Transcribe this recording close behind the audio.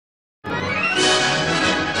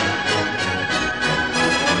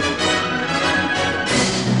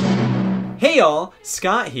Hey y'all,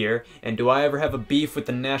 Scott here, and do I ever have a beef with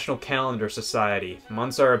the National Calendar Society?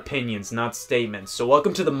 Months are opinions, not statements, so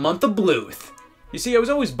welcome to the month of Bluth. You see, I was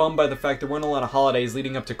always bummed by the fact there weren't a lot of holidays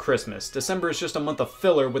leading up to Christmas. December is just a month of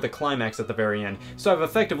filler with a climax at the very end, so I've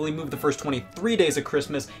effectively moved the first 23 days of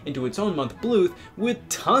Christmas into its own month Bluth with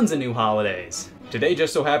tons of new holidays. Today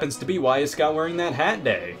just so happens to be Why Is Scott Wearing That Hat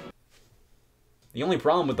Day. The only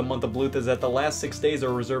problem with the month of Bluth is that the last 6 days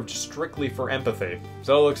are reserved strictly for empathy.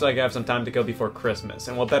 So it looks like I have some time to kill before Christmas,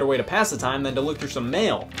 and what better way to pass the time than to look through some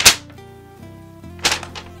mail?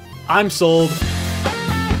 I'm sold.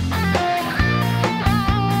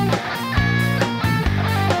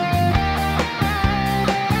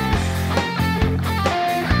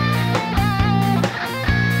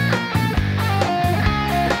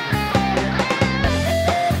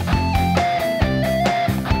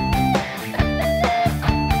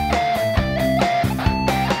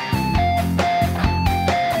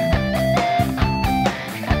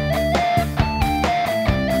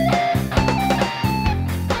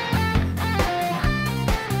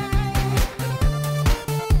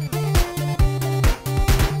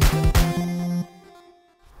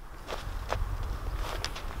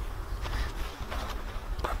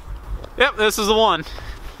 Yep, this is the one.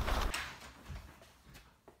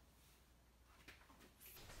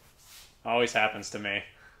 Always happens to me.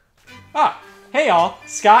 Ah, hey y'all,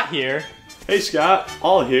 Scott here. Hey Scott,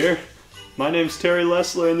 all here. My name's Terry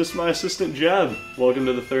Lessler and this is my assistant Jeb. Welcome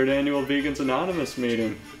to the 3rd annual Vegans Anonymous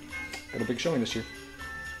meeting. Got a big showing this year.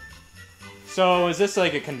 So is this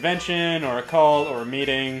like a convention or a cult or a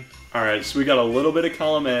meeting? Alright, so we got a little bit of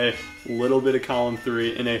column A, a little bit of column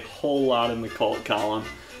 3, and a whole lot in the cult column.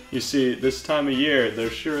 You see, this time of year, there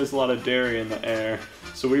sure is a lot of dairy in the air,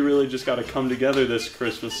 so we really just gotta come together this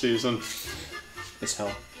Christmas season. It's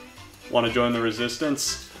hell. Want to join the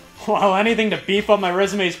resistance? Well, anything to beef up my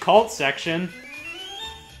resume's cult section.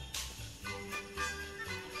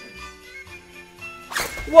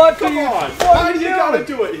 What? Come on! Why do you gotta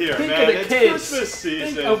do it here, Think man? of the It's kids. Christmas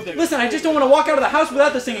season. Listen, I just don't want to walk out of the house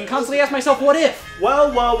without this thing and constantly ask myself, what if?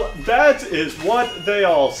 Well, that is what they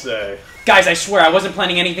all say. Guys, I swear I wasn't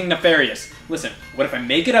planning anything nefarious. Listen, what if I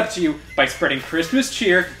make it up to you by spreading Christmas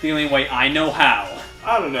cheer the only way I know how?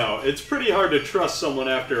 I don't know, it's pretty hard to trust someone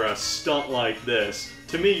after a stunt like this.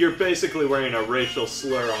 To me, you're basically wearing a racial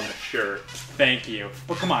slur on a shirt. Thank you.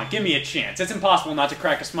 Well, come on, give me a chance. It's impossible not to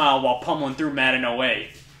crack a smile while pummeling through Madden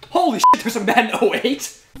 08. Holy shit, there's a Madden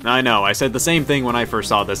 08? I know, I said the same thing when I first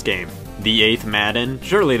saw this game. The 8th Madden?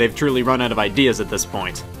 Surely they've truly run out of ideas at this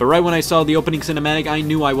point. But right when I saw the opening cinematic, I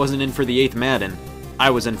knew I wasn't in for the 8th Madden. I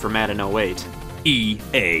was in for Madden 08.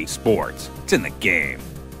 EA Sports. It's in the game.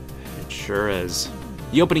 It sure is.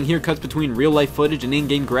 The opening here cuts between real-life footage and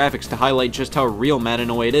in-game graphics to highlight just how real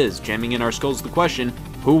Madden 08 is, jamming in our skulls the question,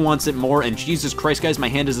 who wants it more? And Jesus Christ, guys, my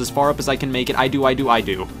hand is as far up as I can make it. I do.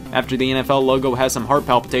 After the NFL logo has some heart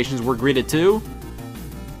palpitations, we're greeted to...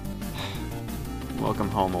 Welcome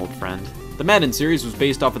home, old friend. The Madden series was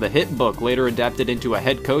based off of the hit book, later adapted into a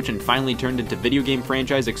head coach, and finally turned into video game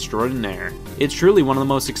franchise extraordinaire. It's truly one of the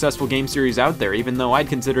most successful game series out there, even though I'd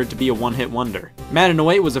consider it to be a one-hit wonder. Madden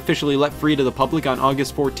 08 was officially let free to the public on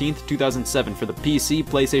August 14th, 2007 for the PC,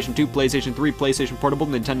 PlayStation 2, PlayStation 3, PlayStation Portable,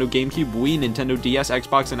 Nintendo GameCube, Wii, Nintendo DS,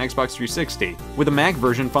 Xbox, and Xbox 360, with a Mac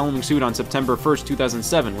version following suit on September 1st,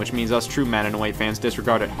 2007, which means us true Madden 08 fans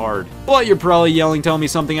disregard it hard. But you're probably yelling, telling me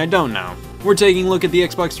something I don't know. We're taking a look at the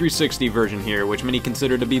Xbox 360 version here, which many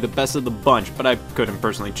consider to be the best of the bunch, but I couldn't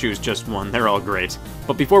personally choose just one, they're all great.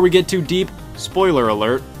 But before we get too deep, spoiler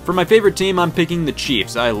alert, for my favorite team I'm picking the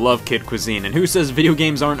Chiefs. I love kid cuisine, and who says video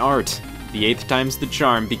games aren't art? The 8th time's the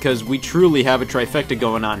charm, because we truly have a trifecta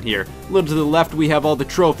going on here. A little to the left we have all the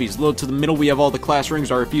trophies, a little to the middle we have all the class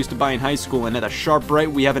rings I refused to buy in high school, and at the sharp right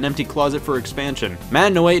we have an empty closet for expansion.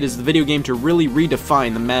 Madden 08 is the video game to really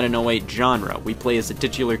redefine the Madden 08 genre. We play as the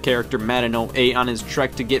titular character Madden 08 on his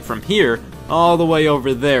trek to get from here all the way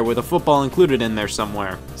over there, with a football included in there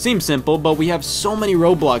somewhere. Seems simple, but we have so many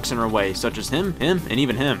roadblocks in our way, such as him, and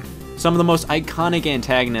even him. Some of the most iconic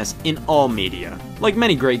antagonists in all media. Like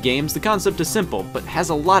many great games, the concept is simple, but has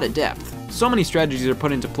a lot of depth. So many strategies are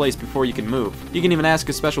put into place before you can move. You can even ask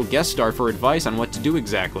a special guest star for advice on what to do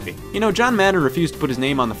exactly. You know, John Madden refused to put his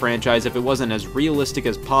name on the franchise if it wasn't as realistic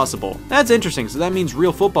as possible. That's interesting, so that means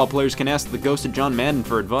real football players can ask the ghost of John Madden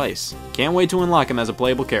for advice. Can't wait to unlock him as a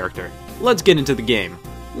playable character. Let's get into the game.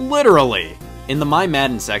 Literally! In the My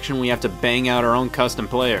Madden section, we have to bang out our own custom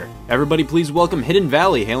player. Everybody please welcome Hidden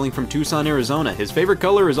Valley, hailing from Tucson, Arizona. His favorite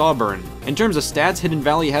color is auburn. In terms of stats, Hidden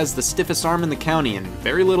Valley has the stiffest arm in the county and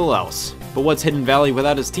very little else. But what's Hidden Valley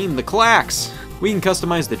without his team, the Clacks? We can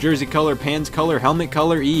customize the jersey color, pants color, helmet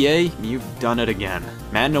color. EA, you've done it again.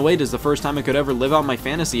 Madden 08 is the first time I could ever live out my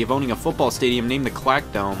fantasy of owning a football stadium named the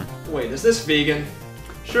Clack Dome. Wait, is this vegan?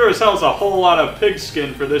 Sure as hell's a whole lot of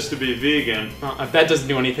pigskin for this to be vegan. If that doesn't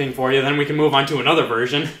do anything for you, then we can move on to another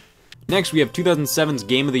version. Next, we have 2007's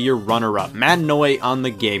Game of the Year runner-up, Madden 08 on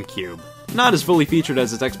the GameCube. Not as fully featured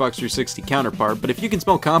as its Xbox 360 counterpart, but if you can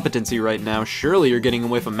smell competency right now, surely you're getting a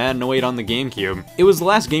whiff of Madden 08 on the GameCube. It was the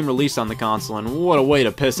last game released on the console, and what a way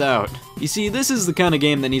to piss out. You see, this is the kind of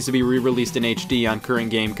game that needs to be re-released in HD on current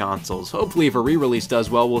game consoles. Hopefully if a re-release does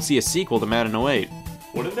well, we'll see a sequel to Madden 08.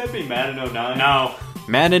 Wouldn't that be Madden 09? No.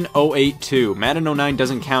 Madden 08 2. Madden 09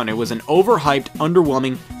 doesn't count. It was an overhyped,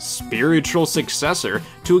 underwhelming, spiritual successor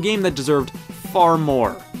to a game that deserved far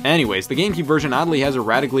more. Anyways, the GameCube version oddly has a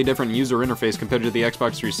radically different user interface compared to the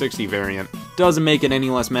Xbox 360 variant. Doesn't make it any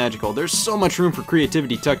less magical. There's so much room for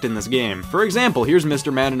creativity tucked in this game. For example, here's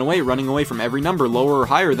Mr. Madden 08 running away from every number lower or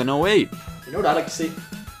higher than 08. You know what I'd like to see?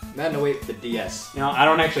 Madden 08 the DS. You know, I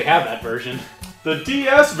don't actually have that version. The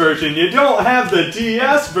DS version? You don't have the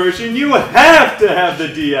DS version, you have to have the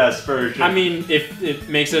DS version! I mean, if it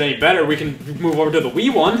makes it any better, we can move over to the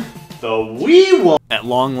Wii one. The Wii one! At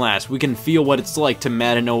long last, we can feel what it's like to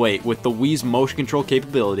Madden 08 with the Wii's motion control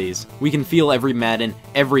capabilities. We can feel every Madden,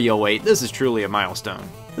 every 08. This is truly a milestone.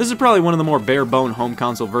 This is probably one of the more bare-bone home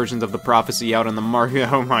console versions of the Prophecy out on the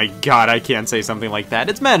market. Oh my god, I can't say something like that.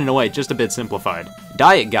 It's Madden 08, just a bit simplified.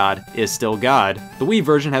 Diet God is still God. The Wii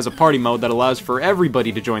version has a party mode that allows for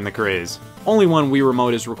everybody to join the craze. Only one Wii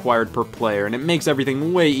remote is required per player, and it makes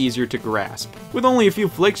everything way easier to grasp. With only a few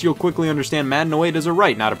flicks, you'll quickly understand Madden 08 is a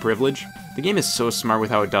right, not a privilege. The game is so smart with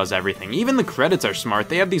how it does everything. Even the credits are smart.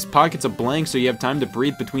 They have these pockets of blank so you have time to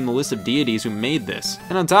breathe between the list of deities who made this.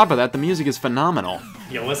 And on top of that, the music is phenomenal.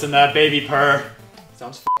 You listen to that baby purr.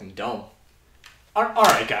 Sounds f***ing dumb.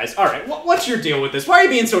 Alright guys, alright, what's your deal with this? Why are you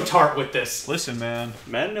being so tart with this? Listen, man.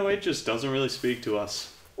 Madden 08 just doesn't really speak to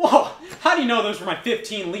us. Whoa, how do you know those were my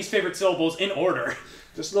 15 least favorite syllables in order?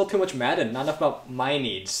 Just a little too much Madden, not enough about my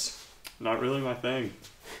needs. Not really my thing.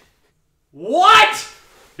 What?!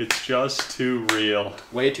 It's just too real.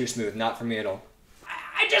 Way too smooth, not for me at all.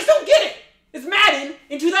 I just don't get it! It's Madden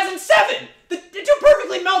in 2007! The two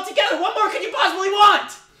perfectly meld together! What more could you possibly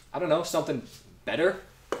want? I don't know, something better?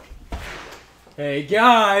 Hey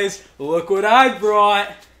guys, look what I brought!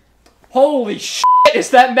 Holy shit, is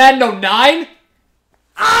that Madden 09?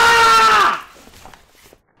 Ah!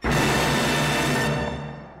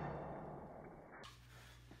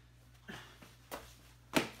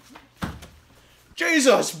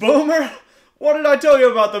 Jesus, Boomer! What did I tell you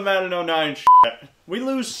about the Madden 09 shit? We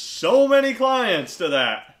lose so many clients to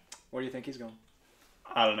that. Where do you think he's going?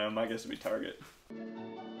 I don't know, my guess would be Target.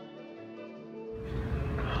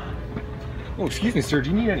 Oh, excuse me, sir. Do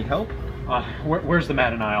you need any help? Where's the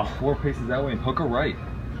Madden aisle? 4 paces that way and hook a right.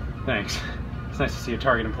 Thanks. It's nice to see a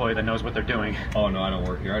Target employee that knows what they're doing. Oh, no, I don't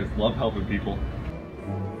work here. I just love helping people.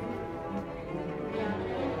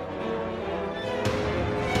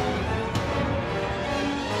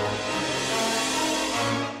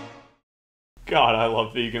 God, I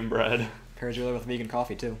love vegan bread. Pairs really with vegan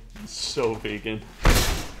coffee, too. It's so vegan.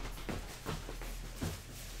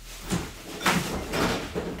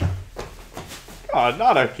 God,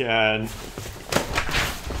 not again.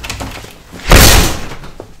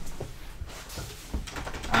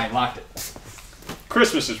 I locked it.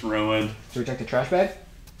 Christmas is ruined. Should we check the trash bag?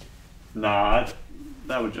 Nah,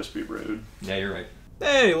 that would just be rude. Yeah, you're right.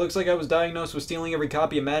 Hey, looks like I was diagnosed with stealing every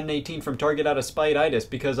copy of Madden 18 from Target out of spite-itis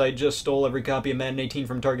because I just stole every copy of Madden 18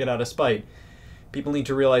 from Target out of spite. People need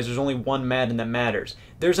to realize there's only one Madden that matters.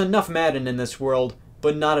 There's enough Madden in this world,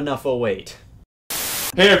 but not enough 08.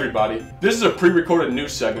 Hey everybody, this is a pre-recorded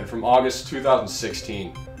news segment from August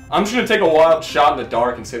 2016. I'm just going to take a wild shot in the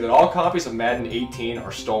dark and say that all copies of Madden 18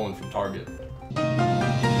 are stolen from Target.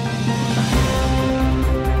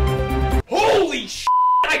 Holy shit,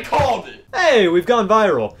 I called it! Hey, we've gone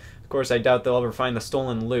viral! Of course, I doubt they'll ever find the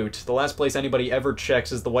stolen loot. The last place anybody ever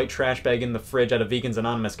checks is the white trash bag in the fridge at a Vegans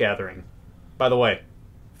Anonymous gathering. By the way,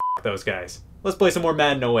 f*** those guys. Let's play some more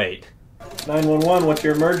Madden 08. 911, what's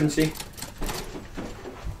your emergency?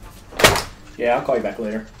 Yeah, I'll call you back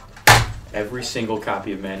later. Every single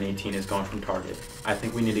copy of Madden 18 is gone from Target. I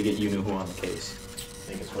think we need to get You-Know-Who on the case.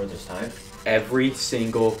 Think it's worth his time? Every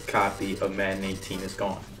single copy of Madden 18 is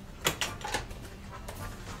gone.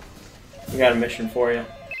 We got a mission for you.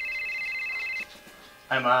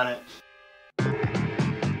 I'm on it.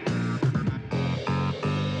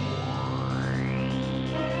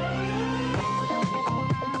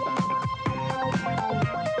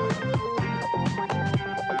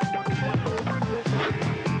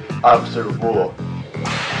 Officer Wool.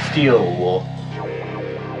 Steel Wool.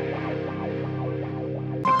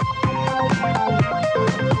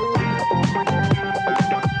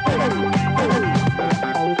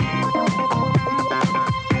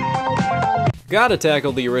 Gotta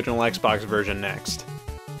tackle the original Xbox version next.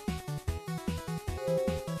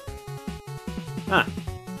 Huh.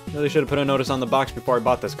 Really should have put a notice on the box before I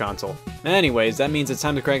bought this console. Anyways, that means it's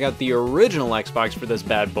time to crack out the original Xbox for this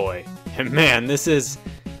bad boy. And man, this is...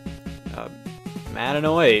 Madden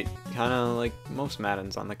 08. Kinda like most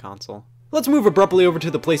Maddens on the console. Let's move abruptly over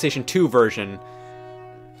to the PlayStation 2 version.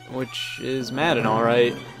 Which is Madden,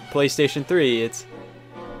 alright. PlayStation 3, it's...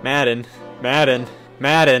 Madden. Madden.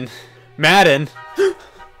 Madden. Madden! What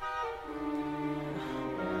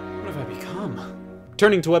have I become?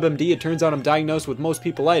 Turning to WebMD, it turns out I'm diagnosed with most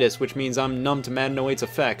peopleitis, which means I'm numb to Madden 08's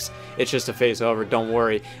effects. It's just a phase, however, don't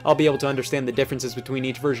worry. I'll be able to understand the differences between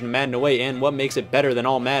each version of Madden 08 and what makes it better than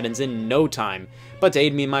all Maddens in no time. But to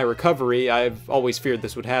aid me in my recovery, I've always feared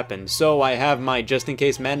this would happen, so I have my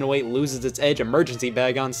just-in-case Madden 08 loses its edge emergency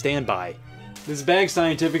bag on standby. This bag's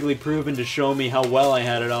scientifically proven to show me how well I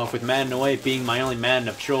had it off, with Madden 08 being my only Madden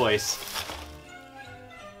of choice.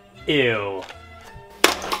 Ew.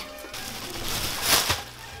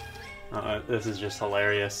 This is just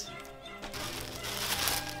hilarious.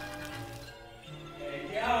 Hey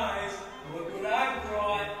guys, look what I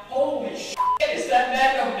brought. Holy shit, is that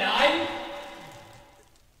Madden 09?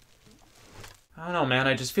 I don't know, man,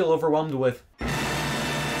 I just feel overwhelmed with...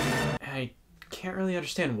 I can't really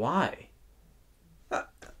understand why.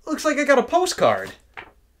 Looks like I got a postcard.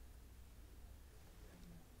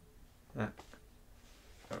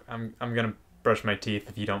 I'm gonna brush my teeth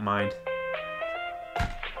if you don't mind.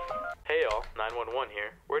 Hey y'all, 911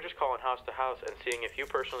 here. We're just calling house to house and seeing if you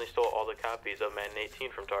personally stole all the copies of Madden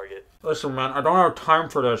 18 from Target. Listen, man, I don't have time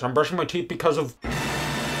for this. I'm brushing my teeth because of...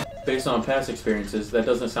 Based on past experiences, that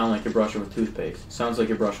doesn't sound like you're brushing with toothpaste. Sounds like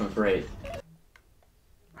you're brushing with Raid.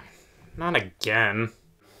 Not again.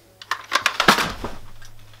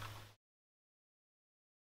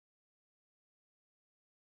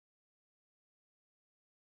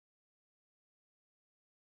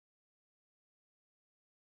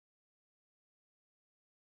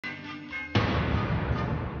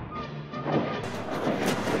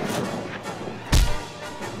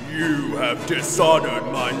 You have dishonored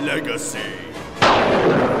my legacy.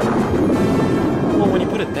 Well, when you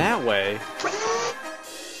put it that way...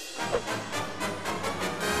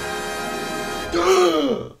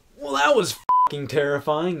 Well, that was f***ing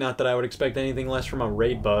terrifying. Not that I would expect anything less from a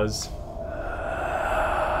raid buzz.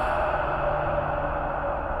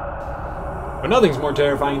 But nothing's more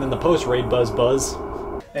terrifying than the post-raid buzz.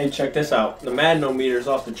 Hey, check this out. The Madden-o-meter's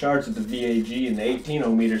off the charts at the VAG, and the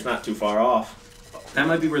 18-o-meter's not too far off. That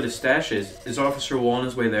might be where the stash is. Is Officer Wool on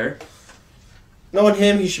his way there? Knowing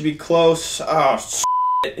him, he should be close. Oh,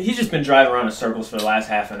 shit. He's just been driving around in circles for the last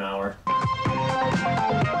half an hour.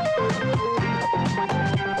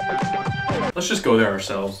 Let's just go there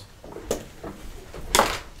ourselves.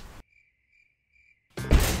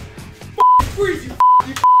 Freeze, you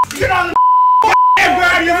get on the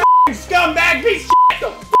ground, you scumbag piece of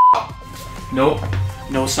shit! Nope.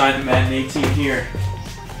 No sign of Madden 18 here.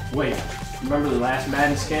 Wait, remember the last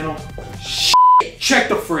Madden scandal? Shit! Check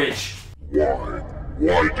the fridge! Why?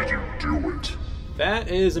 Why did you do it? That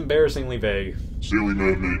is embarrassingly vague. Stealing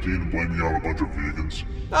Madden 18 and blaming out a bunch of vegans.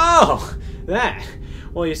 Oh! That!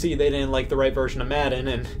 Well, you see, they didn't like the right version of Madden,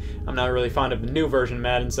 and I'm not really fond of the new version of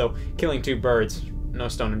Madden, so killing two birds. No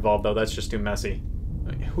stone involved, though. That's just too messy.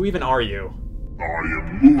 Who even are you? I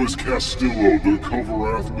am Luis Castillo, the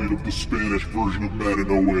cover athlete of the Spanish version of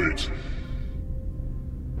Madden 08.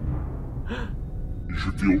 You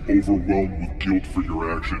should feel overwhelmed with guilt for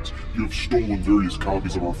your actions. You have stolen various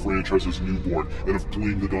copies of our franchise's newborn and have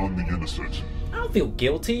blamed it on the innocent. I don't feel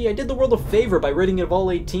guilty. I did the world a favor by ridding it of all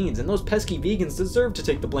 18s, and those pesky vegans deserve to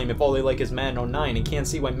take the blame if all they like is Madden 09 and can't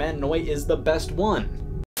see why Madden 08 is the best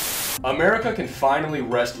one. America can finally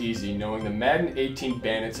rest easy knowing the Madden 18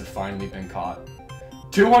 bandits have finally been caught.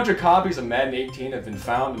 200 copies of Madden 18 have been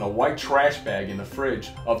found in a white trash bag in the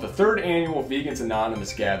fridge of the 3rd annual Vegans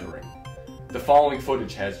Anonymous gathering. The following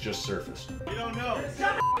footage has just surfaced. You don't know.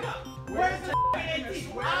 Shut up! Where's the f***ing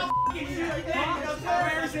 18? I'll f***ing shoot you then!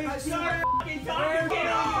 Where's the f***ing talking to you? I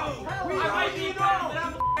might be wrong, but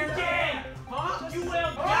I'm f***ing dead! Huh? You will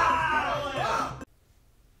die!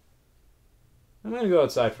 I'm gonna go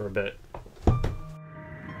outside for a bit.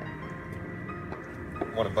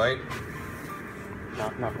 Want a bite?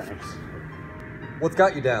 No thanks. What's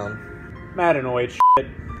got you down? Madden 08 shit.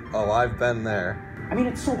 Oh, I've been there. I mean,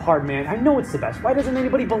 it's so hard, man. I know it's the best. Why doesn't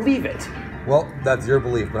anybody believe it? Well, that's your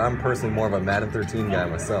belief, but I'm personally more of a Madden 13 guy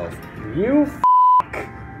myself. You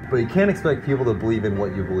But you can't expect people to believe in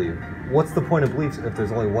what you believe. What's the point of beliefs if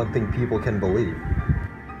there's only one thing people can believe?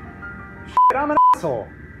 I'm an asshole.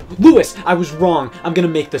 Lewis, I was wrong. I'm gonna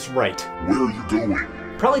make this right. Where are you going?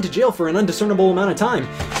 Probably to jail for an undiscernible amount of time.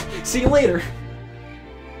 See you later.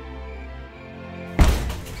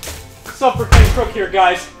 Self-proclaimed crook here,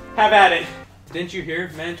 guys. Have at it. Didn't you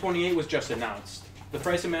hear? Madden 28 was just announced. The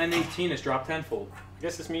price of Madden 18 has dropped tenfold. I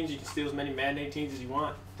guess this means you can steal as many Madden 18s as you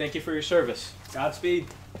want. Thank you for your service. Godspeed.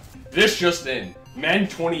 This just in. Madden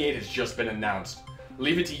 28 has just been announced.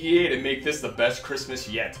 Leave it to EA to make this the best Christmas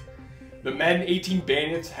yet. The Madden 18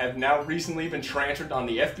 bandits have now recently been transferred on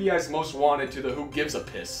the FBI's Most Wanted to the Who Gives a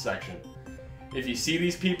Piss section. If you see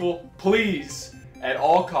these people, please, at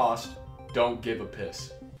all costs, don't give a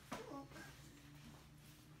piss.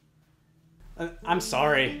 I'm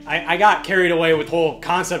sorry. I got carried away with the whole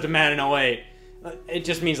concept of Madden 08. It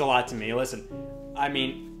just means a lot to me. Listen, I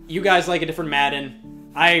mean, you guys like a different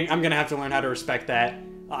Madden. I'm gonna have to learn how to respect that.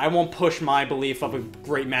 I won't push my belief of a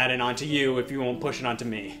great Madden onto you if you won't push it onto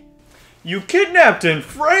me. You kidnapped and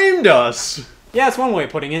framed us! Yeah, that's one way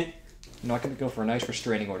of putting it. I'm not gonna go for a nice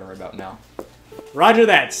restraining order about now. Roger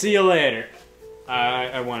that. See you later.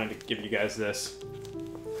 I wanted to give you guys this.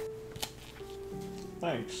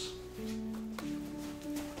 Thanks.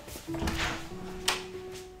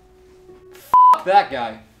 F that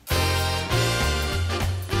guy.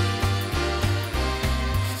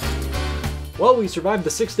 Well, we survived the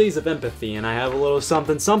 6 days of empathy, and I have a little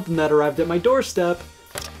something that arrived at my doorstep.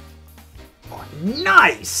 Oh,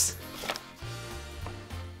 nice!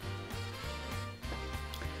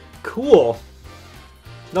 Cool.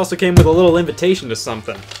 It also came with a little invitation to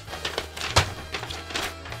something.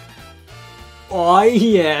 Oh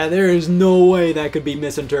yeah, there is no way that could be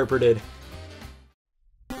misinterpreted.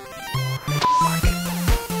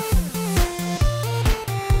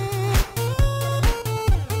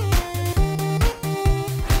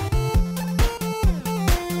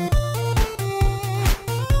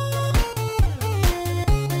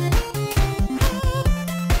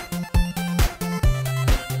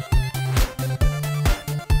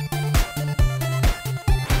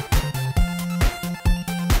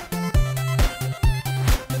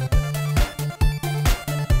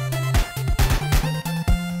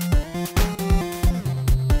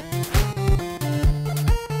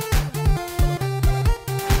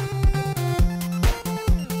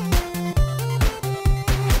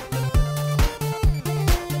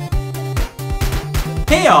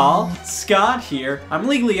 Hey all, Scott here. I'm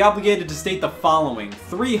legally obligated to state the following.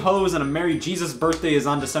 3 hoes and a Merry Jesus birthday is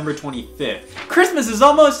on December 25th. Christmas is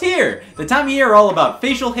almost here! The time of year all about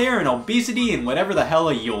facial hair and obesity and whatever the hell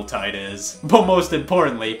a Yuletide is. But most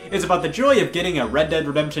importantly, it's about the joy of getting a Red Dead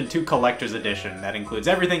Redemption 2 Collector's Edition that includes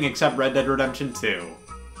everything except Red Dead Redemption 2.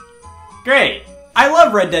 Great! I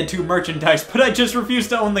love Red Dead 2 merchandise, but I just refuse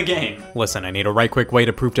to own the game. Listen, I need a right quick way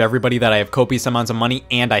to prove to everybody that I have copious amounts of money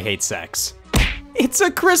and I hate sex. It's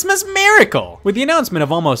a Christmas miracle! With the announcement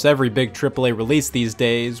of almost every big AAA release these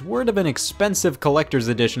days, word of an expensive collector's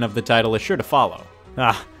edition of the title is sure to follow.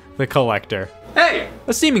 Ah, the collector. Hey!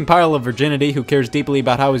 A steaming pile of virginity who cares deeply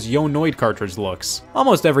about how his Yo-Noid cartridge looks.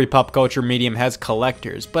 Almost every pop culture medium has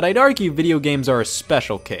collectors, but I'd argue video games are a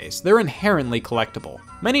special case. They're inherently collectible.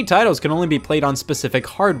 Many titles can only be played on specific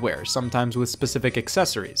hardware, sometimes with specific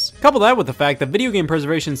accessories. Couple that with the fact that video game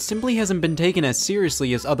preservation simply hasn't been taken as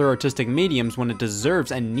seriously as other artistic mediums when it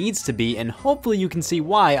deserves and needs to be, and hopefully you can see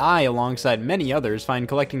why I, alongside many others, find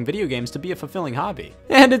collecting video games to be a fulfilling hobby.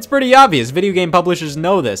 And it's pretty obvious, video game publishers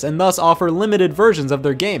know this, and thus offer limited versions of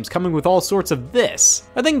their games, coming with all sorts of this.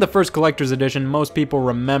 I think the first collector's edition most people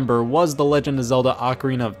remember was The Legend of Zelda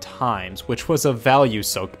Ocarina of Times, which was a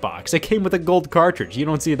value-soaked box. It came with a gold cartridge. You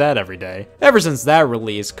don't see that every day. Ever since that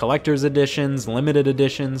release, collector's editions, limited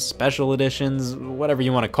editions, special editions, whatever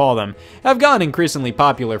you want to call them, have gotten increasingly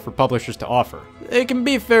popular for publishers to offer. It can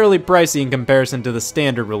be fairly pricey in comparison to the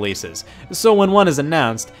standard releases, so when one is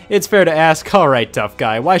announced, it's fair to ask, alright tough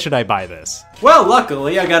guy, why should I buy this? Well,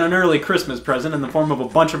 luckily, I got an early Christmas present in the form of a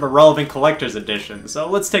bunch of irrelevant collector's editions, so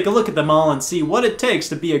let's take a look at them all and see what it takes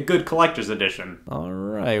to be a good collector's edition.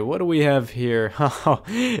 Alright, what do we have here? Oh,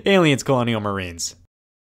 Aliens Colonial Marines.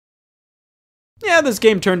 Yeah, this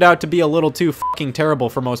game turned out to be a little too fucking terrible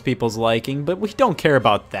for most people's liking, but we don't care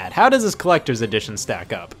about that. How does this collector's edition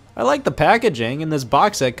stack up? I like the packaging, and this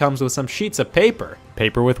box set comes with some sheets of paper.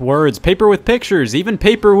 Paper with words, paper with pictures, even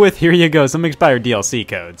paper with, here you go, some expired DLC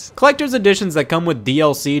codes. Collector's editions that come with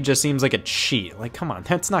DLC just seems like a cheat. Like, come on,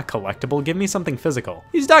 that's not collectible, give me something physical.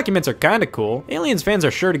 These documents are kinda cool. Aliens fans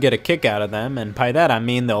are sure to get a kick out of them, and by that I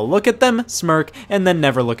mean they'll look at them, smirk, and then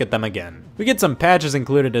never look at them again. We get some patches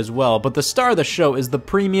included as well, but the star of the show is the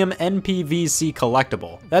premium NPVC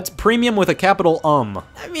collectible. That's premium with a capital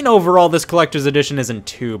I mean, overall, this collector's edition isn't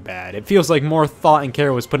too bad. It feels like more thought and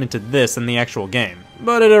care was put into this than the actual game.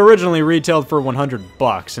 But it originally retailed for 100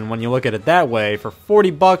 bucks, and when you look at it that way, for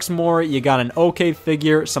 40 bucks more, you got an okay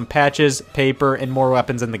figure, some patches, paper, and more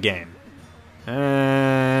weapons in the game.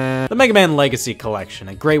 The Mega Man Legacy Collection,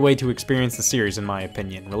 a great way to experience the series in my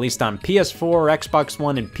opinion. Released on PS4, Xbox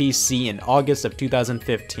One, and PC in August of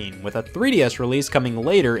 2015, with a 3DS release coming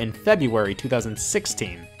later in February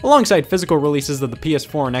 2016. Alongside physical releases of the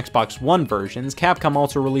PS4 and Xbox One versions, Capcom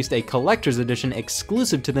also released a collector's edition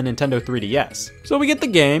exclusive to the Nintendo 3DS. So we get the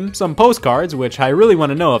game, some postcards, which I really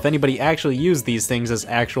want to know if anybody actually used these things as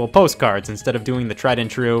actual postcards instead of doing the tried and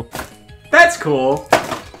true, "That's cool."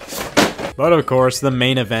 But of course, the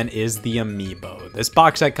main event is the amiibo. This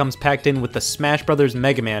box set comes packed in with the Smash Bros.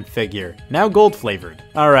 Mega Man figure, now gold flavored.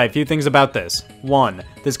 Alright, few things about this. 1.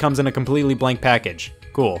 This comes in a completely blank package.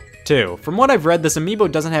 Cool. 2. From what I've read, this amiibo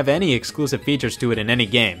doesn't have any exclusive features to it in any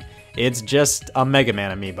game. It's just a Mega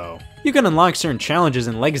Man amiibo. You can unlock certain challenges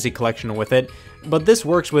in Legacy Collection with it, but this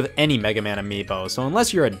works with any Mega Man amiibo, so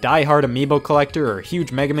unless you're a die-hard amiibo collector or a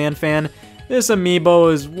huge Mega Man fan, this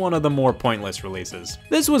amiibo is one of the more pointless releases.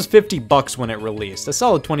 This was 50 bucks when it released, a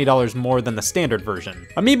solid $20 more than the standard version.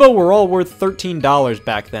 Amiibo were all worth $13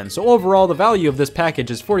 back then, so overall the value of this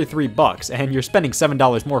package is 43 bucks, and you're spending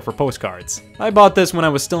 $7 more for postcards. I bought this when I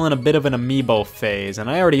was still in a bit of an amiibo phase, and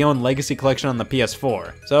I already owned Legacy Collection on the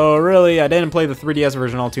PS4. So really, I didn't play the 3DS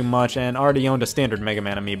version all too much, and already owned a standard Mega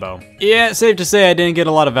Man amiibo. Yeah, safe to say I didn't get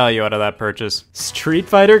a lot of value out of that purchase. Street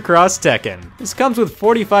Fighter Cross Tekken. This comes with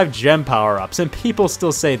 45 gem power-ups, and people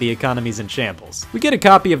still say the economy's in shambles. We get a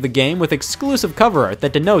copy of the game with exclusive cover art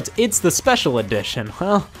that denotes it's the special edition.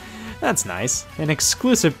 Well, that's nice. An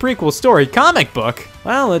exclusive prequel story comic book!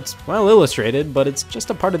 Well, it's well illustrated, but it's just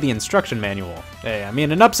a part of the instruction manual. Hey, I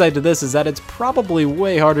mean, an upside to this is that it's probably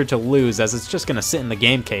way harder to lose as it's just gonna sit in the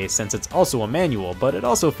game case since it's also a manual, but it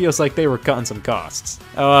also feels like they were cutting some costs.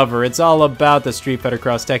 However, it's all about the Street Fighter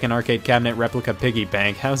Cross Tekken arcade cabinet replica piggy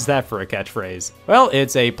bank. How's that for a catchphrase? Well,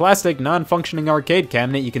 it's a plastic, non-functioning arcade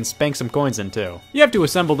cabinet you can spank some coins into. You have to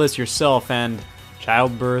assemble this yourself and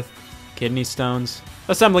childbirth, kidney stones.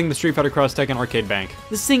 Assembling the Street Fighter Cross Tekken arcade bank.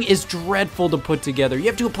 This thing is dreadful to put together. You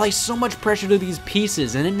have to apply so much pressure to these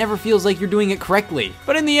pieces, and it never feels like you're doing it correctly.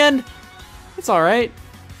 But in the end, it's alright.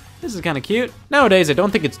 This is kind of cute. Nowadays, I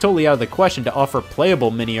don't think it's totally out of the question to offer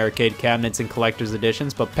playable mini arcade cabinets and collector's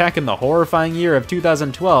editions, but back in the horrifying year of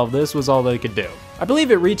 2012, this was all they could do. I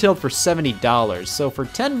believe it retailed for $70, so for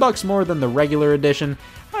 10 bucks more than the regular edition,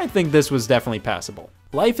 I think this was definitely passable.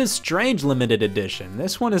 Life is Strange Limited Edition.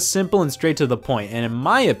 This one is simple and straight to the point, and in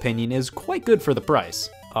my opinion is quite good for the price.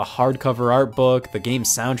 A hardcover art book, the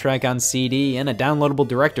game's soundtrack on CD, and a downloadable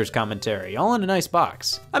director's commentary, all in a nice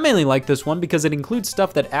box. I mainly like this one because it includes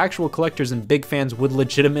stuff that actual collectors and big fans would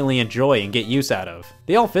legitimately enjoy and get use out of.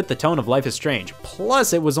 They all fit the tone of Life is Strange,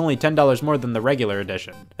 plus it was only $10 more than the regular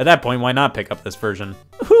edition. At that point, why not pick up this version?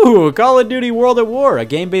 Ooh, Call of Duty World at War, a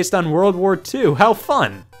game based on World War II, how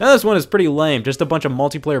fun! Now this one is pretty lame, just a bunch of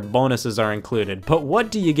multiplayer bonuses are included, but what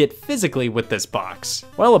do you get physically with this box?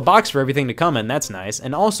 Well, a box for everything to come in, that's nice,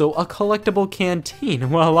 and also a collectible canteen.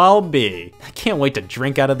 Well, I'll be. I can't wait to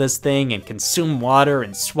drink out of this thing and consume water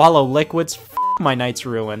and swallow liquids. My night's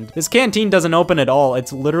ruined. This canteen doesn't open at all,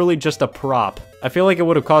 it's literally just a prop. I feel like it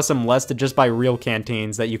would have cost them less to just buy real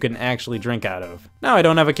canteens that you can actually drink out of. Now I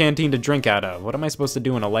don't have a canteen to drink out of. What am I supposed to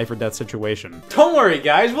do in a life or death situation? Don't worry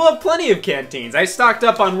guys, we'll have plenty of canteens. I stocked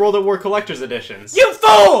up on World at War Collector's Editions. You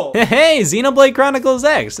fool! Hey, Xenoblade Chronicles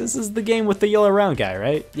X. This is the game with the yellow round guy,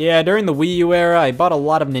 right? Yeah, during the Wii U era, I bought a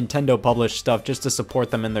lot of Nintendo published stuff just to support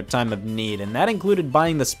them in their time of need, and that included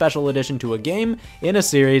buying the special edition to a game in a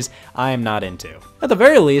series I am not into. At the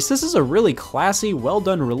very least, this is a really classy, well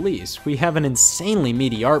done release. We have an insanely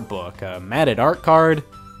meaty art book, a matted art card,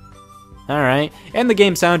 alright, and the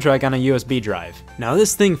game soundtrack on a USB drive. Now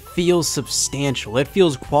this thing feels substantial, it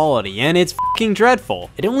feels quality, and it's fucking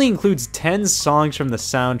dreadful. It only includes 10 songs from the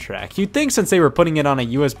soundtrack. You'd think since they were putting it on a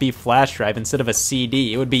USB flash drive instead of a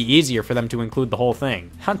CD, it would be easier for them to include the whole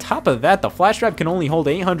thing. On top of that, the flash drive can only hold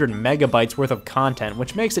 800 megabytes worth of content,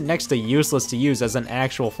 which makes it next to useless to use as an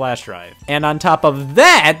actual flash drive. And on top of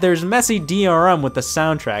that, there's messy DRM with the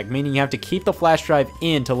soundtrack, meaning you have to keep the flash drive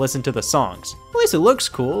in to listen to the songs. At least it looks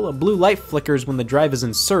cool. A blue light flickers when the drive is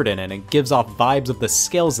inserted and it gives off vibes of the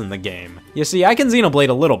scales in the game. You see, I can Xenoblade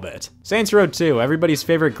a little bit. Saints Row 2, everybody's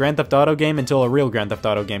favorite Grand Theft Auto game until a real Grand Theft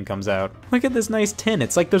Auto game comes out. Look at this nice tin,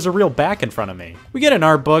 it's like there's a real back in front of me. We get an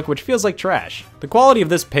art book, which feels like trash. The quality of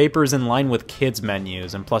this paper is in line with kids'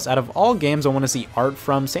 menus, and plus out of all games I want to see art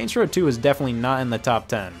from, Saints Row 2 is definitely not in the top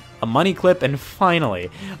 10. A money clip, and finally,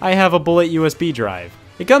 I have a bullet USB drive.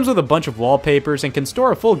 It comes with a bunch of wallpapers and can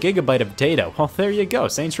store a full gigabyte of data. Well, there you go.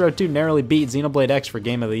 Saints Row 2 narrowly beat Xenoblade X for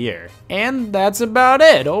Game of the Year. And that's about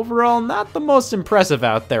it. Overall, not the most impressive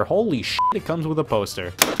out there. Holy shit, it comes with a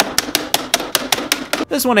poster.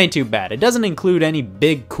 This one ain't too bad. It doesn't include any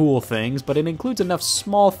big cool things, but it includes enough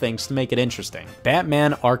small things to make it interesting.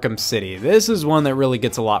 Batman Arkham City. This is one that really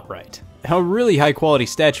gets a lot right. A really high quality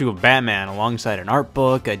statue of Batman alongside an art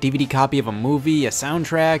book, a DVD copy of a movie, a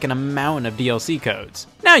soundtrack, and a mountain of DLC codes.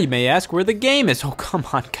 Now you may ask where the game is. Oh come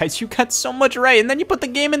on guys, you got so much right and then you put the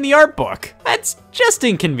game in the art book. That's just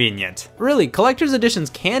inconvenient. Really, collector's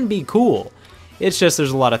editions can be cool. It's just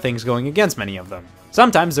there's a lot of things going against many of them.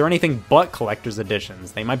 Sometimes they're anything but collector's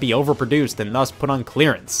editions. They might be overproduced and thus put on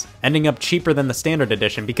clearance, ending up cheaper than the standard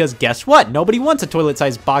edition because guess what? Nobody wants a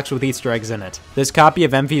toilet-sized box with Easter eggs in it. This copy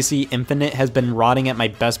of MVC Infinite has been rotting at my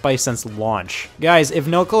Best Buy since launch. Guys, if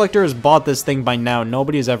no collector has bought this thing by now,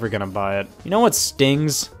 nobody's ever gonna buy it. You know what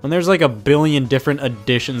stings? When there's like a billion different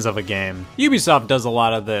editions of a game. Ubisoft does a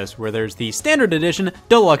lot of this, where there's the standard edition,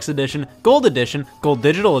 deluxe edition, gold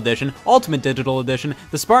digital edition, ultimate digital edition,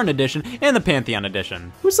 the Spartan edition, and the Pantheon edition.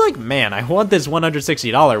 Who's like, man, I want this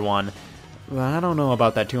 $160 one, but I don't know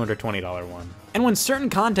about that $220 one. And when certain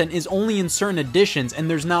content is only in certain editions and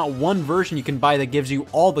there's not one version you can buy that gives you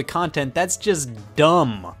all the content, that's just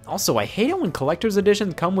dumb. Also, I hate it when collector's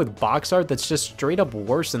editions come with box art that's just straight up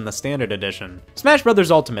worse than the standard edition. Smash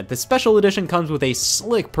Bros. Ultimate, the special edition comes with a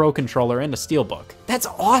slick Pro Controller and a steelbook. That's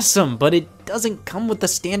awesome, but it doesn't come with the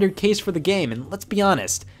standard case for the game, and let's be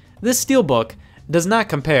honest, this steelbook does not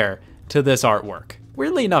compare to this artwork.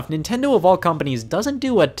 Weirdly enough, Nintendo of all companies doesn't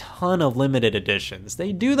do a ton of limited editions.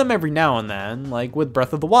 They do them every now and then, like with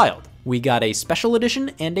Breath of the Wild. We got a special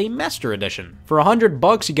edition and a master edition. For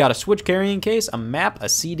 $100 you got a Switch carrying case, a map, a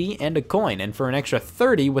CD, and a coin, and for an extra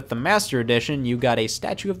 $30 with the master edition you got a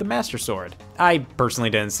statue of the Master Sword. I personally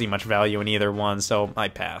didn't see much value in either one, so I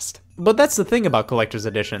passed. But that's the thing about collector's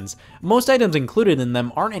editions. Most items included in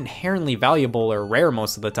them aren't inherently valuable or rare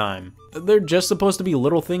most of the time. They're just supposed to be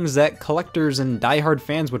little things that collectors and diehard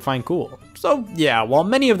fans would find cool. So yeah, while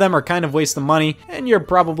many of them are kind of waste of money, and you're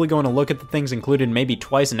probably going to look at the things included maybe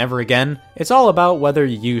twice and never again, it's all about whether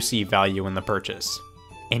you see value in the purchase.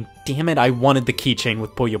 And damn it, I wanted the keychain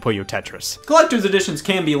with Puyo Puyo Tetris. Collector's editions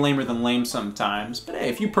can be lamer than lame sometimes, but hey,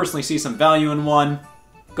 if you personally see some value in one,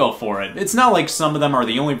 go for it. It's not like some of them are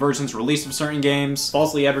the only versions released of certain games,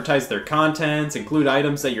 falsely advertise their contents, include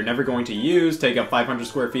items that you're never going to use, take up 500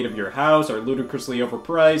 square feet of your house, are ludicrously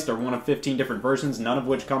overpriced, or one of 15 different versions, none of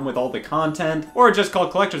which come with all the content, or just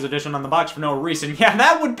called Collector's Edition on the box for no reason. Yeah,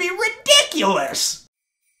 that would be ridiculous!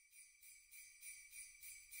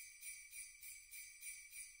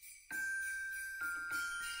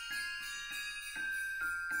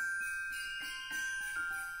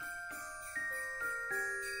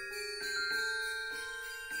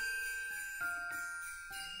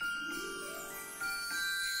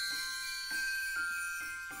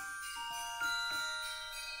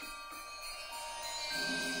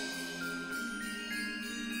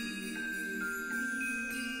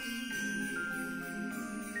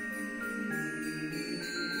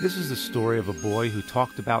 This is the story of a boy who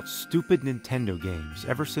talked about stupid Nintendo games.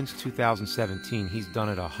 Ever since 2017, he's done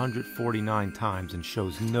it 149 times and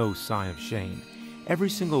shows no sign of shame. Every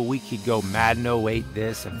single week he'd go Madden 08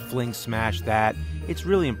 this and Fling Smash that. It's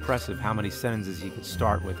really impressive how many sentences he could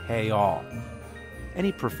start with hey all.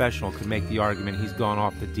 Any professional could make the argument he's gone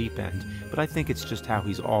off the deep end, but I think it's just how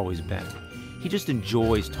he's always been. He just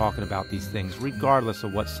enjoys talking about these things regardless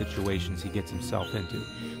of what situations he gets himself into.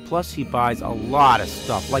 Plus, he buys a lot of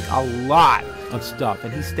stuff, like a lot of stuff,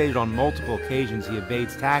 and he stated on multiple occasions he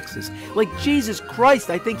evades taxes. Like, Jesus Christ,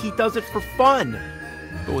 I think he does it for fun!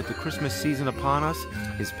 But with the Christmas season upon us,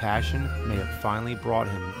 his passion may have finally brought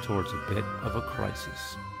him towards a bit of a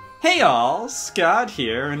crisis. Hey all, Scott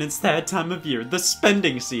here, and it's that time of year, the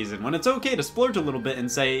spending season, when it's okay to splurge a little bit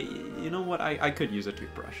and say, you know what, I could use a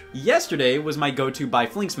toothbrush. Yesterday was my go-to buy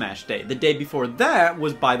Fling Smash day. The day before that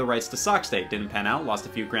was buy the rights to Socks day. Didn't pan out, lost a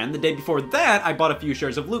few grand. The day before that, I bought a few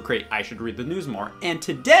shares of Loot Crate. I should read the news more. And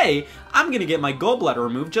today, I'm gonna get my gallbladder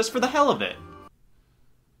removed just for the hell of it.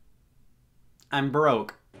 I'm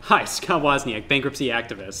broke. Hi, Scott Wozniak, bankruptcy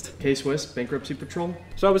activist. K-Swiss, Bankruptcy Patrol.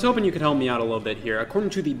 So I was hoping you could help me out a little bit here. According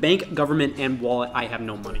to the bank, government, and wallet, I have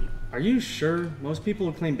no money. Are you sure? Most people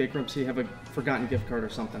who claim bankruptcy have a forgotten gift card or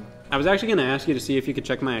something. I was actually going to ask you to see if you could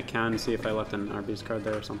check my account and see if I left an Arby's card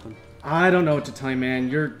there or something. I don't know what to tell you, man.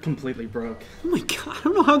 You're completely broke. Oh my god, I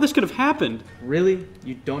don't know how this could have happened. Really?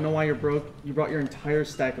 You don't know why you're broke? You brought your entire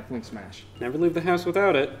stack of Flink Smash. Never leave the house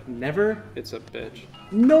without it. Never? It's a bitch.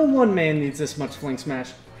 No one man needs this much Flink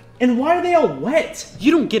Smash. And why are they all wet?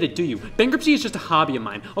 You don't get it, do you? Bankruptcy is just a hobby of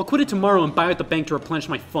mine. I'll quit it tomorrow and buy at the bank to replenish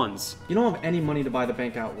my funds. You don't have any money to buy the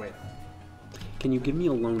bank out with. Can you give me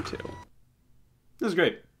a loan too? This is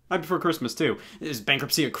great. Right before Christmas too. Is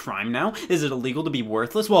bankruptcy a crime now? Is it illegal to be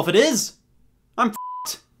worthless? Well, if it is, I'm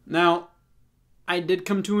f***ed. Now, I did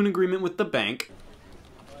come to an agreement with the bank.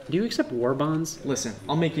 Do you accept war bonds? Listen,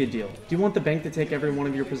 I'll make you a deal. Do you want the bank to take every one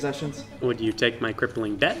of your possessions? Would you take my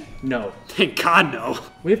crippling debt? No. Thank God, no.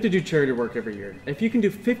 We have to do charity work every year. If you can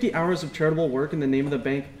do 50 hours of charitable work in the name of the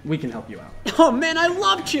bank, we can help you out. Oh man, I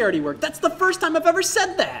love charity work. That's the first time I've ever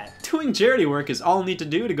said that. Doing charity work is all I need to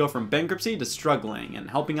do to go from bankruptcy to struggling, and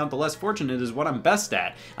helping out the less fortunate is what I'm best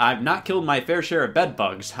at. I've not killed my fair share of bed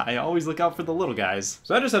bugs. I always look out for the little guys.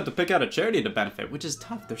 So I just have to pick out a charity to benefit, which is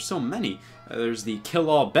tough. There's so many. There's the Kill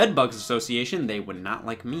All Bed Bugs Association. They would not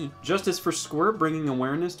like me. Justice for Squirt, bringing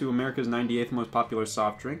awareness to America's 98th most popular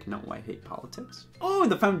soft drink. No, I hate politics. Oh,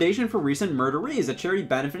 the Foundation for Recent Murderees, a charity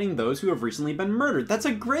benefiting those who have recently been murdered. That's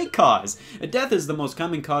a great cause. A death is the most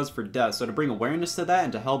common cause for death, so to bring awareness to that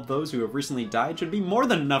and to help those who have recently died should be more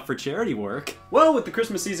than enough for charity work. Well, with the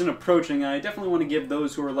Christmas season approaching, I definitely want to give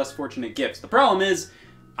those who are less fortunate gifts. The problem is,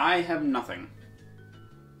 I have nothing.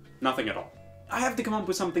 Nothing at all. I have to come up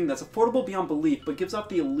with something that's affordable beyond belief, but gives off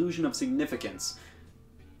the illusion of significance.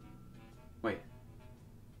 Wait.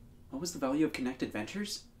 What was the value of Connect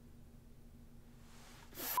Adventures?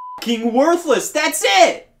 F***ing worthless! That's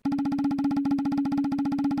it!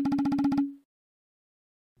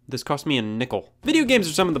 This cost me a nickel. Video games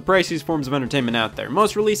are some of the priciest forms of entertainment out there.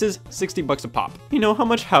 Most releases, 60 bucks a pop. You know how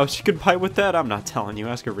much house you could buy with that? I'm not telling you,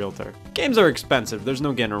 ask a realtor. Games are expensive, there's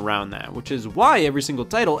no getting around that, which is why every single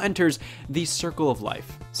title enters the circle of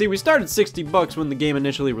life. See, we started 60 bucks when the game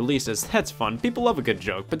initially releases. That's fun, people love a good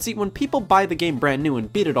joke. But see, when people buy the game brand new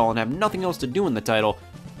and beat it all and have nothing else to do in the title,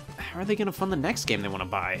 how are they gonna fund the next game they wanna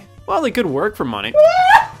buy? Well, they could work for money.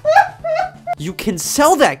 You can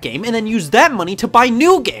sell that game and then use that money to buy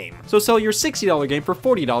new game. So sell your $60 game for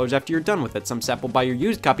 $40 after you're done with it. Some sap will buy your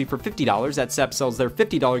used copy for $50. That sap sells their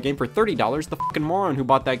 $50 game for $30. The fucking moron who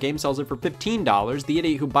bought that game sells it for $15. The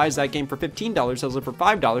idiot who buys that game for $15 sells it for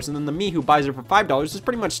 $5. And then the me who buys it for $5 is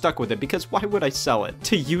pretty much stuck with it because why would I sell it?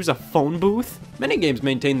 To use a phone booth? Many games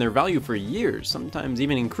maintain their value for years, sometimes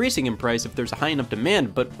even increasing in price if there's a high enough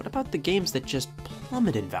demand, but what about the games that just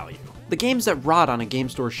plummet in value? The games that rot on a game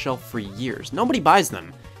store shelf for years. Nobody buys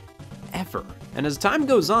them. Ever. And as time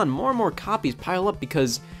goes on, more and more copies pile up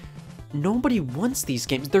because nobody wants these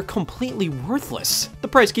games. They're completely worthless. The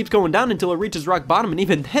price keeps going down until it reaches rock bottom, and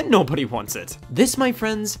even then nobody wants it. This, my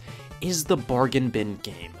friends, is the bargain bin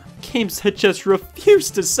game. Games that just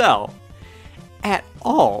refuse to sell. At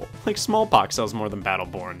all. Like Smallpox sells more than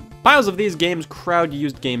Battleborn. Piles of these games crowd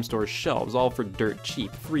used game store shelves, all for dirt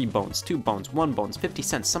cheap. 3 bones, 2 bones, 1 bones, 50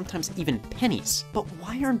 cents, sometimes even pennies. But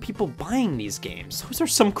why aren't people buying these games? Those are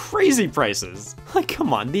some crazy prices. Like,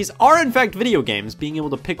 come on, these are in fact video games. Being able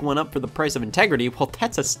to pick one up for the price of integrity, well,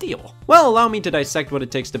 that's a steal. Well, allow me to dissect what it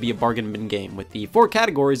takes to be a bargain bin game with the 4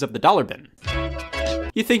 categories of the dollar bin.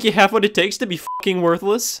 You think you have what it takes to be fucking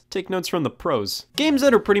worthless? Take notes from the pros. Games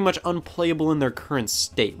that are pretty much unplayable in their current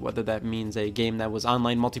state, whether that means a game that was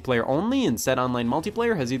online multiplayer only and said online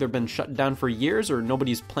multiplayer has either been shut down for years or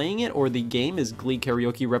nobody's playing it, or the game is Glee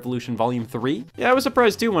Karaoke Revolution Volume 3. Yeah, I was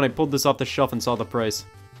surprised too when I pulled this off the shelf and saw the price.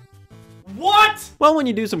 What? Well, when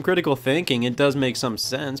you do some critical thinking, it does make some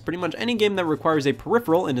sense. Pretty much any game that requires a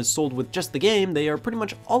peripheral and is sold with just the game, they are pretty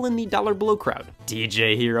much all in the dollar below crowd.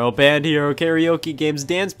 DJ Hero, Band Hero, karaoke games,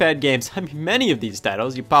 dance pad games. I mean, many of these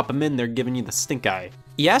titles, you pop them in, they're giving you the stink eye.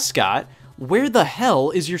 Yeah, Scott, where the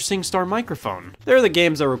hell is your SingStar microphone? They're the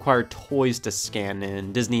games that require toys to scan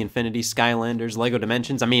in. Disney Infinity, Skylanders, Lego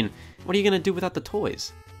Dimensions. I mean, what are you gonna do without the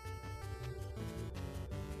toys?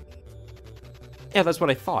 Yeah, that's what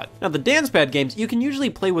I thought. Now, the dance pad games, you can usually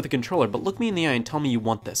play with a controller, but look me in the eye and tell me you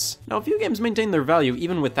want this. Now, a few games maintain their value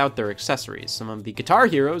even without their accessories. Some of the Guitar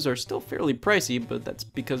Heroes are still fairly pricey, but that's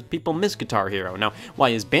because people miss Guitar Hero. Now, why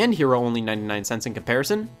is Band Hero only 99 cents in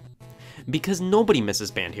comparison? because nobody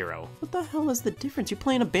misses Band Hero. What the hell is the difference? You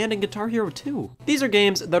play in a band in Guitar Hero too. These are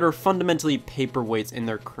games that are fundamentally paperweights in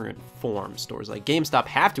their current form. Stores like GameStop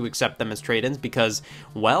have to accept them as trade-ins because,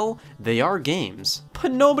 well, they are games.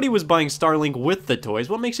 But nobody was buying Starlink with the toys.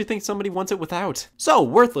 What makes you think somebody wants it without? So,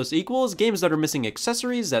 worthless equals games that are missing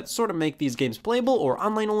accessories that sort of make these games playable, or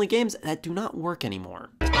online-only games that do not work anymore.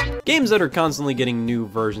 Games that are constantly getting new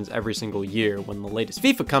versions every single year. When the latest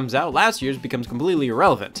FIFA comes out, last year's becomes completely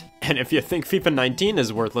irrelevant. And if you think FIFA 19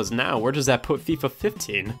 is worthless now, where does that put FIFA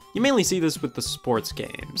 15? You mainly see this with the sports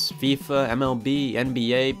games. FIFA, MLB,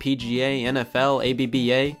 NBA, PGA, NFL,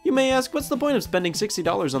 ABBA. You may ask, what's the point of spending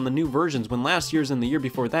 $60 on the new versions when last year's and the year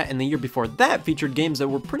before that and the year before that featured games that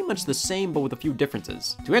were pretty much the same but with a few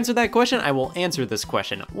differences? To answer that question, I will answer this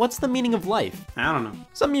question. What's the meaning of life? I don't know.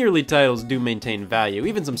 Some yearly titles do maintain value,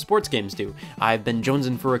 even some sports games do. I've been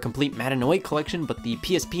jonesing for a complete Madden 08 collection, but the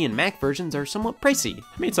PSP and Mac versions are somewhat pricey.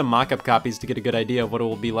 I made some mock-up copies to get a good idea of what it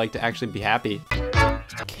will be like to actually be happy.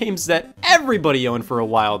 Games that everybody owned for a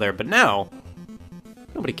while there, but now,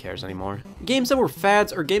 nobody cares anymore. Games that were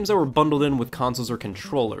fads are games that were bundled in with consoles or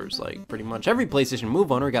controllers. Like, pretty much every PlayStation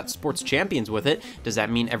Move owner got sports champions with it. Does that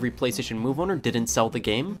mean every PlayStation Move owner didn't sell the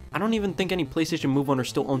game? I don't even think any PlayStation Move owner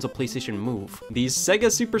still owns a PlayStation Move. These Sega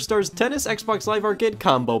Superstars Tennis Xbox Live Arcade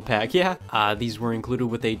combo pack, yeah. These were included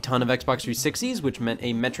with a ton of Xbox 360s, which meant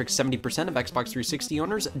a metric 70% of Xbox 360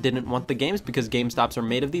 owners didn't want the games because GameStops are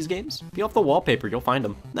made of these games. Peel off the wallpaper, you'll find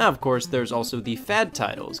them. Now, of course, there's also the fad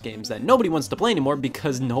titles, games that nobody wants to play anymore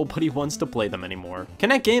because nobody wants to play them anymore.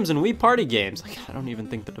 Kinect games and Wii Party games. Like, I don't even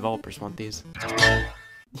think the developers want these.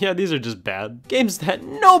 Yeah, these are just bad. Games that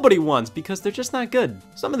nobody wants because they're just not good.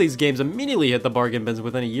 Some of these games immediately hit the bargain bins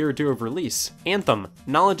within a year or two of release. Anthem,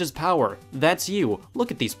 Knowledge is Power, That's You.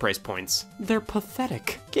 Look at these price points. They're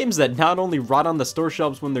pathetic. Games that not only rot on the store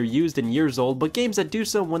shelves when they're used and years old, but games that do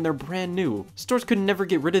so when they're brand new. Stores could never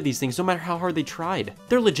get rid of these things no matter how hard they tried.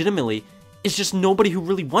 They're legitimately, it's just nobody who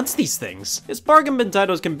really wants these things. Its bargain bin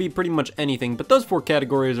titles can be pretty much anything, but those four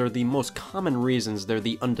categories are the most common reasons they're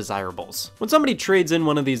the undesirables. When somebody trades in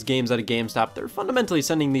one of these games at a GameStop, they're fundamentally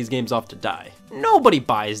sending these games off to die. Nobody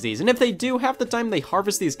buys these, and if they do, half the time they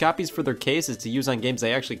harvest these copies for their cases to use on games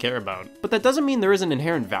they actually care about. But that doesn't mean there isn't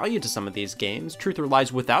inherent value to some of these games. Truth or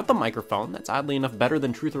Lies without the microphone, that's oddly enough better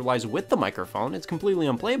than Truth or Lies with the microphone. It's completely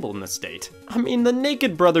unplayable in this state. I mean, the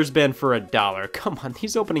Naked Brothers band for $1. Come on,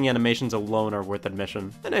 these opening animations alone are worth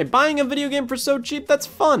admission. And hey, buying a video game for so cheap, that's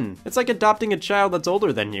fun. It's like adopting a child that's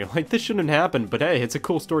older than you. Like, this shouldn't happen, but hey, it's a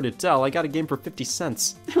cool story to tell. I got a game for 50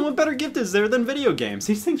 cents. And what better gift is there than video games?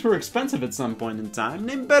 These things were expensive at some point in time.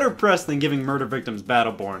 Name better press than giving murder victims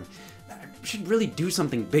Battleborn. I should really do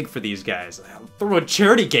something big for these guys. I'll throw a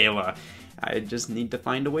charity gala. I just need to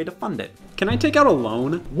find a way to fund it. Can I take out a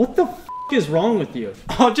loan? What the f is wrong with you?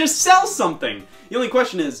 I'll just sell something. The only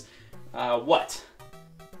question is, what?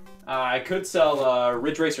 I could sell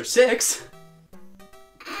Ridge Racer 6.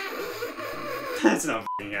 That's not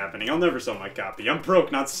f***ing happening. I'll never sell my copy. I'm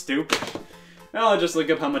broke, not stupid. Well, I'll just look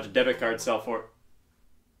up how much debit cards sell for.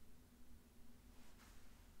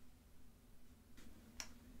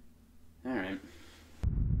 Alright.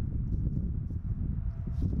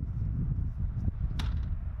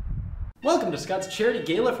 Welcome to Scott's Charity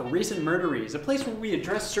Gala for Recent Murderies, a place where we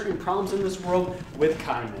address certain problems in this world with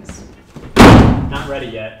kindness. Not ready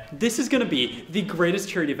yet. This is gonna be the greatest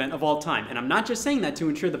charity event of all time, and I'm not just saying that to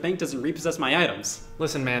ensure the bank doesn't repossess my items.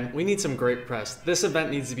 Listen, man, we need some great press. This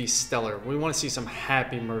event needs to be stellar. We want to see some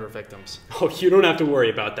happy murder victims. Oh, you don't have to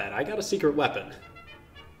worry about that. I got a secret weapon.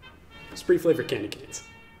 Spree flavored candy canes.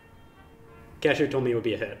 Cashier told me it would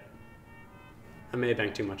be a hit. I may have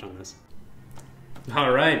banked too much on this.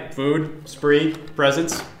 Alright, food, spree,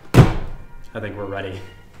 presents. I think we're ready.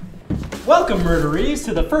 Welcome, murderees,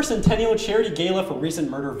 to the first centennial charity gala for recent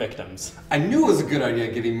murder victims. I knew it was a good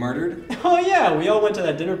idea getting murdered. Oh yeah, we all went to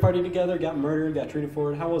that dinner party together, got murdered, got treated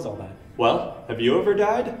for it. How was all that? Well, have you ever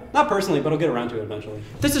died? Not personally, but I'll get around to it eventually.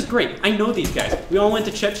 This is great. I know these guys. We all went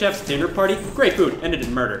to Chet Chef's dinner party. Great food, ended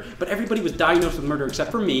in murder. But everybody was diagnosed with murder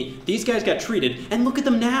except for me. These guys got treated, and look at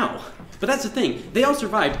them now. But that's the thing, they all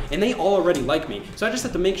survived, and they all already like me, so I just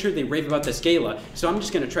have to make sure they rave about this gala, so I'm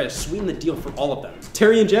just gonna try to sweeten the deal for all of them.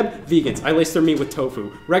 Terry and Jeb, vegans. I laced their meat with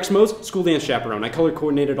tofu. Rex Mose, school dance chaperone. I color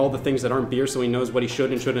coordinated all the things that aren't beer so he knows what he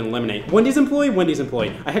should and shouldn't eliminate. Wendy's employee, Wendy's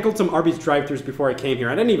employee. I heckled some Arby's drive-thrus before I came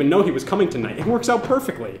here. I didn't even know he was coming tonight. It works out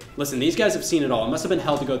perfectly. Listen, these guys have seen it all. It must have been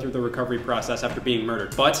hell to go through the recovery process after being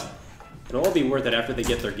murdered, but it'll all be worth it after they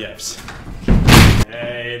get their gifts.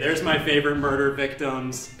 Hey, there's my favorite murder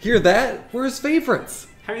victims. Hear that? We're his favorites.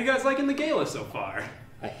 How are you guys liking the gala so far?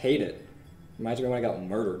 I hate it. Reminds me when I got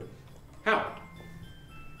murdered. How?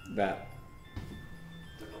 That.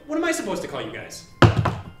 What am I supposed to call you guys?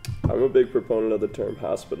 I'm a big proponent of the term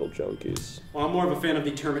hospital junkies. Well, I'm more of a fan of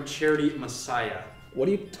the term charity messiah. What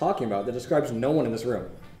are you talking about? That describes no one in this room.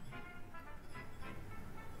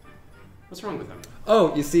 What's wrong with him?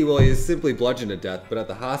 Oh, you see, well, he is simply bludgeoned to death, but at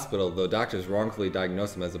the hospital, the doctors wrongfully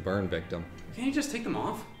diagnosed him as a burn victim. Can't you just take them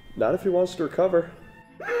off? Not if he wants to recover.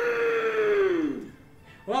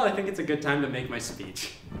 Well, I think it's a good time to make my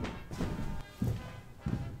speech.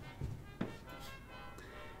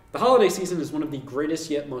 The holiday season is one of the greatest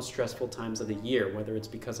yet most stressful times of the year, whether it's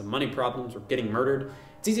because of money problems or getting murdered.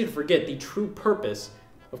 It's easy to forget the true purpose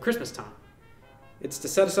of Christmas time. It's to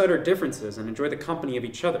set aside our differences and enjoy the company of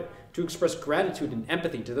each other, to express gratitude and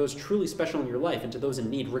empathy to those truly special in your life and to those in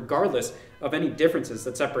need, regardless of any differences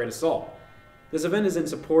that separate us all. This event is in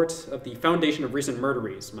support of the Foundation of Recent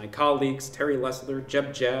Murderies. My colleagues, Terry Lessler,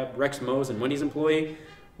 Jeb Jab, Rex Mose, and Wendy's employee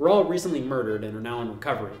were all recently murdered and are now in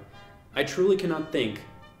recovery. I truly cannot think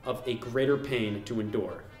of a greater pain to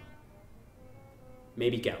endure.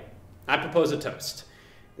 Maybe gout. I propose a toast.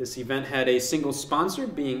 This event had a single sponsor,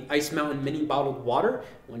 being Ice Mountain Mini Bottled Water.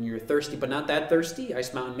 When you're thirsty but not that thirsty,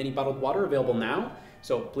 Ice Mountain Mini Bottled Water available now.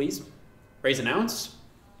 So please, raise an ounce.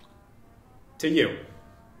 To you.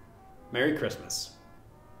 Merry Christmas.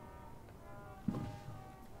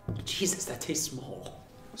 Jesus, that tastes small.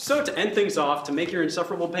 So to end things off, to make your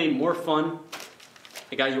insufferable pain more fun,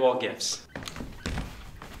 I got you all gifts.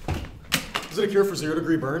 Is it a cure for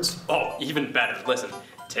 0-degree burns? Oh, even better. Listen,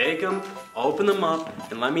 take them, open them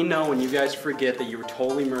up, and let me know when you guys forget that you were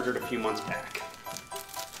totally murdered a few months back.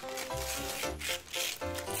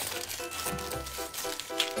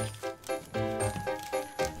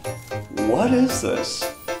 What is this?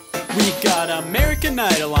 We got American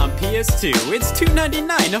Idol on PS2. It's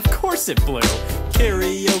 $2.99, of course it blew.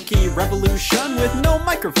 Karaoke Revolution with no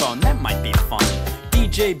microphone, that might be fun.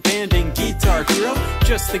 DJ band and Guitar Hero,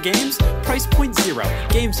 just the games, price point zero.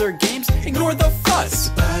 Games are games, ignore the fuss.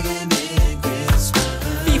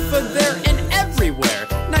 FIFA there and everywhere.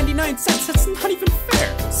 99 cents, that's not even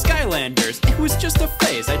fair. Skylanders, it was just a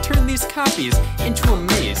phase. I turned these copies into a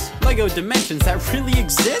maze. Lego Dimensions that really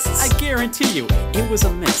exists? I guarantee you, it was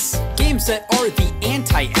a miss. Games that are the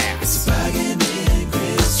anti-ass.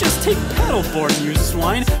 Just take paddleboard, you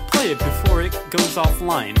swine. Play it before it goes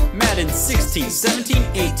offline. Madden 16, 17,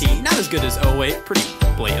 18. Not as good as 08, pretty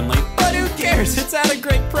blatantly. But who cares? It's at a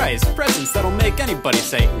great price. Presents that'll make anybody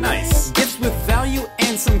say nice. Gifts with value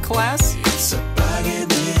and some class. It's a bargain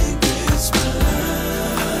in Christmas.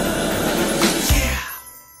 Yeah.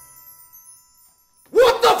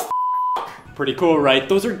 What the f? Pretty cool, right?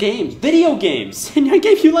 Those are games. Video games. And I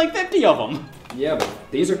gave you like 50 of them. Yeah, but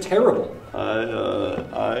these are terrible.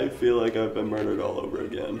 I feel like I've been murdered all over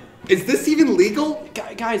again. Is this even legal?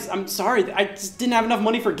 Guys, I'm sorry. I just didn't have enough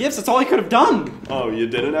money for gifts. That's all I could have done. Oh, you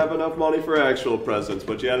didn't have enough money for actual presents,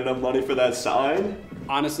 but you had enough money for that sign?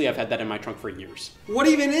 Honestly, I've had that in my trunk for years. What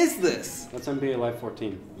even is this? That's NBA Live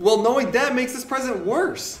 14. Well, knowing that makes this present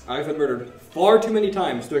worse. I've been murdered far too many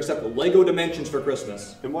times to accept Lego Dimensions for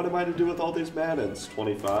Christmas. And what am I to do with all these Maddens?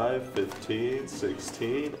 25, 15,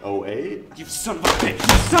 16, 08? You son of a bitch!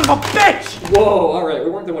 You son of a bitch! Whoa, alright,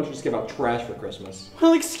 we weren't the ones who just give out trash for Christmas.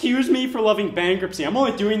 Well, excuse me for loving bankruptcy. I'm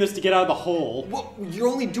only doing this to get out of the hole. Well, you're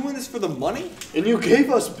only doing this for the money? And you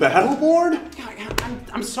gave us Battleborn?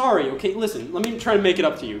 I'm sorry, okay? Listen, let me try to make it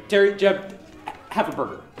up to you. Terry, Jeb, have a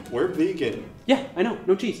burger. We're vegan. Yeah, I know,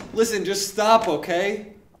 no cheese. Listen, just stop,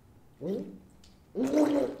 okay? What's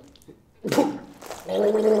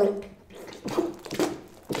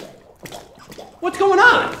going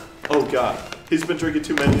on? Oh god, he's been drinking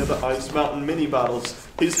too many of the Ice Mountain mini bottles.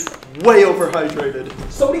 He's way overhydrated.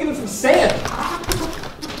 Somebody give him some sand!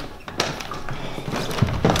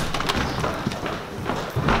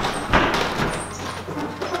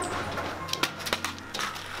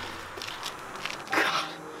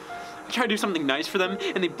 I try to do something nice for them,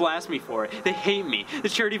 and they blast me for it. They hate me. The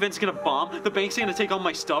charity event's gonna bomb. The bank's gonna take all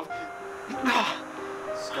my stuff.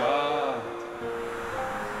 Scott.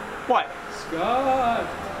 What? Scott.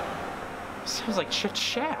 Sounds like Chet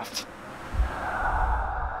Shaft.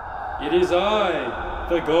 It is I,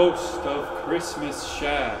 the ghost of Christmas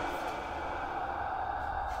Shaft.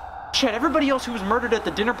 Chet, everybody else who was murdered at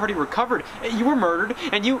the dinner party recovered. You were murdered,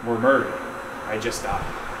 and you Were murdered. I just died.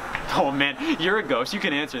 Oh man, you're a ghost. You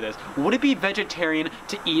can answer this. Would it be vegetarian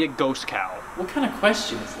to eat a ghost cow? What kind of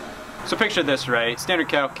question is that? So picture this, right? Standard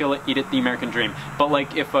cow, kill it, eat it, the American dream. But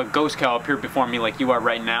like if a ghost cow appeared before me like you are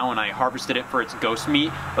right now and I harvested it for its ghost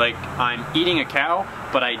meat, like I'm eating a cow,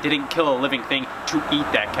 but I didn't kill a living thing to eat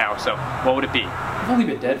that cow, so what would it be? I've only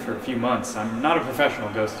been dead for a few months. I'm not a professional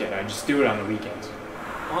ghost yet. I just do it on the weekends.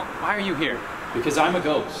 Well, why are you here? Because I'm a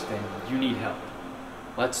ghost and you need help.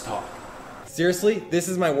 Let's talk. Seriously? This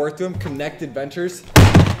is my work to him? Connect Adventures?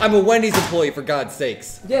 I'm a Wendy's employee, for God's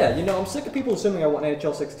sakes. Yeah, you know, I'm sick of people assuming I want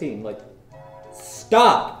NHL 16. Like,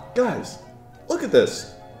 stop! Guys, look at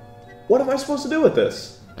this. What am I supposed to do with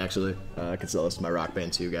this? Actually, I could sell this to my Rock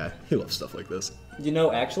Band 2 guy. He loves stuff like this. You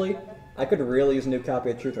know, actually, I could really use a new copy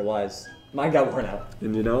of Truth or Lies. Mine got worn out.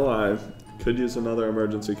 And you know, I could use another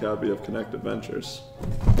emergency copy of Connect Adventures.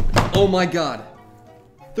 Oh my god.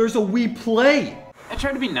 There's a Wii Play! I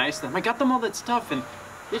tried to be nice to them. I got them all that stuff, and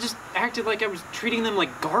they just acted like I was treating them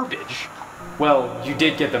like garbage. Well, you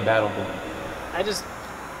did get them Battle Born. I just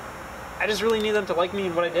really need them to like me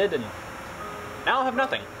and what I did, and now I'll have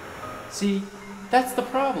nothing. See, that's the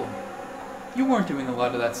problem. You weren't doing a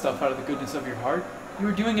lot of that stuff out of the goodness of your heart. You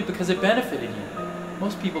were doing it because it benefited you.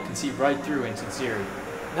 Most people can see right through insincerity.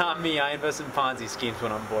 Not me. I invested in Ponzi schemes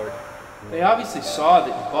when I'm bored. They obviously saw that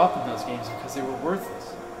you bought them those games because they were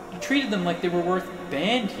worthless. You treated them like they were worth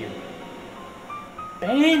band hero.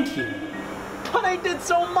 Band hero? But I did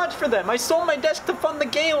so much for them. I sold my desk to fund the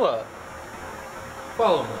gala.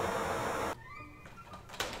 Follow me.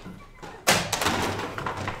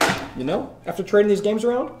 You know, after trading these games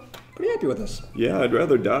around, pretty happy with this. Yeah, I'd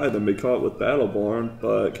rather die than be caught with Battleborn,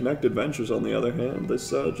 but Connect Adventures, on the other hand, this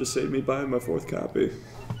just saved me buying my 4th copy.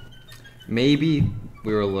 Maybe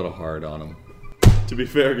we were a little hard on him. To be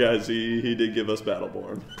fair, guys, he did give us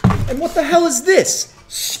Battleborn. And what the hell is this?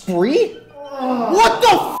 Spree? What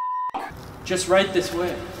the f? Just right this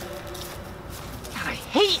way. God, I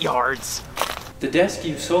hate yards. The desk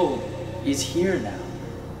you sold is here now.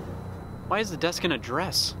 Why is the desk in a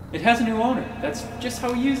dress? It has a new owner. That's just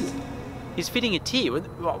how he uses it. He's feeding it tea.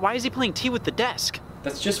 Why is he playing tea with the desk?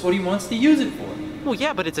 That's just what he wants to use it for. Well,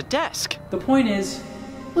 yeah, but it's a desk. The point is,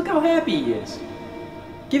 look how happy he is.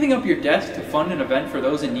 Giving up your desk to fund an event for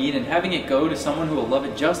those in need and having it go to someone who will love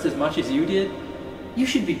it just as much as you did, you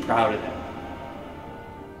should be proud of him.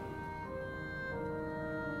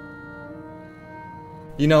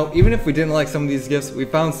 You know, even if we didn't like some of these gifts, we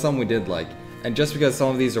found some we did like. And just because some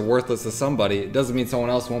of these are worthless to somebody, it doesn't mean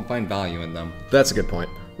someone else won't find value in them. That's a good point.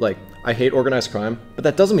 Like, I hate organized crime, but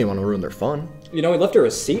that doesn't mean I want to ruin their fun. You know, he left a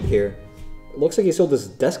receipt here. It looks like he sold his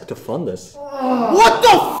desk to fund this. What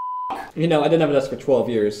the f? You know, I didn't have a desk for 12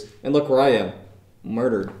 years, and look where I am.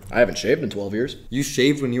 Murdered. I haven't shaved in 12 years. You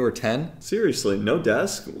shaved when you were 10? Seriously, no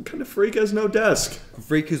desk? What kind of freak has no desk? A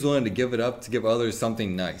freak who's willing to give it up to give others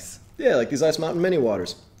something nice. Yeah, like these Ice Mountain mini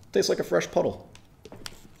waters. Tastes like a fresh puddle.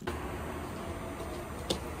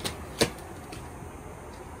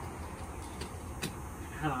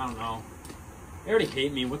 I don't know. They already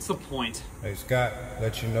hate me. What's the point? Hey, Scott,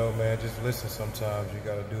 let you know, man, just listen sometimes. You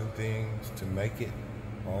gotta do things to make it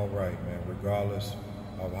all right, man, regardless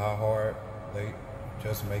of how hard they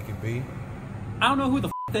just make it be. I don't know who the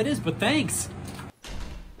f that is, but thanks.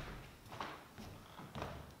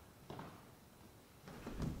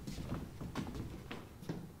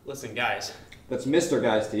 Listen, guys. That's Mr.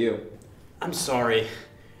 Guys to you. I'm sorry.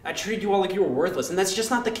 I treated you all like you were worthless, and that's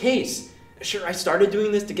just not the case. Sure, I started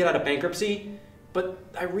doing this to get out of bankruptcy, but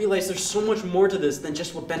I realized there's so much more to this than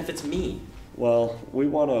just what benefits me. Well, we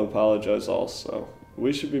want to apologize also.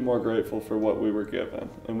 We should be more grateful for what we were given,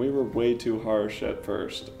 and we were way too harsh at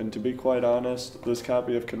first. And to be quite honest, this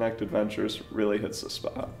copy of Connect Adventures really hits the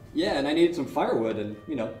spot. Yeah, and I needed some firewood, and,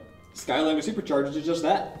 you know, Skylander Supercharged is just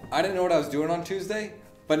that. I didn't know what I was doing on Tuesday,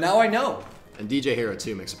 but now I know. And DJ Hero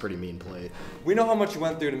 2 makes a pretty mean plate. We know how much you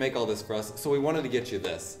went through to make all this for us, so we wanted to get you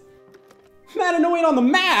this. Madden 08 on the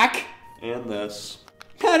Mac! And this.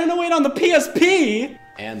 Madden 08 on the PSP!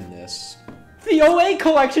 And this. The 08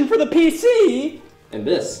 collection for the PC! And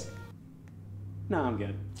this. No, I'm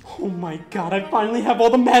good. Oh my god, I finally have all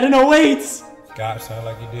the Madden 08s! Scott, sound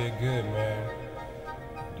like you did good, man.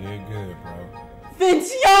 You did good, bro.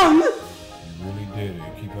 Vince Young! You really did it.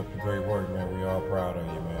 Keep up the great work, man. We all proud of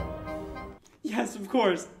you, man. Yes, of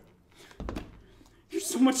course. You're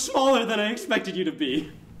so much smaller than I expected you to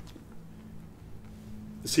be.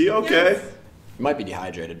 Is he okay? Yes. You might be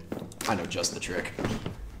dehydrated. I know just the trick.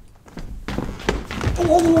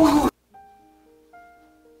 Oh.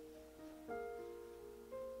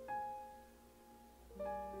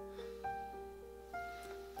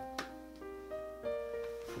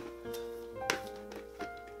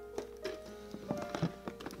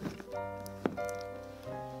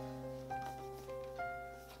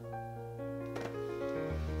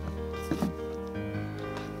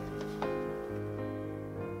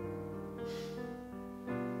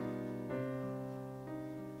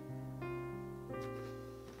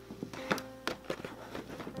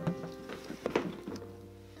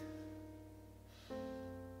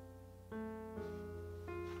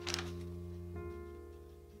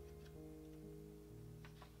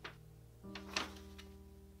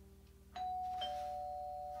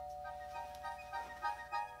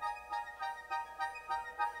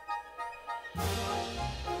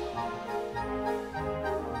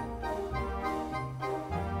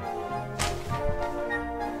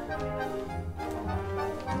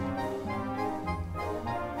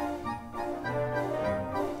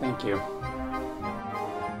 Thank you.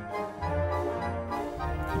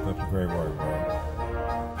 Keep up the great work, bro.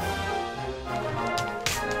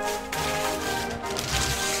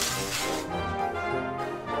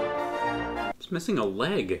 It's missing a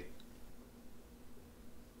leg.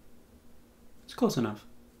 It's close enough.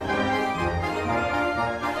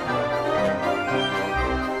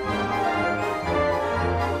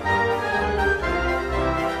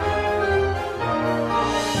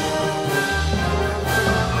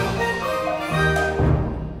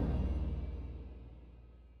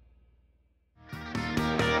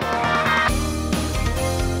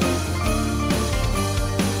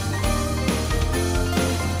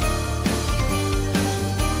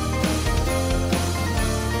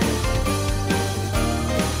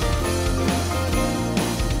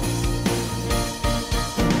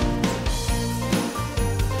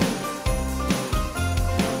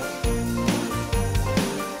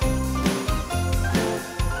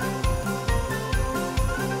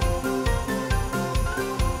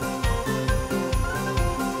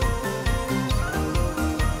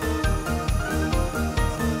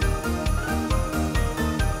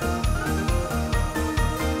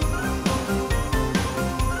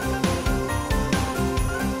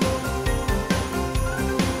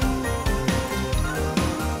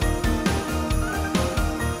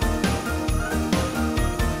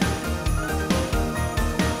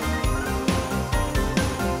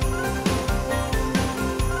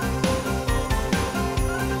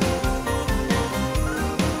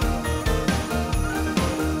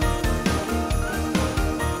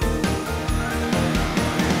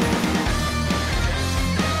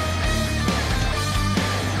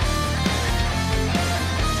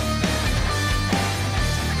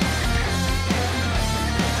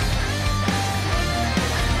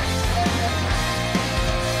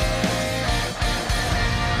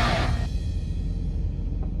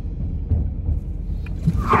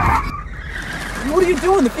 What are you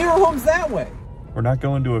doing? The funeral home's that way. We're not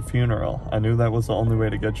going to a funeral. I knew that was the only way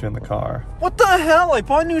to get you in the car. What the hell? I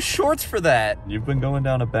bought new shorts for that. You've been going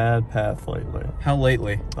down a bad path lately. How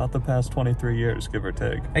lately? About the past 23 years, give or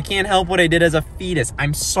take. I can't help what I did as a fetus.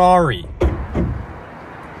 I'm sorry.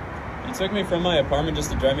 You took me from my apartment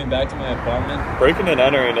just to drive me back to my apartment? Breaking and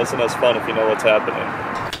entering isn't as fun if you know what's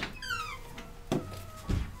happening.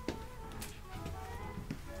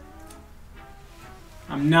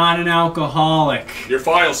 I'm not an alcoholic. Your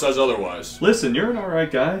file says otherwise. Listen, you're an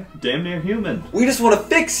alright guy. Damn near human. We just want to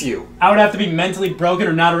fix you. I would have to be mentally broken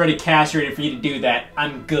or not already castrated for you to do that.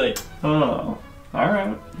 I'm good. Oh,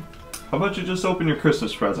 alright. How about you just open your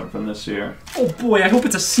Christmas present from this year? Oh boy, I hope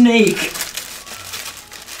it's a snake.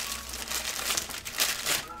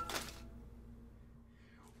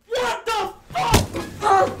 What the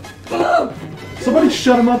fuck? Somebody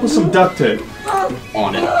shut him up with some duct tape.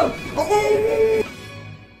 On it.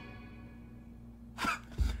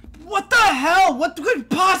 What the hell? What could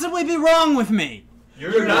possibly be wrong with me?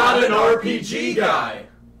 You're not an RPG guy.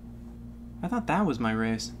 I thought that was my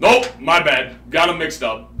race. Nope, my bad. Got them mixed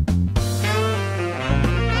up.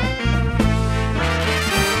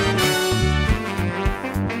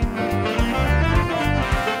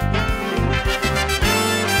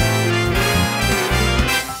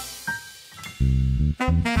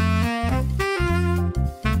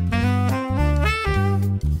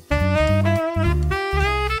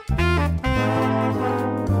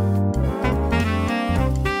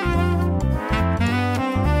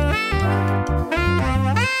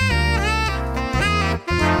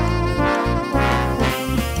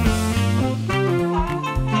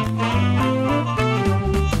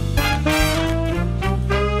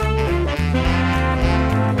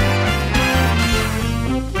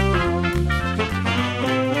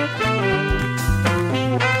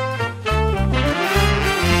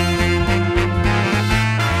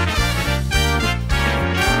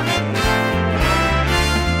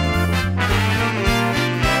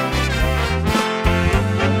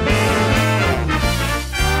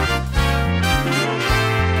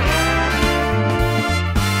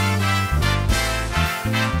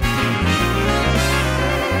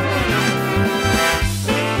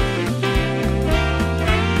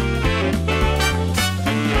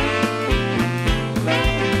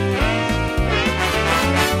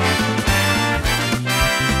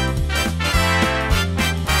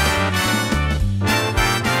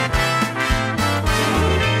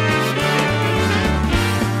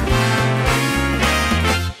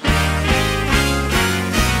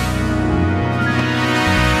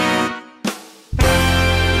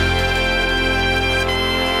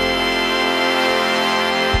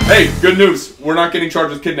 Hey, good news. We're not getting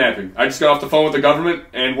charged with kidnapping. I just got off the phone with the government,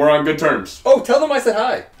 and we're on good terms. Oh, tell them I said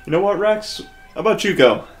hi. You know what, Rex? How about you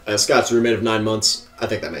go? Scott's roommate of 9 months. I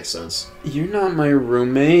think that makes sense. You're not my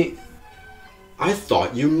roommate. I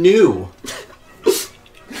thought you knew.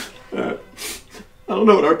 I don't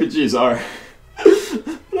know what RPGs are.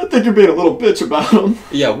 But I think you're being a little bitch about them.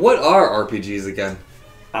 Yeah, what are RPGs again?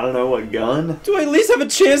 I don't know, what gun? Do I at least have a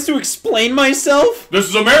chance to explain myself? This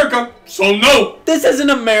is America, so no! This isn't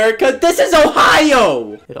America, this is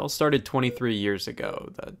Ohio! It all started 23 years ago,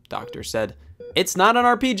 the doctor said. It's not an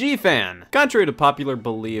RPG fan. Contrary to popular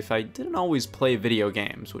belief, I didn't always play video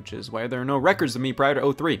games, which is why there are no records of me prior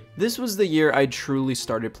to 03. This was the year I truly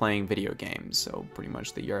started playing video games, so pretty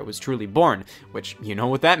much the year I was truly born, which you know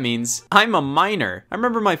what that means. I'm a minor. I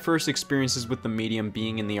remember my first experiences with the medium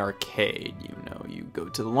being in the arcade. You know, you go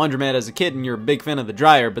to the laundromat as a kid and you're a big fan of the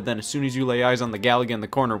dryer, but then as soon as you lay eyes on the Galaga in the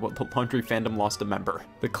corner, well, the laundry fandom lost a member.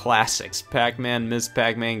 The classics, Pac-Man, Ms.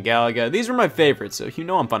 Pac-Man, Galaga, these were my favorites, so you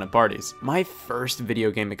know I'm fun at parties. My first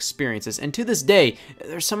video game experiences, and to this day,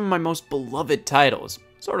 they're some of my most beloved titles.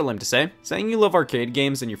 Sort of lame to say. Saying you love arcade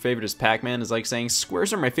games and your favorite is Pac-Man is like saying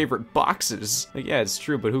squares are my favorite boxes. Like, yeah, it's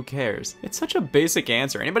true, but who cares? It's such a basic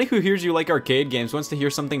answer. Anybody who hears you like arcade games wants to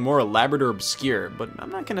hear something more elaborate or obscure, but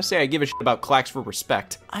I'm not gonna say I give a shit about clacks for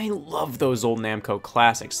respect. I love those old Namco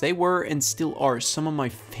classics. They were and still are some of my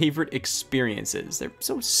favorite experiences. They're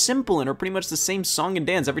so simple and are pretty much the same song and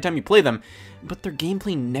dance every time you play them, but their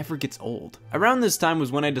gameplay never gets old. Around this time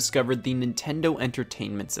was when I discovered the Nintendo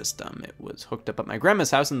Entertainment System. It was hooked up at my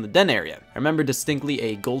grandma's house in the den area. I remember distinctly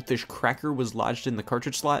a goldfish cracker was lodged in the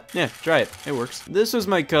cartridge slot. Yeah, try it, it works. This was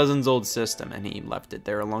my cousin's old system, and he left it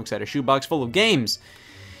there alongside a shoebox full of games.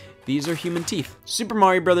 These are human teeth. Super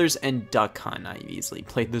Mario Brothers and Duck Hunt. I easily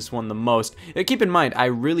played this one the most. Keep in mind, I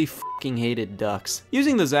really fucking hated ducks.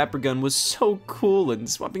 Using the zapper gun was so cool, and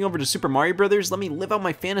swapping over to Super Mario Brothers let me live out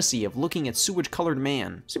my fantasy of looking at sewage-colored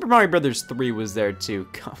man. Super Mario Brothers 3 was there too.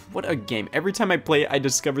 God, what a game. Every time I play it, I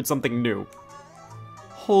discovered something new.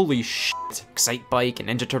 Holy shit. Excite Bike and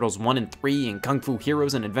Ninja Turtles 1 and 3 and Kung Fu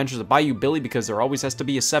Heroes and Adventures of Bayou Billy because there always has to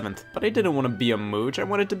be a 7th. But I didn't want to be a mooch, I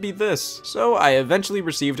wanted to be this. So I eventually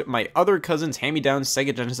received my other cousin's hand-me-down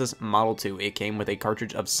Sega Genesis Model 2. It came with a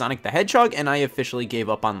cartridge of Sonic the Hedgehog and I officially gave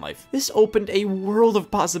up on life. This opened a world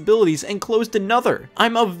of possibilities and closed another.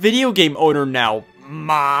 I'm a video game owner now.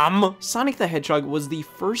 Mom! Sonic the Hedgehog was the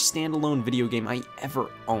first standalone video game I ever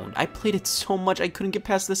owned. I played it so much I couldn't get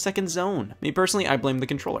past the second zone. Me personally, I blame the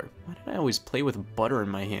controller. Why did I always play with butter in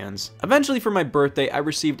my hands? Eventually for my birthday, I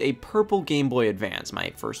received a purple Game Boy Advance,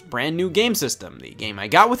 my first brand new game system. The game I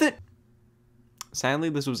got with it? Sadly,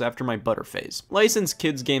 this was after my butter phase. Licensed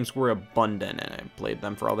kids games were abundant, and I played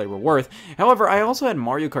them for all they were worth. However, I also had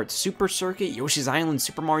Mario Kart Super Circuit, Yoshi's Island,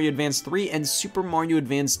 Super Mario Advance 3, and Super Mario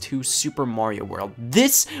Advance 2 Super Mario World.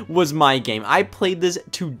 This was my game. I played this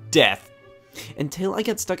to death. Until I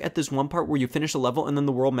got stuck at this one part where you finish a level and then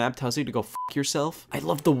the world map tells you to go f*** yourself. I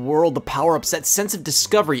love the world, the power-ups, that sense of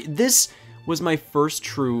discovery. This was my first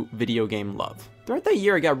true video game love. Throughout that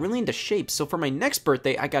year, I got really into shapes, so for my next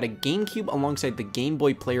birthday, I got a GameCube alongside the Game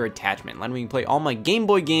Boy Player attachment, letting me play all my Game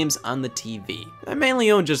Boy games on the TV. I mainly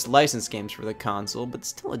owned just licensed games for the console, but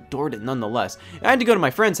still adored it nonetheless. I had to go to my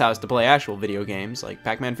friend's house to play actual video games, like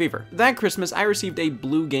Pac-Man Fever. That Christmas, I received a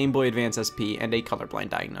blue Game Boy Advance SP and a colorblind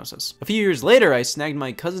diagnosis. A few years later, I snagged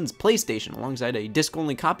my cousin's PlayStation alongside a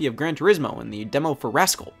disc-only copy of Gran Turismo and the demo for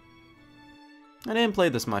Rascal. I didn't play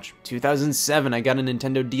this much. 2007, I got a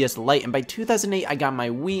Nintendo DS Lite, and by 2008, I got my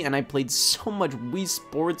Wii, and I played so much Wii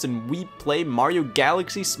Sports and Wii Play, Mario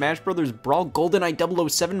Galaxy, Smash Bros. Brawl, GoldenEye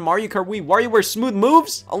 007, Mario Kart Wii, WarioWare Smooth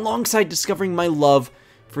Moves, alongside discovering my love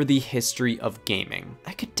for the history of gaming.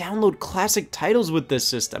 I could download classic titles with this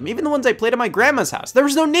system, even the ones I played at my grandma's house. There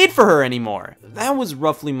was no need for her anymore. That was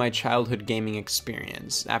roughly my childhood gaming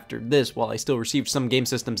experience. After this, while I still received some game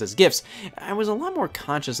systems as gifts, I was a lot more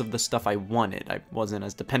conscious of the stuff I wanted. I wasn't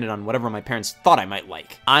as dependent on whatever my parents thought I might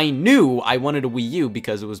like. I knew I wanted a Wii U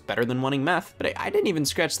because it was better than wanting meth, but I didn't even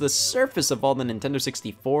scratch the surface of all the Nintendo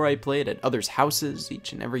 64 I played at others' houses,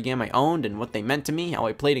 each and every game I owned and what they meant to me, how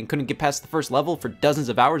I played and couldn't get past the first level for dozens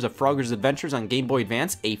of hours of Frogger's Adventures on Game Boy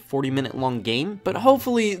Advance, a 40-minute long game. But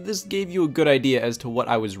hopefully this gave you a good idea as to what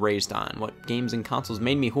I was raised on, what games and consoles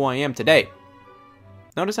made me who I am today.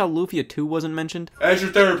 Notice how Lufia 2 wasn't mentioned? As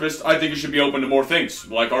your therapist, I think you should be open to more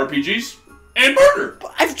things, like RPGs and murder.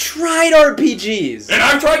 I've tried RPGs! And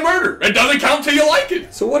I've tried murder! It doesn't count till you like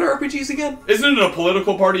it! So what are RPGs again? Isn't it a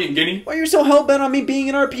political party in Guinea? Why you're so hell-bent on me being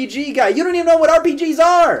an RPG guy? You don't even know what RPGs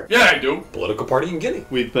are! Yeah, I do. Political party in Guinea.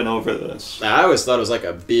 We've been over this. I always thought it was like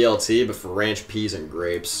a BLT, but for ranch peas and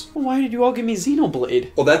grapes. Why did you all give me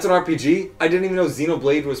Xenoblade? Oh, that's an RPG? I didn't even know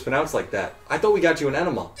Xenoblade was pronounced like that. I thought we got you an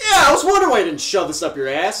enema. Yeah, I was wondering why you didn't shove this up your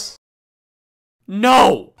ass.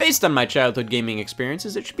 No! Based on my childhood gaming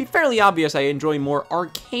experiences, it should be fairly obvious I enjoy more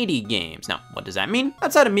arcadey games. Now, what does that mean?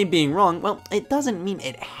 Outside of me being wrong, well, it doesn't mean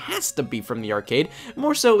it has to be from the arcade.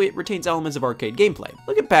 More so, it retains elements of arcade gameplay.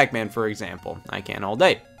 Look at Pac-Man, for example. I can all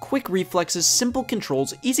day. Quick reflexes, simple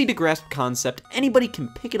controls, easy to grasp concept, anybody can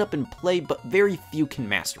pick it up and play, but very few can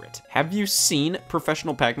master it. Have you seen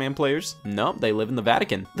professional Pac-Man players? No, they live in the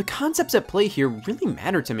Vatican. The concepts at play here really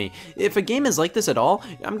matter to me. If a game is like this at all,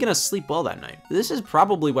 I'm gonna sleep well that night. This is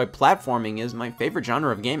probably why platforming is my favorite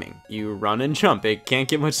genre of gaming. You run and jump, it can't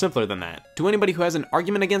get much simpler than that. To anybody who has an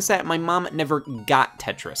argument against that, my mom never got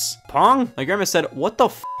Tetris. Pong? My grandma said, what the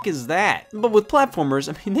f is that? But with platformers,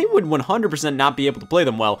 I mean, they would 100% not be able to play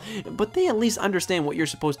them well, but they at least understand what you're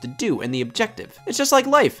supposed to do and the objective. It's just like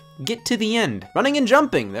life. Get to the end. Running and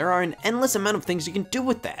jumping, there are an endless amount of things you can do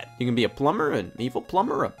with that. You can be a plumber, an evil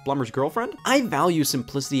plumber, a plumber's girlfriend. I value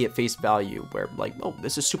simplicity at face value, where like, oh,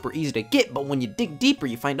 this is super easy to get, but when you dig deeper,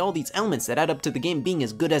 you find all these elements that add up to the game being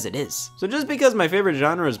as good as it is. So just because my favorite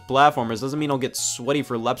genre is platformers doesn't mean I'll get sweaty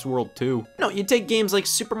for Leps World 2. No, you take games like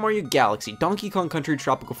Super Mario Galaxy, Donkey Kong Country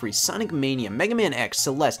Tropical Freeze, Sonic Mania, Mega Man X,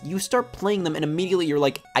 Celeste, you start playing them and immediately you're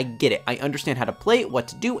like, I get it. I understand how to play, what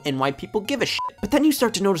to do, and why people give a shit. But then you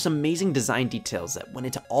start to notice amazing design details that went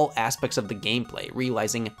into all aspects of the gameplay,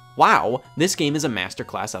 realizing, wow, this game is a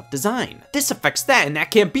masterclass of design. This affects that, and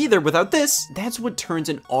that can't be there without this. That's what turns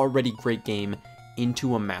an already great game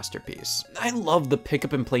into a masterpiece. I love the pick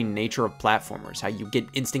up and play nature of platformers, how you get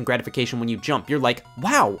instant gratification when you jump. You're like,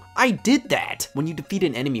 wow, I did that. When you defeat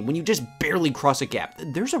an enemy, when you just barely cross a gap,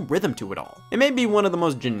 there's a rhythm to it all. It may be one of the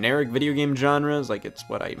most generic video game genres, like it's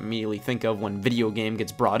what I immediately think of when video game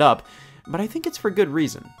gets brought up, but I think it's for good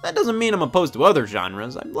reason. That doesn't mean I'm opposed to other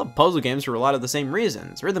genres. I love puzzle games for a lot of the same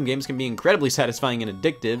reasons. Rhythm games can be incredibly satisfying and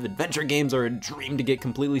addictive. Adventure games are a dream to get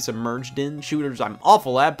completely submerged in. Shooters I'm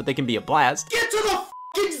awful at, but they can be a blast. Get to the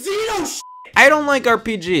fucking Xeno shit! I don't like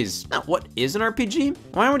RPGs. Now, what is an RPG?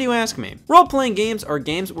 Why would you ask me? Role-playing games are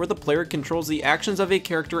games where the player controls the actions of a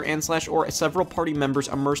character and / or several party members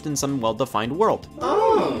immersed in some well-defined world.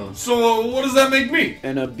 Oh. So what does that make me?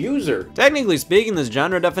 An abuser. Technically speaking, this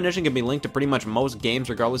genre definition can be linked to pretty much most games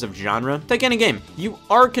regardless of genre. Take any game. You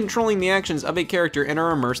are controlling the actions of a character and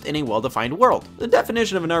are immersed in a well-defined world. The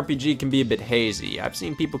definition of an RPG can be a bit hazy. I've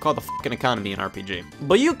seen people call the fucking economy an RPG.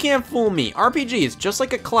 But you can't fool me. RPG is just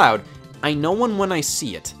like a cloud. I know one when I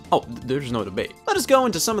see it. Oh, there's no debate. Let us go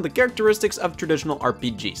into some of the characteristics of traditional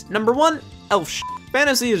RPGs. Number 1, elf shit.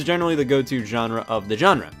 Fantasy is generally the go-to genre of the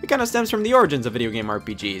genre. It kind of stems from the origins of video game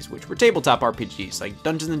RPGs, which were tabletop RPGs like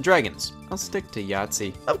Dungeons & Dragons. I'll stick to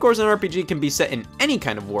Yahtzee. Of course, an RPG can be set in any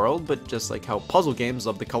kind of world, but just like how puzzle games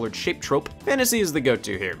love the colored shape trope, fantasy is the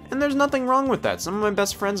go-to here. And there's nothing wrong with that. Some of my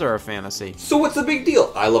best friends are a fantasy. So what's the big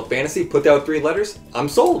deal? I love fantasy, put that with 3 letters, I'm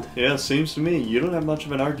sold. Yeah, seems to me you don't have much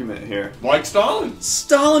of an argument here. Like Stalin.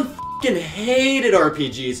 Stalin f***ing hated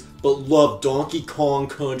RPGs, but loved Donkey Kong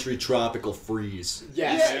Country Tropical Freeze.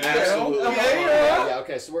 Yes, absolutely. Yeah,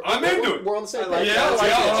 okay, so we're on the same page.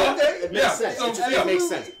 It makes sense. It makes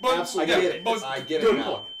sense. Absolutely. I get it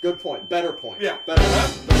now. Good point. Better point. Yeah. Better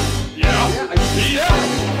point.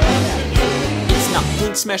 It's not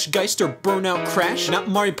Blink Smash Geist or Burnout Crash, not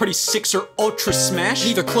Mario Party 6 or Ultra Smash,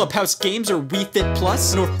 neither Clubhouse Games or Wii Fit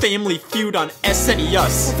Plus, nor Family Feud on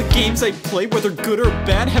SNES. All the games I play, whether good or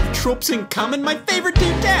bad, have tropes in common, my favorite two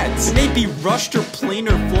dads. They may be rushed or plain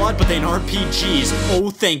or flawed, but they ain't RPGs, oh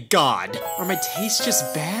thank God. Are my tastes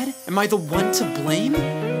just bad? Am I the one to blame?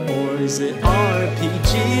 Or is it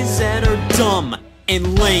RPGs that are dumb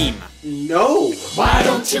and lame? No! Why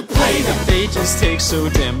don't you play them? They just take so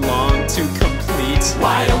damn long to complete.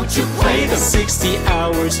 Why don't you play them? 60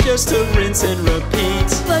 hours just to rinse and repeat.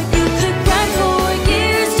 But you could grind for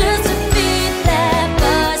years just to beat that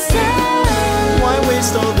puzzle. Why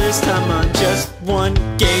waste all this time on just one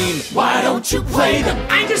game? Why don't you play them?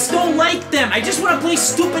 I just don't like them. I just want to play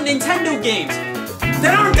stupid Nintendo games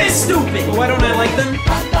that aren't this stupid. But why don't I like them?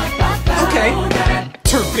 Okay.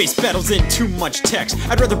 Turn-based battles and too much text.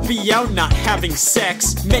 I'd rather be out not having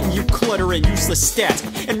sex. Menu clutter and useless stats.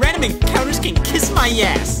 And random encounters can kiss my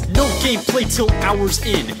ass. No gameplay till hours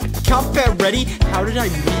in. Combat ready? How did I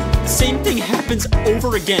win? Same thing happens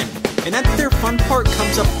over again. And that their fun part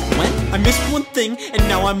comes up when I missed one thing and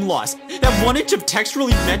now I'm lost. That 1 inch of text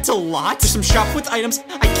really meant a lot. There's some shop with items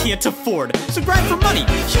I can't afford. So grind for money,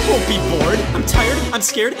 you won't be bored. I'm tired, I'm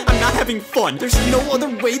scared, I'm not having fun. There's no other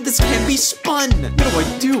way this can be spun. What do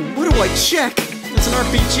I do? What do I check? It's an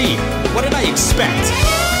RPG. What did I expect?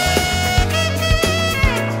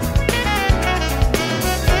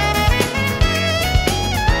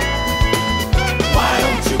 Why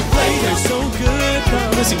don't you play them? They're so good,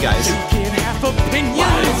 though. Listen, guys. You can have opinions.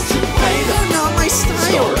 Why don't you play them? They're not my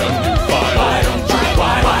style.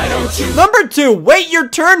 Why don't you? Number 2, wait your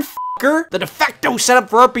turn, f***er. The de facto setup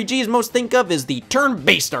for RPGs most think of is the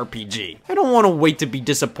turn-based RPG. I don't want to wait to be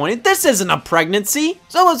disappointed. This isn't a pregnancy.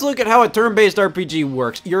 So let's look at how a turn-based RPG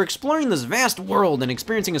works. You're exploring this vast world and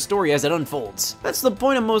experiencing a story as it unfolds. That's the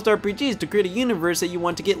point of most RPGs, to create a universe that you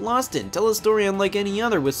want to get lost in. Tell a story unlike any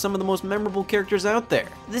other with some of the most memorable characters out there.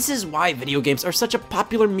 This is why video games are such a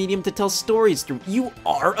popular medium to tell stories through. You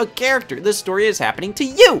are a character. This story is happening to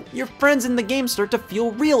you. Your friends in the game start to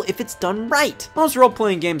feel real if it's done right. Most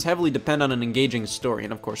role-playing games heavily depend on an engaging story,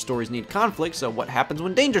 and of course stories need conflict, so what happens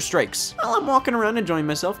when danger strikes? Well, I'm walking around enjoying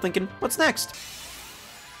myself thinking, what's next?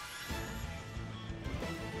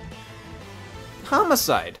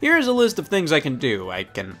 Homicide. Here's a list of things I can do. I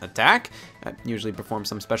can attack, I usually perform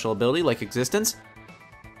some special ability like existence.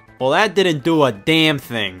 Well, that didn't do a damn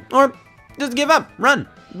thing. Or just give up, run,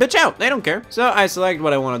 bitch out, they don't care. So I select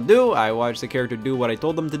what I want to do, I watch the character do what I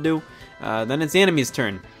told them to do, then it's the enemy's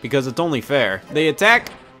turn, because it's only fair. They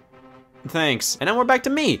attack, thanks. And now we're back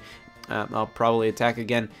to me. I'll probably attack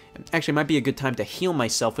again. Actually, it might be a good time to heal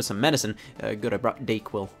myself with some medicine. Good, I brought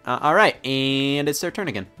Dayquil. Alright, and it's their turn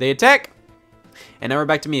again. They attack. And now we're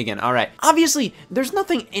back to me again. Alright. Obviously, there's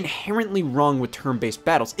nothing inherently wrong with turn-based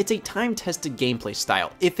battles. It's a time-tested gameplay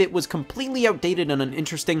style. If it was completely outdated and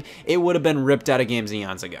uninteresting, it would have been ripped out of games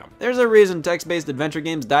eons ago. There's a reason text-based adventure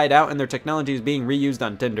games died out and their technology is being reused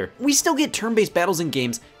on Tinder. We still get turn-based battles in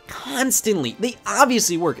games constantly. They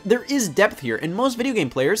obviously work. There is depth here, and most video game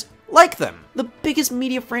players like them. The biggest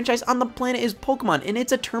media franchise on the planet is Pokemon, and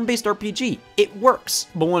it's a turn-based RPG. It works.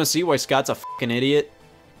 But wanna see why Scott's a fucking idiot?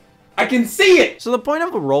 I can see it! So the point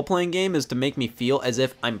of a role-playing game is to make me feel as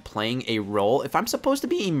if I'm playing a role. If I'm supposed to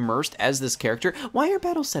be immersed as this character, why are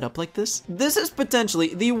battles set up like this? This is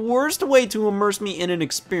potentially the worst way to immerse me in an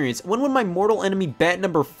experience. When would my mortal enemy bat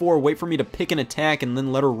number 4 wait for me to pick an attack and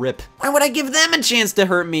then let her rip? Why would I give them a chance to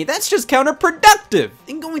hurt me? That's just counterproductive!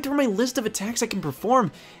 In going through my list of attacks I can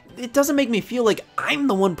perform, it doesn't make me feel like I'm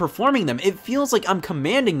the one performing them. It feels like I'm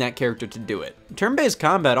commanding that character to do it. Turn-based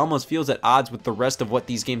combat almost feels at odds with the rest of what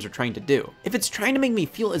these games are trying to do. If it's trying to make me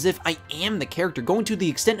feel as if I am the character, going to the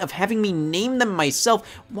extent of having me name them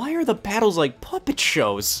myself, why are the battles like puppet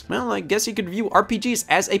shows? Well, I guess you could view RPGs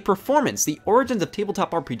as a performance. The origins of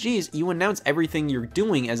tabletop RPGs, you announce everything you're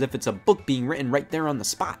doing as if it's a book being written right there on the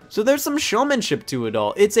spot. So there's some showmanship to it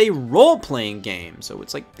all. It's a role-playing game, so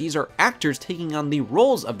it's like these are actors taking on the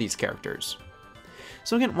roles of these characters.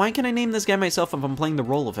 So again, why can I name this guy myself if I'm playing the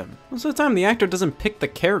role of him? Most of the time, the actor doesn't pick the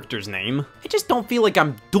character's name. I just don't feel like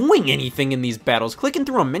I'm doing anything in these battles. Clicking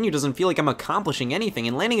through a menu doesn't feel like I'm accomplishing anything,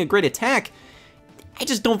 and landing a great attack, I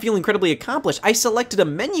just don't feel incredibly accomplished. I selected a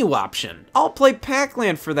menu option. I'll play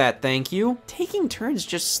Pac-Land for that, thank you. Taking turns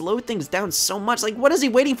just slow things down so much. Like, what is he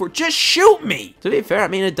waiting for? Just shoot me! To be fair, I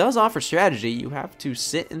mean, it does offer strategy. You have to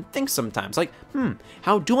sit and think sometimes. Like,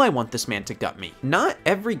 how do I want this man to gut me? Not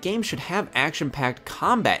every game should have action-packed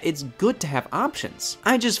combat. It's good to have options.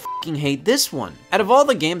 I just fucking hate this one. Out of all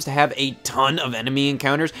the games to have a ton of enemy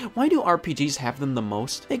encounters, why do RPGs have them the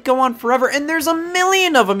most? They go on forever, and there's a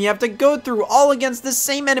million of them you have to go through, all against the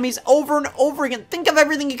same enemies over and over again. Think of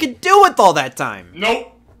everything you could do with all that time.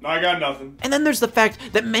 Nope. I got nothing. And then there's the fact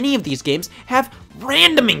that many of these games have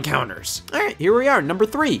random encounters. Alright, here we are, number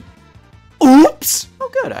 3. Oops!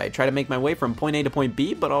 Oh good, I try to make my way from point A to point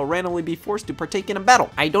B, but I'll randomly be forced to partake in a battle.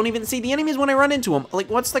 I don't even see the enemies when I run into them. Like,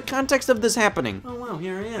 what's the context of this happening? Oh wow,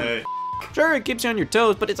 here I am. Hey. Sure, it keeps you on your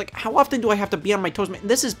toes, but it's like, how often do I have to be on my toes? Man,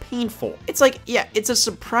 this is painful. It's like, yeah, it's a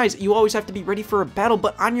surprise. You always have to be ready for a battle,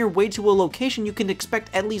 but on your way to a location, you can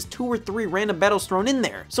expect at least 2 or 3 random battles thrown in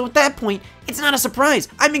there. So at that point, it's not a surprise.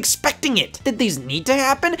 I'm expecting it. Did these need to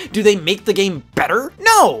happen? Do they make the game better?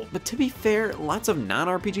 No! But to be fair, lots of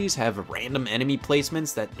non-RPGs have random enemy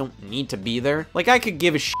placements that don't need to be there. Like, I could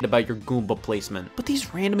give a shit about your Goomba placement, but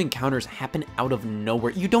these random encounters happen out of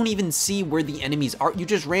nowhere. You don't even see where the enemies are. You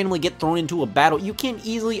just randomly get thrown thrown into a battle, you can't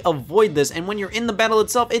easily avoid this, and when you're in the battle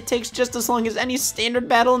itself, it takes just as long as any standard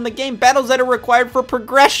battle in the game, battles that are required for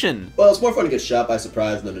progression. Well, it's more fun to get shot by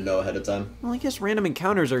surprise than to know ahead of time. Well, I guess random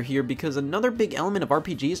encounters are here because another big element of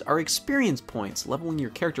RPGs are experience points, leveling your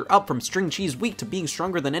character up from string cheese weak to being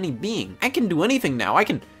stronger than any being. I can do anything now. I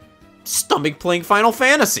can stomach playing Final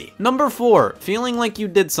Fantasy. Number 4, feeling like you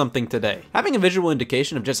did something today. Having a visual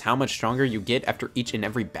indication of just how much stronger you get after each and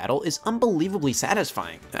every battle is unbelievably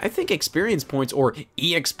satisfying. I think experience points, or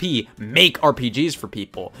EXP, make RPGs for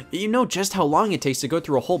people. You know just how long it takes to go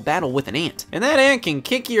through a whole battle with an ant. And that ant can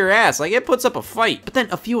kick your ass, like it puts up a fight. But then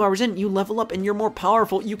a few hours in, you level up and you're more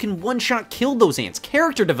powerful. You can one-shot kill those ants.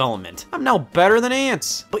 Character development. I'm now better than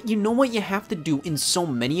ants. But you know what you have to do in so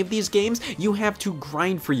many of these games? You have to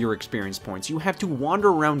grind for your experience points. You have to wander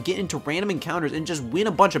around, get into random encounters, and just win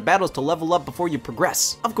a bunch of battles to level up before you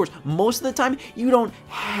progress. Of course, most of the time, you don't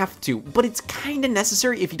have to, but it's kinda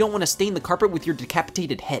necessary if you don't want to stain the carpet with your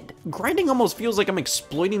decapitated head. Grinding almost feels like I'm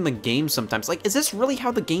exploiting the game sometimes. Like, is this really how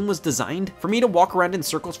the game was designed? For me to walk around in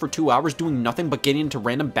circles for 2 hours doing nothing but getting into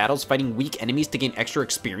random battles fighting weak enemies to gain extra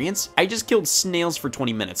experience? I just killed snails for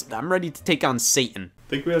 20 minutes. I'm ready to take on Satan.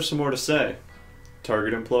 Think we have some more to say.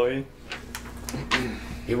 Target employee?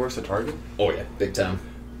 He works at Target? Oh yeah, big time.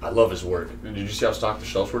 I love his work. Did you see how stocked the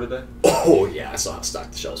shelves were today? Oh yeah, I saw how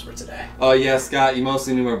stocked the shelves were today. Oh yeah, Scott, you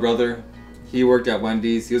mostly knew my brother. He worked at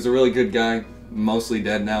Wendy's. He was a really good guy. Mostly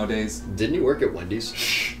dead nowadays. Didn't you work at Wendy's?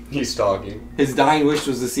 He's talking. His dying wish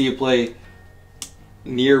was to see you play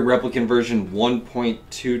near replicant version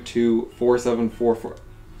 1.224744.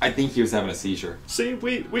 I think he was having a seizure. See,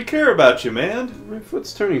 we care about you, man. My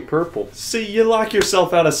foot's turning purple. See, you lock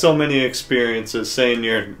yourself out of so many experiences saying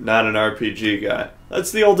you're not an RPG guy.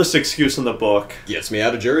 That's the oldest excuse in the book. Gets me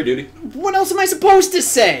out of jury duty. What else am I supposed to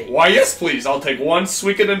say? Why, yes, please. I'll take 1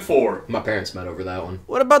 Suikoden 4. My parents met over that one.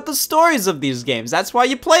 What about the stories of these games? That's why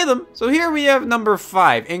you play them. So here we have number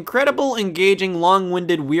 5, incredible, engaging,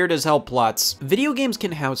 long-winded, weird as hell plots. Video games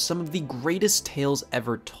can house some of the greatest tales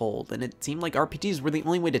ever told, and it seemed like RPGs were the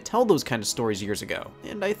only way to tell those kind of stories years ago.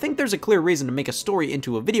 And I think there's a clear reason to make a story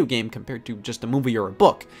into a video game compared to just a movie or a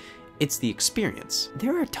book. It's the experience.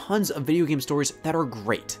 There are tons of video game stories that are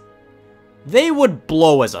great. They would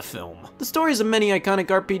blow as a film. The stories of many iconic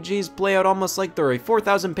RPGs play out almost like they're a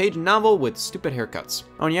 4,000-page novel with stupid haircuts.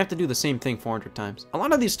 Oh, and you have to do the same thing 400 times. A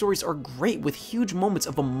lot of these stories are great with huge moments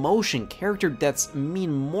of emotion. Character deaths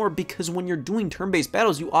mean more because when you're doing turn-based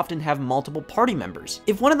battles, you often have multiple party members.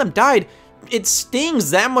 If one of them died, it stings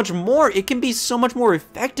that much more. It can be so much more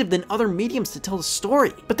effective than other mediums to tell the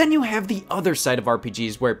story. But then you have the other side of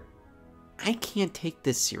RPGs where I can't take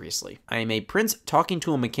this seriously. I am a prince talking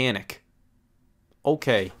to a mechanic.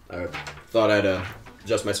 Okay. I thought I'd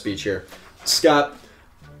adjust my speech here. Scott,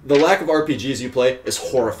 the lack of RPGs you play is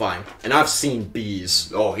horrifying, and I've seen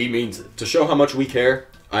bees. Oh, he means it. To show how much we care,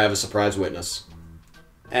 I have a surprise witness.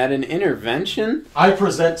 At an intervention? I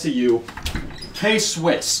present to you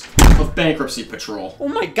K-Swiss of Bankruptcy Patrol. Oh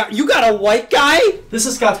my god, you got a white guy? This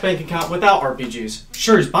is Scott's bank account without RPGs.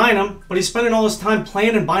 Sure, he's buying them, but he's spending all his time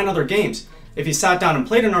playing and buying other games. If he sat down and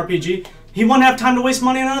played an RPG, he wouldn't have time to waste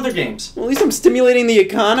money on other games. Well, at least I'm stimulating the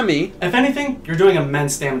economy. If anything, you're doing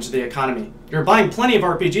immense damage to the economy. You're buying plenty of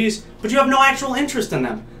RPGs, but you have no actual interest in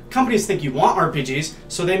them. Companies think you want RPGs,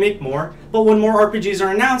 so they make more, but when more RPGs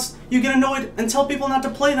are announced, you get annoyed and tell people not to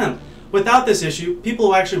play them. Without this issue, people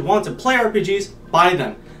who actually want to play RPGs buy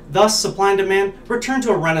them. Thus, supply and demand return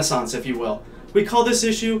to a renaissance, if you will. We call this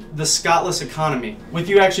issue the Scottless economy. With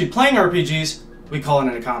you actually playing RPGs, we call it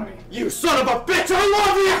an economy. You son of a bitch, I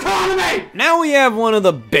love the economy! Now we have one of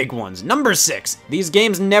the big ones. Number 6. These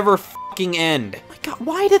games never fucking end. My god,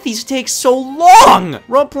 why do these take so long?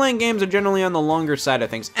 Role-playing games are generally on the longer side of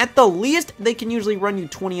things. At the least, they can usually run you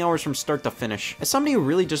 20 hours from start to finish. As somebody who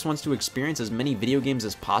really just wants to experience as many video games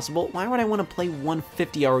as possible, why would I want to play one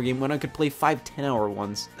 50-hour game when I could play 5 10-hour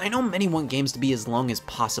ones? I know many want games to be as long as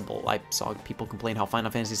possible. I saw people complain how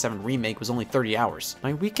Final Fantasy VII Remake was only 30 hours.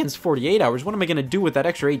 My weekend's 48 hours, what am I going to do with that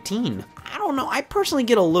extra 18? I don't know, I personally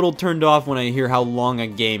get a little turned off when I hear how long a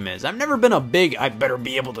game is. I've never been a big, I better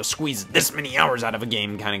be able to squeeze this many hours out of a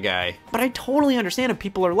game kind of guy. But I totally understand if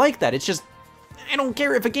people are like that. It's just, I don't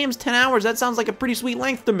care. If a game's 10 hours, that sounds like a pretty sweet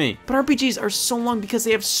length to me. But RPGs are so long because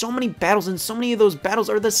they have so many battles, and so many of those battles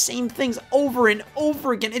are the same things over and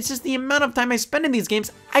over again. It's just the amount of time I spend in these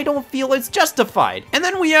games, I don't feel it's justified. And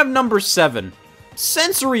then we have number 7.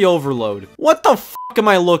 Sensory overload. What the f am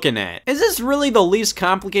I looking at? Is this really the least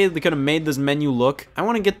complicated they could have made this menu look? I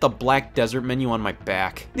want to get the Black Desert menu on my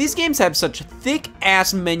back. These games have such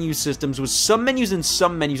thick-ass menu systems with sub-menus and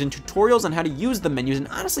sub-menus and tutorials on how to use the menus and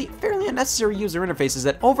honestly fairly unnecessary user interfaces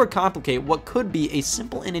that overcomplicate what could be a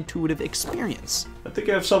simple and intuitive experience. I think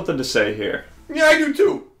I have something to say here. Yeah, I do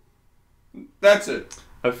too. That's it.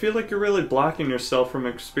 I feel like you're really blocking yourself from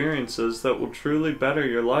experiences that will truly better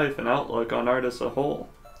your life and outlook on art as a whole.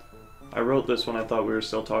 I wrote this when I thought we were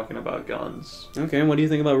still talking about guns. Okay, and what do you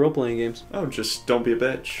think about role-playing games? Oh, just don't be a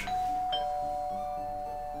bitch.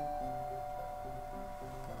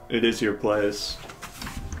 It is your place.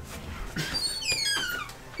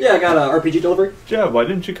 Yeah, I got an RPG delivery. Jeb, why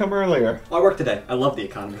didn't you come earlier? I work today. I love the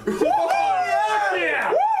economy.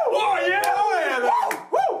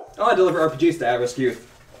 Oh, I deliver RPGs to at-risk youth.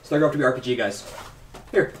 So I grow up to be RPG guys.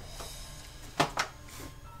 Here.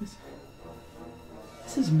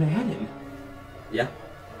 This is Madden. Yeah.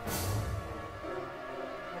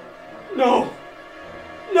 No!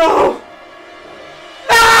 No!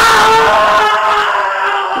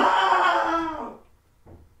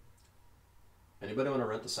 Anybody want to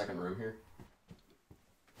rent the second room here?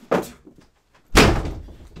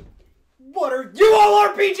 What are you all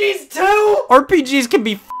RPGs too? RPGs can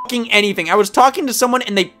be fucking anything. I was talking to someone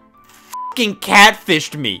and they fucking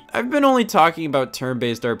catfished me. I've been only talking about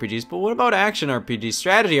turn-based RPGs, but what about action RPGs,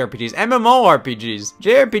 strategy RPGs, MMO RPGs,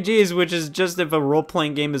 JRPGs, which is just if a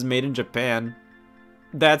role-playing game is made in Japan.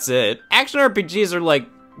 That's it. Action RPGs are like,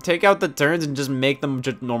 take out the turns and just make them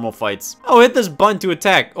just normal fights. Oh, hit this button to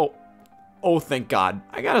attack. Oh, thank God.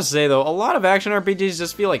 I gotta say though, a lot of action RPGs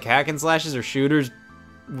just feel like hack and slashes or shooters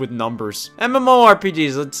with numbers.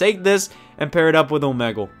 MMORPGs, let's take this and pair it up with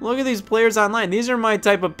Omegle. Look at these players online. These are my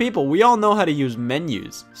type of people. We all know how to use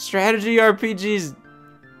menus. Strategy RPGs,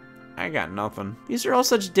 I got nothing. These are all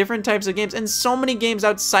such different types of games, and so many games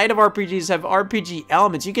outside of RPGs have RPG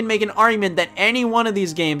elements. You can make an argument that any one of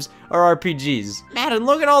these games are RPGs. Madden,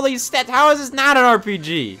 look at all these stats. How is this not an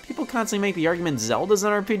RPG? People constantly make the argument Zelda's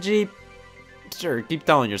an RPG. Sure, keep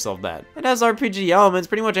telling yourself that. It has RPG elements,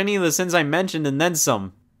 pretty much any of the sins I mentioned, and then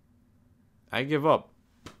some. I give up.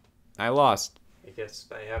 I lost. I guess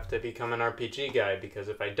I have to become an RPG guy, because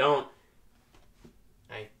if I don't,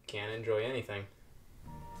 I can't enjoy anything.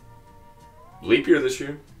 Leap year this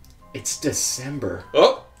year. It's December.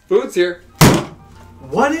 Oh, food's here.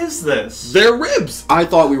 What is this? They're ribs! I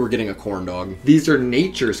thought we were getting a corn dog. These are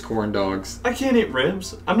nature's corn dogs. I can't eat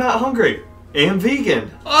ribs. I'm not hungry. And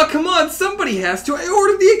vegan. Oh, come on, somebody has to. I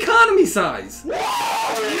ordered the economy size.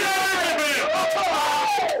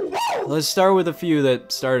 Let's start with a few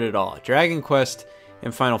that started it all. Dragon Quest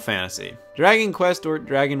and Final Fantasy. Dragon Quest, or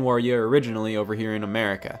Dragon Warrior originally over here in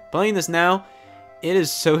America. Playing this now, it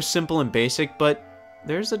is so simple and basic, but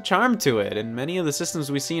there's a charm to it, and many of the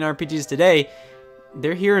systems we see in RPGs today,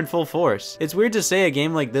 they're here in full force. It's weird to say a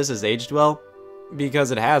game like this has aged well,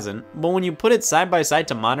 because it hasn't, but when you put it side by side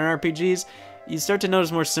to modern RPGs, you start to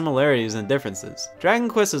notice more similarities than differences. Dragon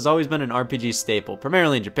Quest has always been an RPG staple,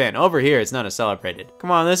 primarily in Japan. Over here, it's not as celebrated.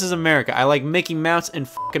 Come on, this is America. I like Mickey Mouse and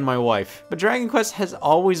fucking my wife. But Dragon Quest has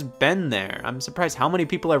always been there. I'm surprised how many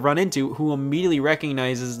people I've run into who immediately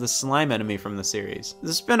recognizes the slime enemy from the series.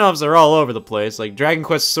 The spin-offs are all over the place, like Dragon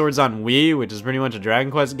Quest Swords on Wii, which is pretty much a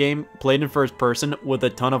Dragon Quest game, played in first person with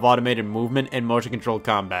a ton of automated movement and motion controlled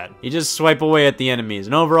combat. You just swipe away at the enemies,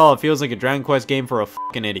 and overall it feels like a Dragon Quest game for a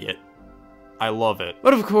fucking idiot. I love it.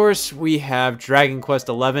 But of course, we have Dragon Quest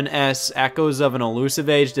XI's Echoes of an Elusive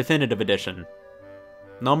Age Definitive Edition.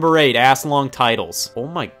 Number 8, ass-long titles. Oh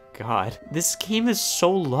my god. This game is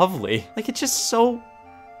so lovely. Like, it's just so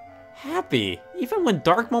happy. Even when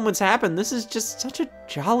dark moments happen, this is just such a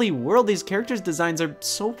jolly world. These characters' designs are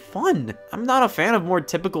so fun. I'm not a fan of more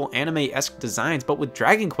typical anime-esque designs, but with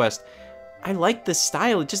Dragon Quest, I like this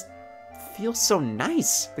style. It just feels so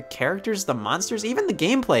nice. The characters, the monsters, even the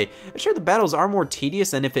gameplay. Sure, the battles are more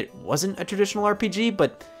tedious than if it wasn't a traditional RPG,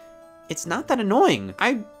 but it's not that annoying.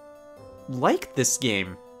 I like this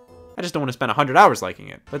game. I just don't want to spend 100 hours liking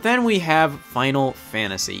it. But then we have Final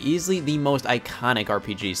Fantasy, easily the most iconic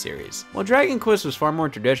RPG series. While Dragon Quest was far more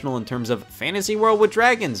traditional in terms of fantasy world with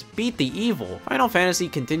dragons, beat the evil, Final Fantasy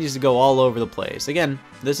continues to go all over the place. Again,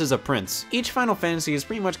 this is a prince. Each Final Fantasy is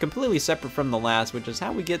pretty much completely separate from the last, which is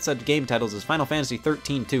how we get such game titles as Final Fantasy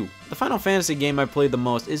 13-2. The Final Fantasy game I played the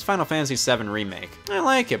most is Final Fantasy VII Remake. I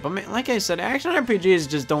like it, but like I said, action RPGs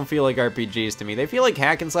just don't feel like RPGs to me. They feel like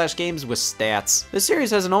hack and slash games with stats. This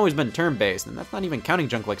series hasn't always been turn-based, and that's not even counting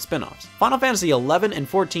junk like spin-offs. Final Fantasy 11 and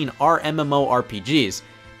 14 are MMORPGs.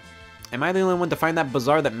 Am I the only one to find that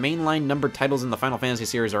bizarre that mainline numbered titles in the Final Fantasy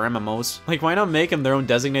series are MMOs? Like, why not make them their own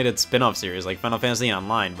designated spin-off series like Final Fantasy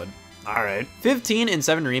Online, but alright. 15 and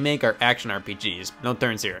 7 Remake are action RPGs, no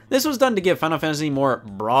turns here. This was done to give Final Fantasy more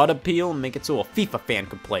broad appeal and make it so a FIFA fan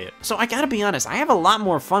could play it. So I gotta be honest, I have a lot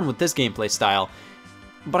more fun with this gameplay style,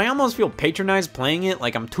 but I almost feel patronized playing it,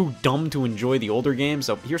 like I'm too dumb to enjoy the older games,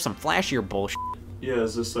 so here's some flashier bullshit. Yeah,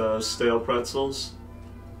 is this stale pretzels?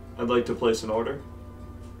 I'd like to place an order.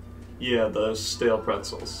 Yeah, the stale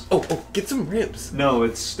pretzels. Oh, get some ribs. No,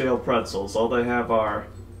 it's stale pretzels. All they have are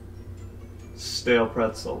stale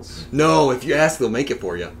pretzels. No, if you ask, they'll make it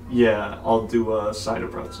for you. Yeah, I'll do a side of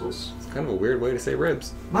pretzels. It's kind of a weird way to say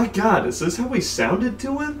ribs. My god, is this how we sounded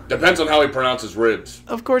to him? Depends on how he pronounces ribs.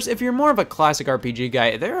 Of course, if you're more of a classic RPG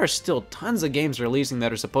guy, there are still tons of games releasing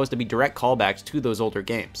that are supposed to be direct callbacks to those older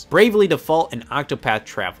games. Bravely Default and Octopath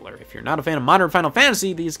Traveler. If you're not a fan of modern Final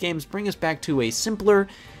Fantasy, these games bring us back to a simpler,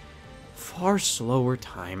 far slower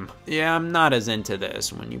time. Yeah, I'm not as into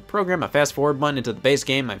this. When you program a fast forward button into the base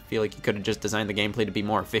game, I feel like you could have just designed the gameplay to be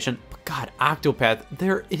more efficient. But god, Octopath,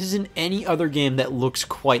 there isn't any other game that looks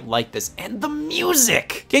quite like this. And the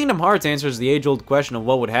music! Kingdom Hearts answers the age-old question of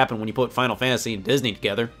what would happen when you put Final Fantasy and Disney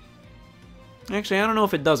together. Actually, I don't know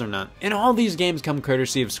if it does or not. And all these games come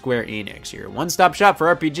courtesy of Square Enix, your one-stop shop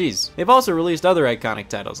for RPGs. They've also released other iconic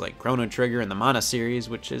titles like Chrono Trigger and the Mana series,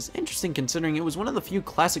 which is interesting considering it was one of the few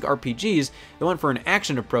classic RPGs that went for an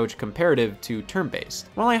action approach comparative to turn-based.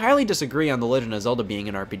 While I highly disagree on The Legend of Zelda being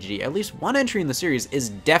an RPG, at least one entry in the series is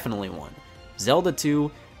definitely one. Zelda 2,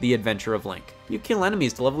 The Adventure of Link. You kill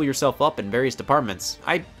enemies to level yourself up in various departments.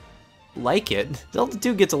 I like it. Zelda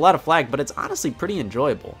 2 gets a lot of flack, but it's honestly pretty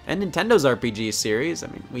enjoyable. And Nintendo's RPG series, I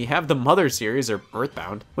mean, we have the Mother series, or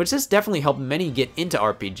Earthbound, which this definitely helped many get into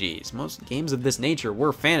RPGs. Most games of this nature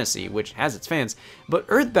were fantasy, which has its fans, but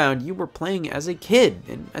Earthbound, you were playing as a kid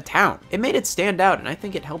in a town. It made it stand out, and I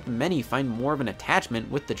think it helped many find more of an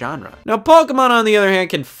attachment with the genre. Now, Pokemon, on the other hand,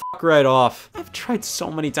 can fuck right off. I've tried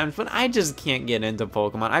so many times, but I just can't get into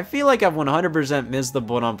Pokemon. I feel like I've 100% missed the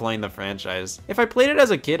boat on playing the franchise. If I played it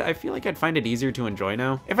as a kid, I feel like I'd find it easier to enjoy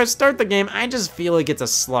now. If I start the game, I just feel like it's a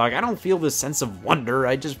slog. I don't feel this sense of wonder.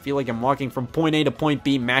 I just feel like I'm walking from point A to point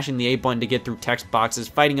B, mashing the A button to get through text boxes,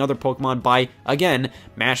 fighting other Pokemon by, again,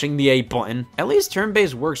 mashing the A button. At least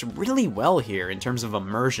turn-based works really well here in terms of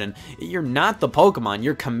immersion. You're not the Pokemon,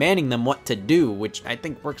 you're commanding them what to do, which I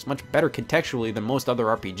think works much better contextually than most other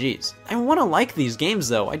RPGs. I want to like these games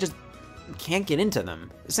though, I just can't get into them.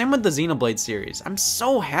 Same with the Xenoblade series. I'm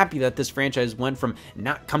so happy that this franchise went from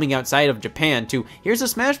not coming outside of Japan to here's a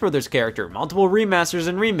Smash Brothers character, multiple remasters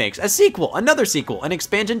and remakes, a sequel, another sequel, an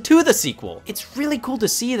expansion to the sequel. It's really cool to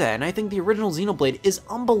see that, and I think the original Xenoblade is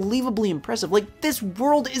unbelievably impressive. Like, this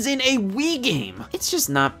world is in a Wii game. It's just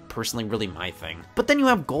not personally really my thing. But then you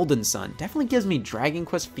have Golden Sun. Definitely gives me Dragon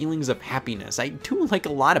Quest feelings of happiness. I do like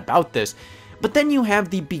a lot about this. But then you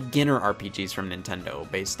have the beginner RPGs from Nintendo,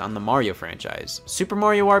 based on the Mario franchise. Super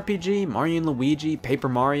Mario RPG, Mario & Luigi, Paper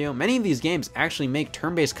Mario, many of these games actually make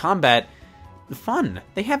turn-based combat fun.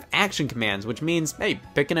 They have action commands, which means, hey,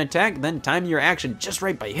 pick an attack, then time your action just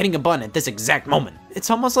right by hitting a button at this exact moment.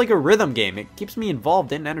 It's almost like a rhythm game. It keeps me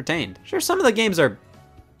involved and entertained. Sure, some of the games are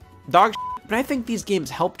dog shit, but I think these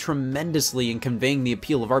games help tremendously in conveying the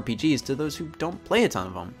appeal of RPGs to those who don't play a ton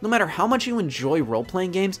of them. No matter how much you enjoy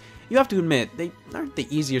role-playing games, you have to admit, they aren't the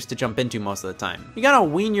easiest to jump into most of the time. You gotta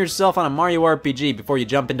wean yourself on a Mario RPG before you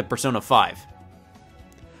jump into Persona 5.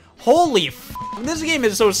 Holy f***, this game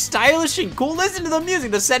is so stylish and cool. Listen to the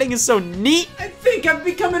music, the setting is so neat. I think I've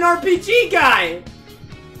become an RPG guy!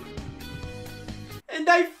 And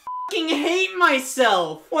I fucking hate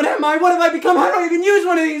myself! What am I? What have I become? How do I even use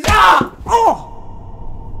one of these? Ah! Oh!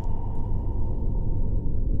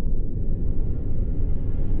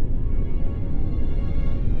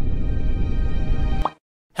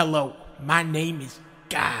 Hello, my name is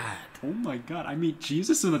God. Oh my god, I meet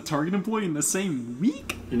Jesus and a Target employee in the same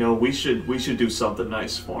week? You know, we should do something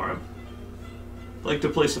nice for him. Like to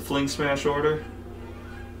place a Fling Smash order?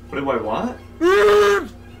 What do I want?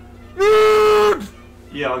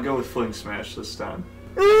 Yeah, I'll go with Fling Smash this time.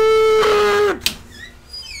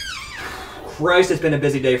 Christ, it's been a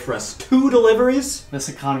busy day for us. 2 deliveries? This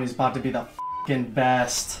economy's about to be the f***ing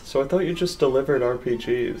best. So I thought you just delivered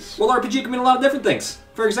RPGs. Well, RPG can mean a lot of different things.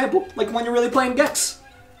 For example, like when you're really playing Gex.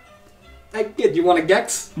 Hey, kid, you want a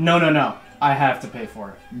Gex? No. I have to pay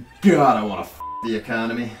for it. God, I want to f the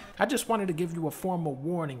economy. I just wanted to give you a formal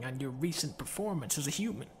warning on your recent performance as a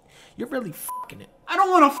human. You're really f***ing it. I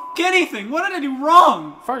don't want to f*** anything. What did I do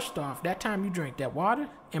wrong? First off, that time you drank that water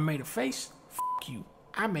and made a face, f*** you.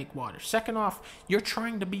 I make water. Second off, you're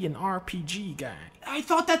trying to be an RPG guy. I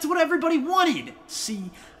thought that's what everybody wanted.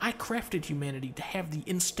 See, I crafted humanity to have the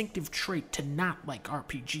instinctive trait to not like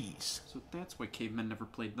RPGs. So that's why cavemen never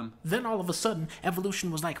played them. Then all of a sudden,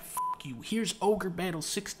 evolution was like, F you, here's Ogre Battle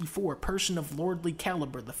 64, Person of Lordly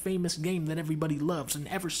Caliber, the famous game that everybody loves, and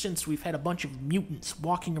ever since we've had a bunch of mutants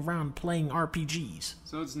walking around playing RPGs.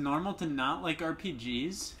 So it's normal to not like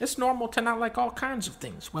RPGs? It's normal to not like all kinds of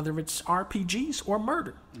things, whether it's RPGs or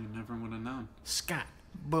murder. You never would have known. Scott,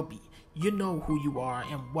 Bubby, you know who you are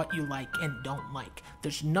and what you like and don't like.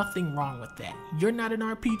 There's nothing wrong with that. You're not an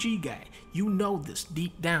RPG guy. You know this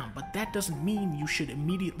deep down, but that doesn't mean you should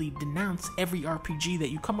immediately denounce every RPG that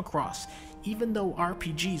you come across. Even though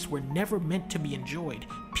RPGs were never meant to be enjoyed,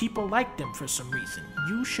 people like them for some reason.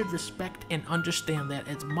 You should respect and understand that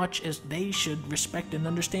as much as they should respect and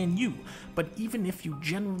understand you. But even if you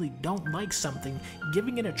generally don't like something,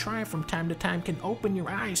 giving it a try from time to time can open your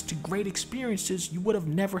eyes to great experiences you would have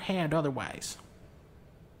never had otherwise.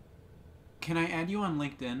 Can I add you on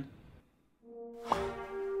LinkedIn?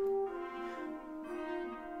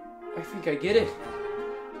 I think I get it.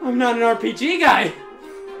 I'm not an RPG guy!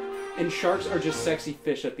 And sharks are just sexy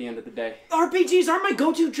fish at the end of the day. RPGs aren't my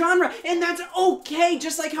go-to genre, and that's okay,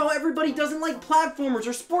 just like how everybody doesn't like platformers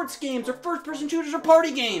or sports games or first-person shooters or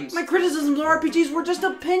party games. My criticisms of RPGs were just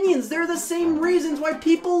opinions. They're the same reasons why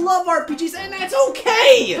people love RPGs, and that's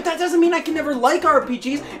okay! But that doesn't mean I can never like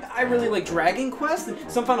RPGs. I really like Dragon Quest and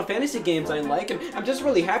some Final Fantasy games I like, and I'm just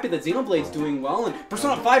really happy that Xenoblade's doing well, and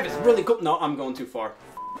Persona 5 is really cool. No, I'm going too far.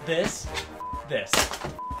 This, this,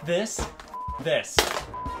 this, this,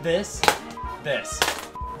 this, this,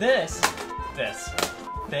 this, this,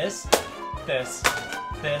 this,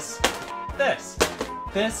 this, this,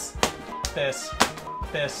 this, this,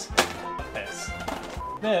 this,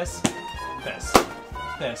 this, this,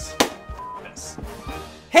 this, this.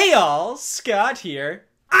 Hey all, Scott here.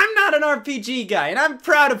 I'm not an RPG guy, and I'm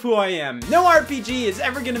proud of who I am. No RPG is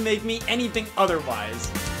ever gonna make me anything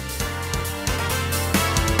otherwise.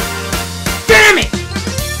 Damn it!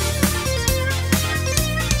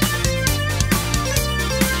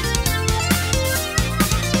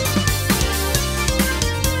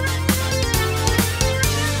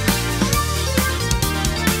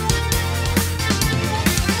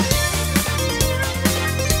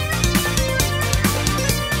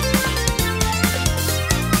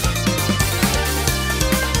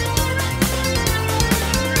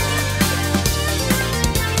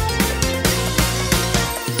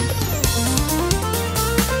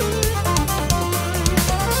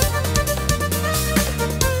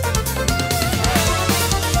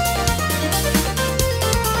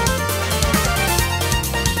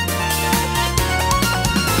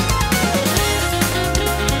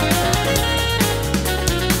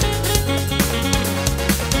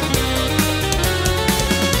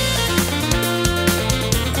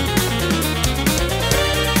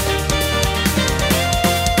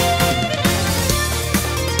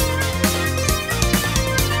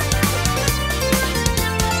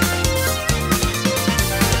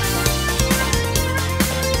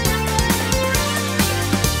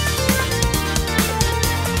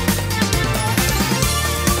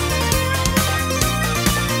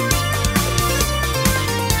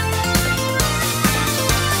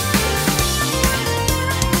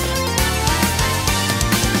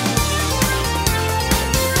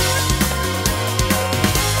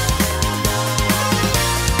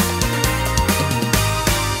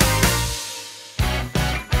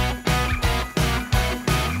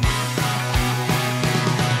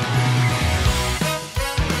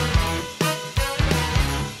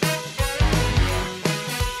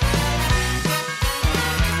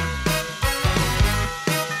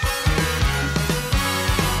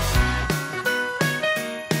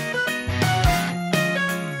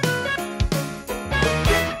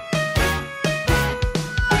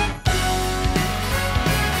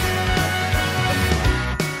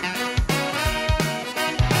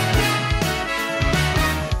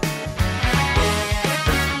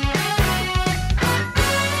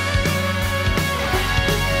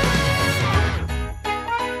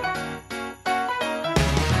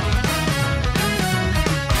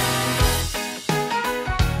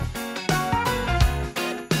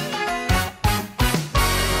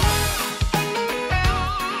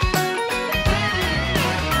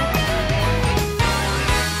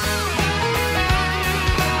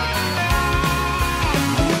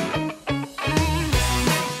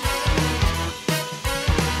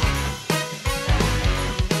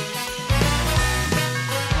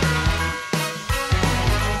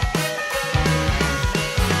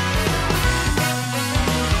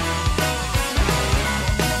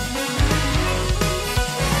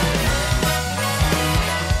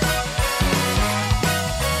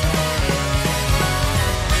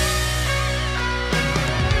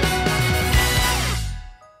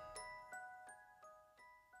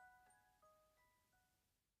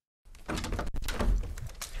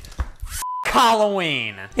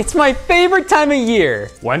 Halloween! It's my favorite time of year.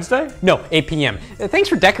 Wednesday? No, 8 p.m. Thanks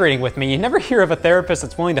for decorating with me. You never hear of a therapist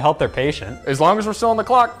that's willing to help their patient. As long as we're still on the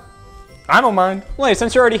clock, I don't mind. Well,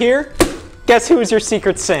 since you're already here, guess who is your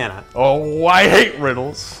secret Santa? Oh, I hate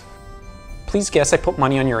riddles. Please guess I put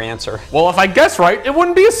money on your answer. Well, if I guess right, it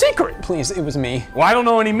wouldn't be a secret. Please, it was me. Well, I don't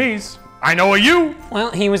know any me's. I know a you.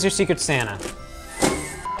 Well, he was your secret Santa.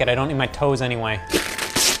 Good, I don't need my toes anyway.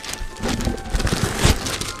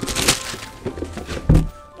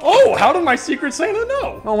 Oh, how did my secret Santa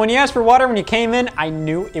know? Well, when you asked for water when you came in, I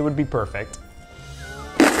knew it would be perfect.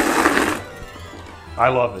 I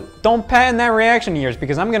love it. Don't patent that reaction of yours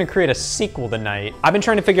because I'm gonna create a sequel tonight. I've been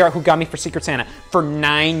trying to figure out who got me for Secret Santa for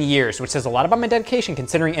 9 years, which says a lot about my dedication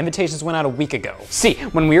considering invitations went out a week ago. See,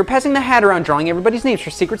 when we were passing the hat around drawing everybody's names for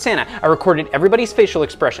Secret Santa, I recorded everybody's facial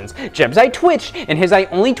expressions. Jeb's eye twitched, and his eye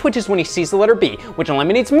only twitches when he sees the letter B, which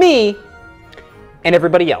eliminates me and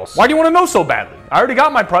everybody else. Why do you want to know so badly? I already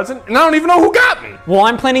got my present, and I don't even know who got me. Well,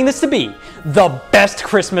 I'm planning this to be the best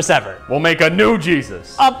Christmas ever. We'll make a new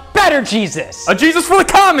Jesus. A better Jesus. A Jesus for the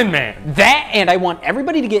common man. That, and I want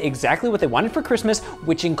everybody to get exactly what they wanted for Christmas,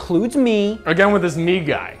 which includes me. Again with this me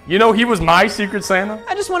guy. You know he was my secret Santa?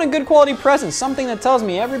 I just want a good quality present, something that tells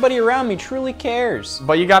me everybody around me truly cares.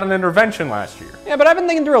 But you got an intervention last year. Yeah, but I've been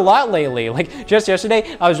thinking through a lot lately. Like, just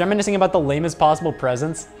yesterday, I was reminiscing about the lamest possible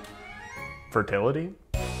presents. Fertility?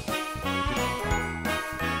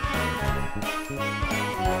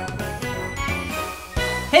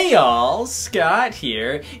 Hey y'all, Scott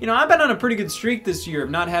here. You know, I've been on a pretty good streak this year of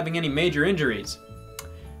not having any major injuries.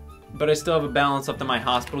 But I still have a balance left on my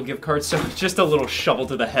hospital gift card, so it's just a little shovel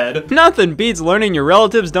to the head. Nothing beats learning your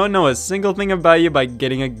relatives don't know a single thing about you by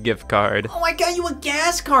getting a gift card. Oh, I got you a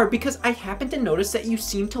gas card because I happened to notice that you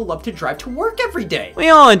seem to love to drive to work every day. We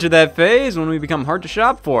all enter that phase when we become hard to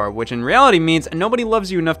shop for, which in reality means nobody loves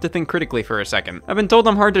you enough to think critically for a second. I've been told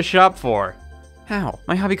I'm hard to shop for. How?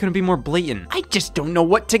 My hobby couldn't be more blatant. I just don't know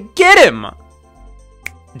what to get him!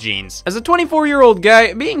 Jeans. As a 24-year-old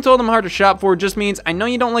guy, being told I'm hard to shop for just means I know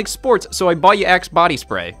you don't like sports, so I bought you Axe body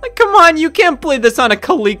spray. Like, come on, you can't play this on a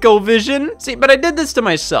ColecoVision. See, but I did this to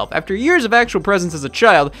myself. After years of actual presence as a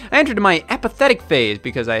child, I entered my apathetic phase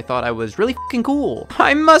because I thought I was really fucking cool.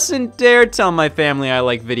 I mustn't dare tell my family I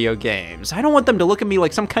like video games. I don't want them to look at me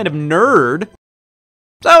like some kind of nerd.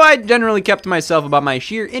 So I generally kept to myself about my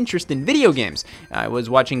sheer interest in video games. I was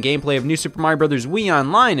watching gameplay of New Super Mario Bros. Wii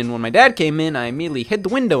online, and when my dad came in, I immediately hid the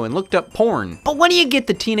window and looked up porn. But what do you get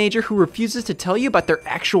the teenager who refuses to tell you about their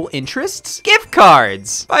actual interests? Gift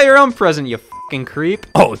cards! Buy your own present, you fucking creep.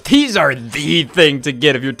 Oh, these are the thing to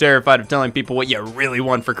get if you're terrified of telling people what you really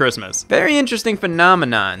want for Christmas. Very interesting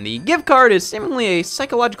phenomenon. The gift card is seemingly a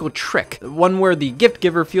psychological trick, one where the gift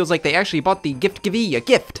giver feels like they actually bought the gift givee a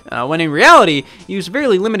gift, when in reality, you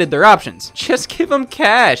severely limited their options. Just give them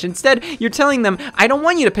cash. Instead, you're telling them, I don't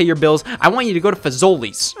want you to pay your bills, I want you to go to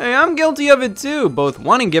Fazoli's. Hey, I'm guilty of it too, both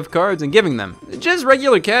wanting gift cards and giving them. Just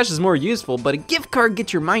regular cash is more useful, but a gift card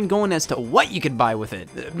gets your mind going as to what you could buy with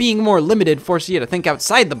it. Being more limited forces you to think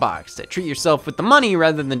outside the box, to treat yourself with the money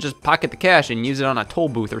rather than just pocket the cash and use it on a toll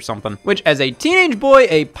booth or something. Which, as a teenage boy,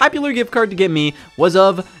 a popular gift card to get me was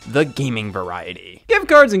of the gaming variety. Gift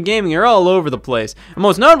cards and gaming are all over the place, and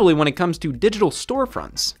most notably when it comes to digital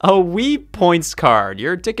storefronts. A Wii Points card,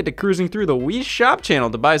 your ticket to cruising through the Wii Shop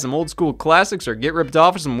channel to buy some old school classics or get ripped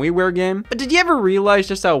off for some WiiWare game. But did you ever realize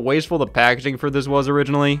just how wasteful the packaging for this was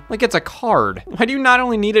originally? Like, it's a card. Why do you not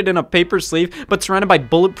only need it in a paper sleeve, but surrounded by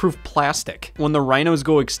bulletproof plastic? When the rhinos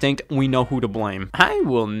go extinct, we know who to blame. I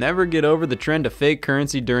will never get over the trend of fake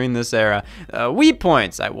currency during this era. Wii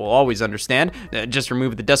Points, I will always understand. Just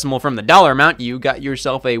remove the decimal from the dollar amount, you got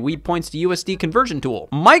yourself a Wii Points to USD conversion tool.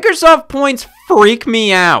 Microsoft Points freak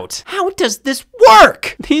me out. How does this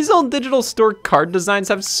work? These old digital store card designs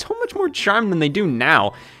have so much more charm than they do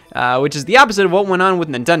now. Which is the opposite of what went on with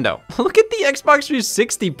Nintendo. Look at the Xbox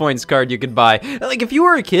 360 points card you could buy. Like, if you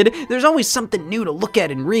were a kid, there's always something new to look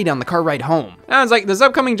at and read on the car ride home. Sounds like this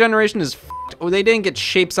upcoming generation is f***ed. Oh, they didn't get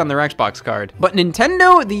shapes on their Xbox card. But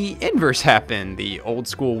Nintendo, the inverse happened. The old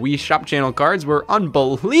school Wii Shop Channel cards were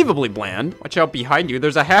unbelievably bland. Watch out behind you,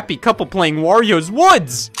 there's a happy couple playing Wario's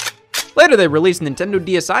Woods. Later, they released Nintendo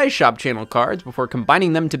DSi Shop Channel cards before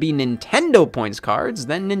combining them to be Nintendo Points cards,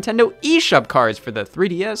 then Nintendo eShop cards for the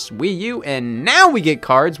 3DS, Wii U, and now we get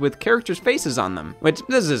cards with characters' faces on them, which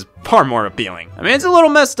this is far more appealing. I mean, it's a little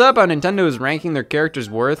messed up how Nintendo is ranking their characters'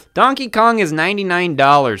 worth. Donkey Kong is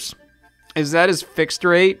 $99. Is that his fixed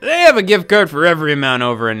rate? They have a gift card for every amount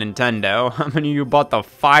over at Nintendo. How many of you bought the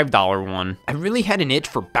 $5 one? I really had an itch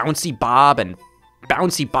for Bouncy Bob and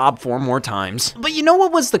bouncy bob 4 more times. But you know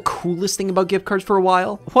what was the coolest thing about gift cards for a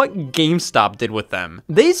while? What GameStop did with them.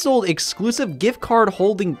 They sold exclusive gift card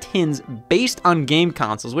holding tins based on game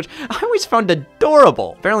consoles, which I always found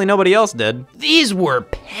adorable. Apparently nobody else did. These were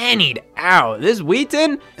pennied out. This Wii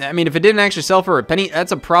tin? I mean, if it didn't actually sell for a penny,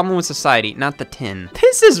 that's a problem with society, not the tin.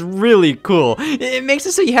 This is really cool. It makes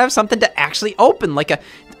it so you have something to actually open, like a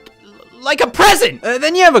present!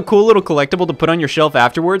 Then you have a cool little collectible to put on your shelf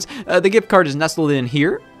afterwards. The gift card is nestled in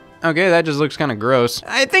here. Okay, that just looks kind of gross.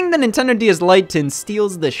 I think the Nintendo DS Lite tin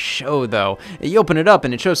steals the show, though. You open it up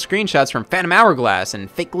and it shows screenshots from Phantom Hourglass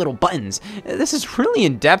and fake little buttons. This is really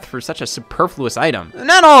in depth for such a superfluous item.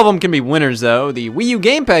 Not all of them can be winners, though. The Wii U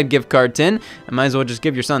Gamepad gift card tin, I might as well just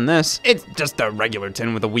give your son this. It's just a regular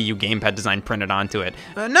tin with a Wii U Gamepad design printed onto it.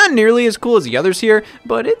 Not nearly as cool as the others here,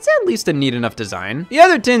 but it's at least a neat enough design. The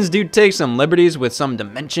other tins do take some liberties with some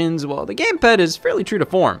dimensions, while the Gamepad is fairly true to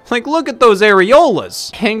form. Like, look at those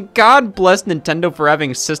areolas! And God bless Nintendo for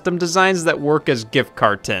having system designs that work as gift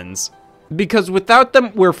card tins. Because without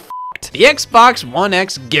them, we're f***ed. The Xbox One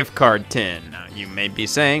X gift card tin. Now, you may be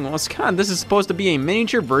saying, well, Scott, this is supposed to be a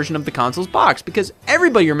miniature version of the console's box, because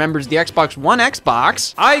everybody remembers the Xbox One X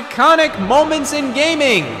box. Iconic moments in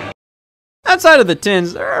gaming! Outside of the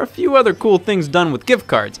tins, there are a few other cool things done with gift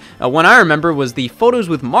cards. One I remember was the Photos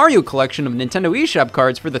with Mario collection of Nintendo eShop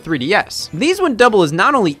cards for the 3DS. These would double as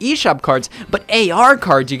not only eShop cards, but AR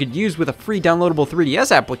cards you could use with a free downloadable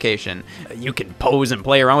 3DS application. You can pose and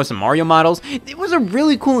play around with some Mario models. It was a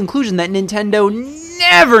really cool inclusion that Nintendo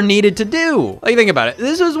never needed to do. Like, think about it.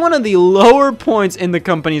 This was one of the lower points in the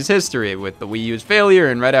company's history, with the Wii U's failure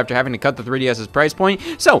and right after having to cut the 3DS's price point.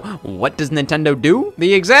 So, what does Nintendo do?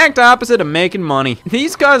 The exact opposite of making money.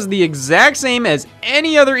 These cost the exact same as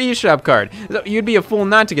any other eShop card. So you'd be a fool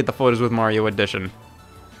not to get the Photos with Mario edition.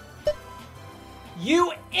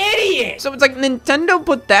 You idiot! So it's like Nintendo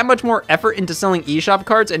put that much more effort into selling eShop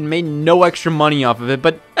cards and made no extra money off of it,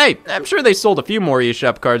 but hey, I'm sure they sold a few more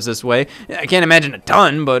eShop cards this way. I can't imagine a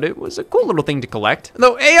ton, but it was a cool little thing to collect.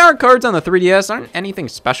 Though AR cards on the 3DS aren't anything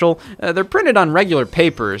special. They're printed on regular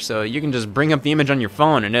paper, so you can just bring up the image on your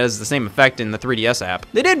phone and it has the same effect in the 3DS app.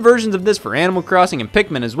 They did versions of this for Animal Crossing and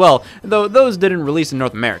Pikmin as well, though those didn't release in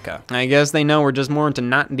North America. I guess they know we're just more into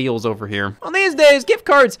not deals over here. Well, these days, gift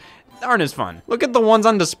cards aren't as fun. Look at the ones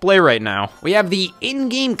on display right now. We have the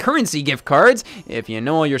in-game currency gift cards. If you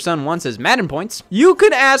know all your son wants his Madden points, you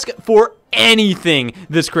could ask for anything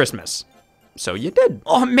this Christmas. So you did.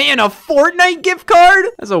 Oh man, a Fortnite gift card?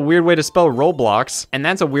 That's a weird way to spell Roblox. And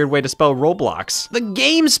that's a weird way to spell Roblox. The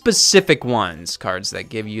game-specific ones, cards that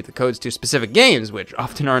give you the codes to specific games, which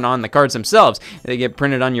often aren't on the cards themselves. They get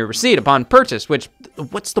printed on your receipt upon purchase, which,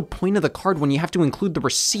 what's the point of the card when you have to include the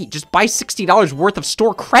receipt? Just buy $60 worth of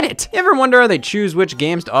store credit. You ever wonder how they choose which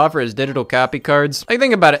games to offer as digital copy cards? Like,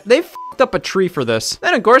 think about it. They f***ed up a tree for this.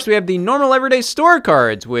 Then, of course, we have the normal everyday store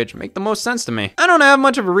cards, which make the most sense to me. I don't have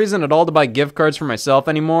much of a reason at all to buy gift cards for myself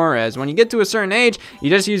anymore, as when you get to a certain age, you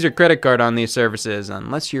just use your credit card on these services,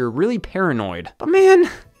 unless you're really paranoid. But man,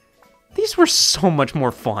 these were so much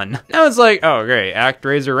more fun. Now it's like, oh great,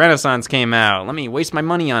 ActRaiser Renaissance came out. Let me waste my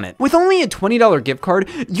money on it. With only a $20 gift card,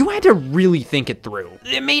 you had to really think it through.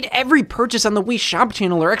 It made every purchase on the Wii Shop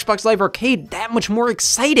channel or Xbox Live Arcade that much more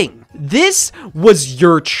exciting. This was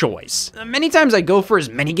your choice. Many times I go for as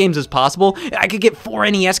many games as possible. I could get 4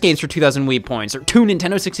 NES games for 2,000 Wii points, or 2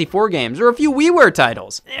 Nintendo 64 games, or a few WiiWare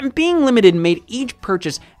titles. And being limited made each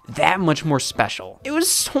purchase that much more special. It was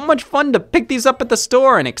so much fun to pick these up at the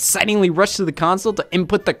store and excitingly rush to the console to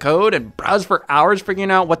input the code and browse for hours figuring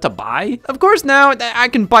out what to buy. Of course now, I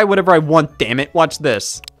can buy whatever I want, damn it. Watch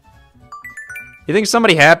this. You think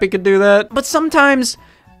somebody happy could do that? But sometimes,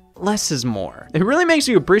 less is more. It really makes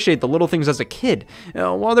you appreciate the little things as a kid.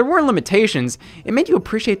 While there were limitations, it made you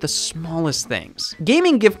appreciate the smallest things.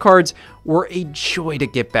 Gaming gift cards were a joy to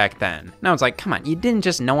get back then. Now it's like, come on, you didn't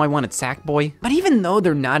just know I wanted Sackboy? But even though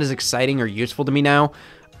they're not as exciting or useful to me now,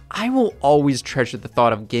 I will always treasure the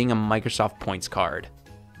thought of getting a Microsoft Points card.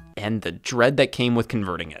 And the dread that came with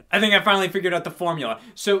converting it. I think I finally figured out the formula.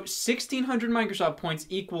 So 1,600 Microsoft points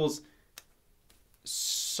equals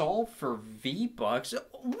solve for V-Bucks.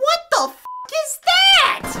 What the f*** is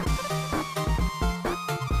that?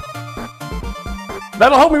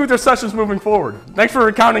 That'll help me with your sessions moving forward. Thanks for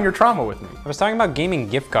recounting your trauma with me. I was talking about gaming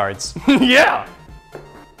gift cards. Yeah.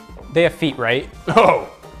 They have feet, right?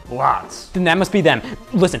 Oh, lots. Then that must be them.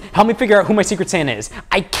 Listen, help me figure out who my Secret Santa is.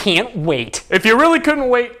 I can't wait. If you really couldn't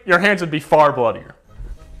wait, your hands would be far bloodier.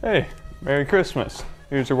 Hey, Merry Christmas.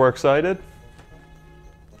 Here's your works cited.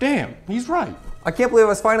 Damn, he's right. I can't believe I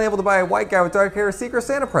was finally able to buy a white guy with dark hair a Secret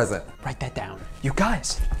Santa present. Write that down. You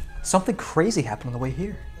guys, Something crazy happened on the way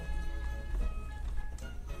here.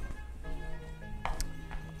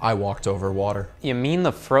 I walked over water. You mean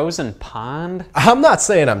the frozen pond? I'm not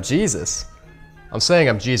saying I'm Jesus. I'm saying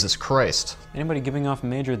I'm Jesus Christ. Anybody giving off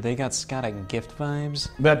major They Got Scott a gift vibes?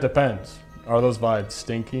 That depends. Are those vibes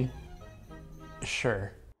stinky?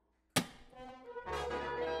 Sure.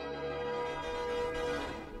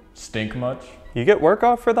 Stink much? You get work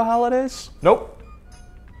off for the holidays? Nope.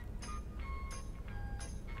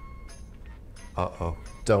 Uh-oh.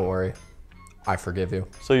 Don't worry. I forgive you.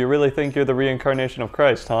 So you really think you're the reincarnation of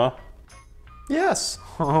Christ, huh? Yes.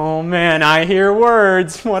 Oh man, I hear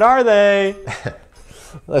words. What are they?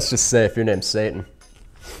 Let's just say if your name's Satan.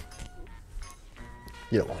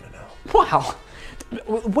 You don't want to know. Wow.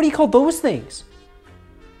 What do you call those things?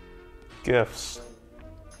 Gifts.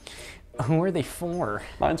 Who are they for?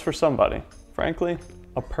 Mine's for somebody. Frankly,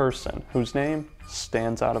 a person whose name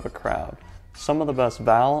stands out of a crowd. Some of the best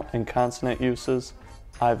vowel and consonant uses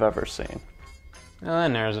I've ever seen. Well,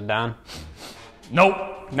 that narrows it down.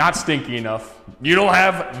 Nope, not stinky enough. You don't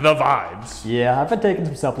have the vibes. Yeah, I've been taking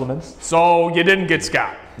some supplements. So you didn't get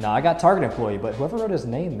Scott. No, I got Target employee, but whoever wrote his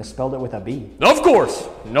name misspelled it with a B. Of course.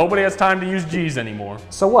 Nobody has time to use G's anymore.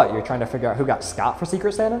 So what, you're trying to figure out who got Scott for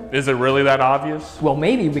Secret Santa? Is it really that obvious? Well,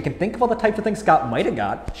 maybe we can think of all the types of things Scott might have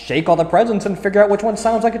got, shake all the presents, and figure out which one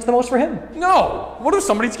sounds like it's the most for him. No. What if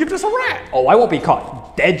somebody's giving us a rat? Oh, I won't be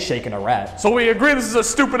caught dead shaking a rat. So we agree this is a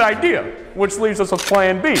stupid idea, which leaves us with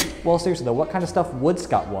plan B. Well, seriously though, what kind of stuff would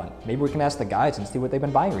Scott want? Maybe we can ask the guys and see what they've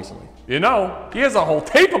been buying recently. You know, he has a whole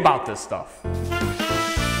tape about this stuff.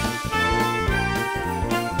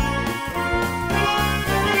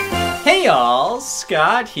 Hey y'all,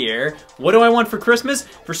 Scott here. What do I want for Christmas?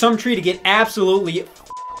 For some tree to get absolutely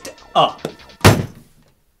f***ed up.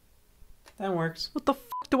 That works. What the f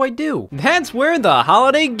do I do? That's where the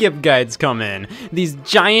holiday gift guides come in. These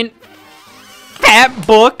giant fat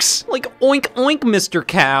books. Like oink oink, Mr.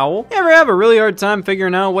 Cow. You ever have a really hard time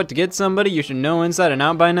figuring out what to get somebody you should know inside and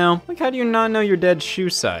out by now? Like, how do you not know your dad's shoe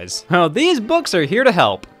size? Well, these books are here to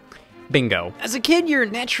help. Bingo. As a kid, your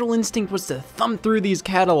natural instinct was to thumb through these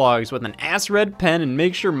catalogs with an ass-red pen and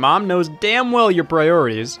make sure mom knows damn well your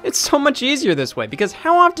priorities. It's so much easier this way, because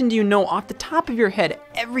how often do you know off the top of your head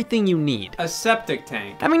everything you need? A septic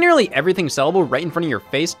tank. Having nearly everything sellable right in front of your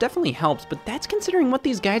face definitely helps, but that's considering what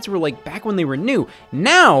these guides were like back when they were new.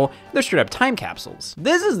 Now, they're straight up time capsules.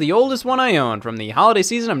 This is the oldest one I own from the holiday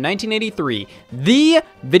season of 1983, the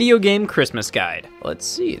Video Game Christmas Guide. Let's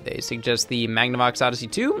see, they suggest the Magnavox Odyssey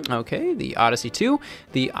 2, okay, the Odyssey 2,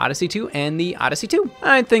 the Odyssey 2, and the Odyssey 2.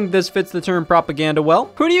 I think this fits the term propaganda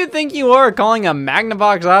well. Who do you think you are calling a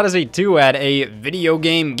Magnavox Odyssey 2 at a video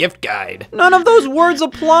game gift guide? None of those words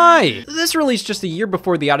apply. This released just a year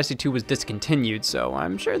before the Odyssey 2 was discontinued, so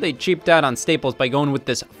I'm sure they cheaped out on staples by going with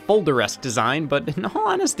this folder-esque design, but in all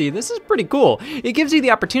honesty, this is pretty cool. It gives you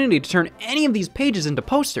the opportunity to turn any of these pages into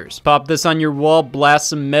posters. Pop this on your wall, blast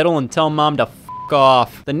some metal, and tell mom to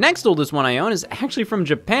off. The next oldest one I own is actually from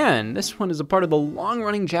Japan. This one is a part of the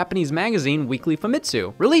long-running Japanese magazine Weekly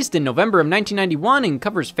Famitsu, released in November of 1991 and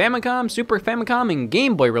covers Famicom, Super Famicom, and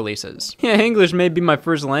Game Boy releases. Yeah, English may be my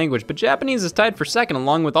first language, but Japanese is tied for second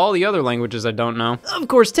along with all the other languages I don't know. Of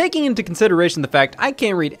course, taking into consideration the fact I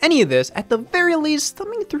can't read any of this, at the very least,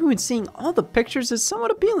 thumbing through and seeing all the pictures is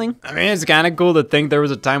somewhat appealing. I mean, it's kinda cool to think there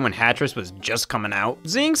was a time when Hatris was just coming out.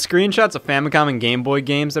 Seeing screenshots of Famicom and Game Boy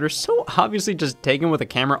games that are so obviously just taken with a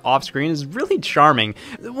camera off screen is really charming.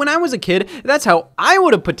 When I was a kid, that's how I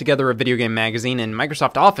would have put together a video game magazine in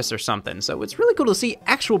Microsoft Office or something, so it's really cool to see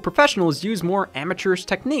actual professionals use more amateurish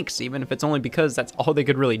techniques, even if it's only because that's all they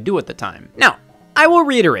could really do at the time. Now, I will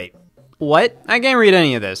reiterate. What? I can't read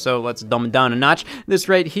any of this, so let's dumb it down a notch. This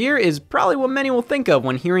right here is probably what many will think of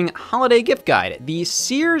when hearing Holiday Gift Guide, the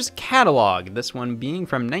Sears catalog, this one being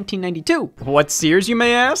from 1992. What's Sears, you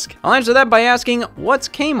may ask? I'll answer that by asking, what's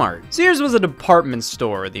Kmart? Sears was a department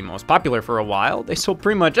store, the most popular for a while. They sold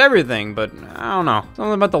pretty much everything, but I don't know.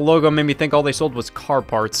 Something about the logo made me think all they sold was car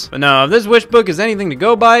parts. But no, if this wish book is anything to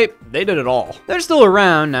go by, they did it all. They're still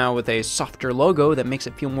around now with a softer logo that makes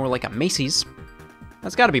it feel more like a Macy's.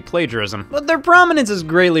 That's gotta be plagiarism. But their prominence is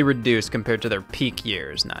greatly reduced compared to their peak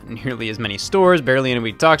years. Not nearly as many stores, barely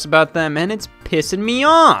anybody talks about them, and it's pissing me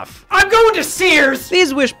off. I'm going to Sears!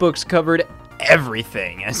 These wish books covered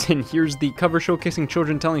everything, as in here's the cover showcasing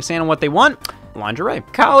children telling Santa what they want. Lingerie.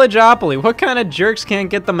 Collegeopoly. What kind of jerks can't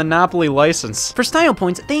get the Monopoly license? For style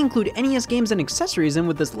points, they include NES games and accessories in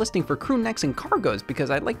with this listing for crew necks and cargoes,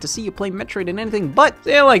 because I'd like to see you play Metroid in anything but.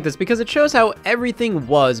 I like this because it shows how everything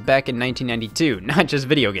was back in 1992, not just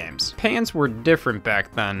video games. Pants were different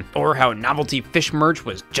back then. Or how novelty fish merch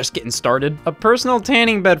was just getting started. A personal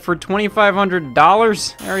tanning bed for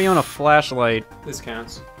 $2,500? I already own a flashlight. This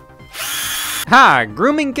counts. Ha!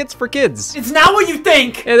 Grooming kits for kids. It's not what you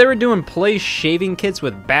think! Yeah, they were doing play shaving kits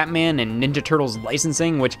with Batman and Ninja Turtles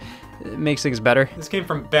licensing, which makes things better. This came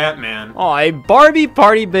from Batman. Oh, a Barbie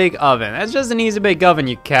Party Bake Oven. That's just an Easy Bake Oven,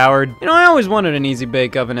 you coward. You know, I always wanted an Easy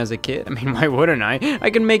Bake Oven as a kid. I mean, why wouldn't I?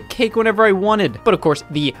 I could make cake whenever I wanted. But of course,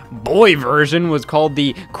 the boy version was called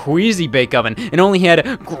the Queasy Bake Oven and only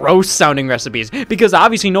had gross sounding recipes, because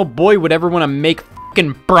obviously no boy would ever want to make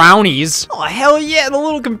brownies. Oh, hell yeah, the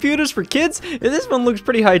little computers for kids. This one looks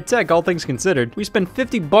pretty high tech, all things considered. We spent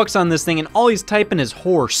 50 bucks on this thing and all he's typing is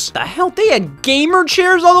horse. The hell, they had gamer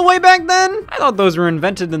chairs all the way back then? I thought those were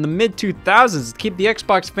invented in the mid 2000s to keep the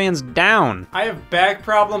Xbox fans down. I have back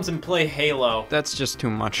problems and play Halo. That's just too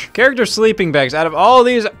much. Character sleeping bags. Out of all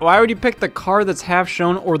these, why would you pick the car that's half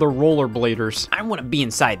shown or the rollerbladers? I want to be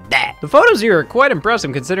inside that. The photos here are quite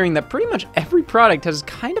impressive considering that pretty much every product has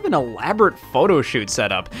kind of an elaborate photo shoot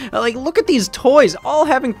setup. Like, look at these toys, all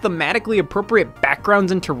having thematically appropriate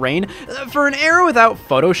backgrounds and terrain. For an era without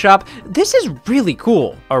Photoshop, this is really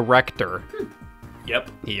cool. A rector.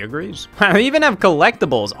 Yep. He agrees. I even have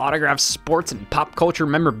collectibles, autographs, sports, and pop culture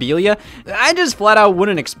memorabilia. I just flat out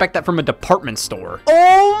wouldn't expect that from a department store.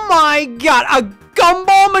 Oh my god, a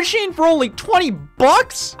gumball machine for only 20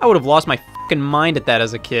 bucks? I would have lost my mind at that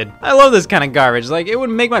as a kid. I love this kind of garbage. Like, it would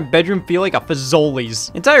make my bedroom feel like a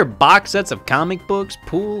Fazoli's. Entire box sets of comic books,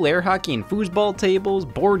 pool, air hockey, and foosball tables,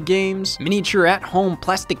 board games, miniature at-home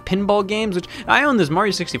plastic pinball games, which I owned this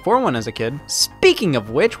Mario 64 one as a kid. Speaking of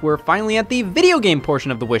which, we're finally at the video game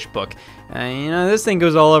portion of the wish book. You know, this thing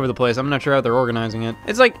goes all over the place. I'm not sure how they're organizing it.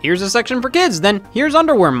 It's like, here's a section for kids, then here's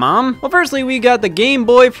underwear, mom. Well, firstly, we got the Game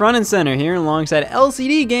Boy front and center here alongside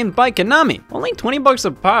LCD games by Konami. Only 20 bucks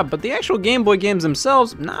a pop, but the actual Game Boy games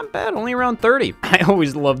themselves, not bad, only around 30. I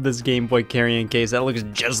always loved this Game Boy carrying case that looks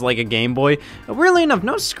just like a Game Boy. Weirdly enough,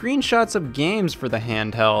 no screenshots of games for the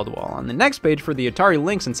handheld, while on the next page for the Atari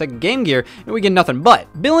Lynx and Sega Game Gear, we get nothing but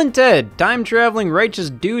Bill and Ted, time-traveling righteous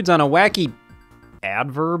dudes on a wacky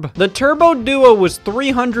adverb. The Turbo Duo was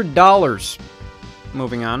 $300.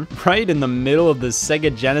 Moving on. Right in the middle of the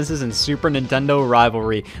Sega Genesis and Super Nintendo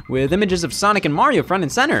rivalry, with images of Sonic and Mario front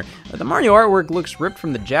and center. The Mario artwork looks ripped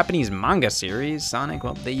from the Japanese manga series. Sonic,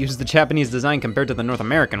 well, they used the Japanese design compared to the North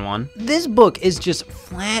American one. This book is just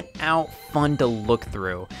flat out fun to look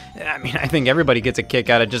through. I mean, I think everybody gets a kick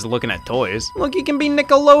out of just looking at toys. Look, you can be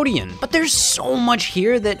Nickelodeon. But there's so much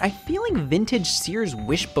here that I feel like vintage Sears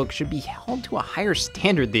wish books should be held to a higher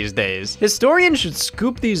standard these days. Historians should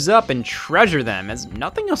scoop these up and treasure them, as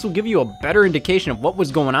nothing else will give you a better indication of what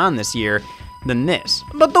was going on this year than this.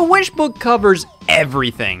 But the wish book covers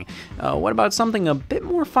everything. What about something a bit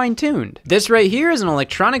more fine-tuned? This right here is an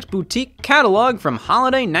electronics boutique catalog from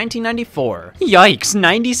holiday 1994. Yikes,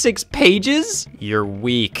 96 pages? You're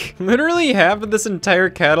weak. Literally half of this entire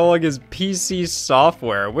catalog is PC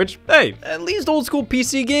software, which, hey, at least old school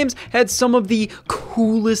PC games had some of the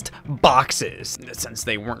coolest boxes. Since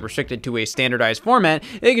they weren't restricted to a standardized format,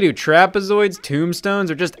 they could do trapezoids, tombstones,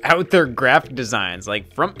 or just out there graphic designs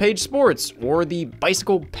like Front Page Sports or the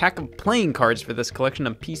Bicycle pack of playing cards for this collection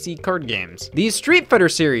of PC card games. These Street Fighter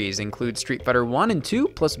series include Street Fighter 1 and 2,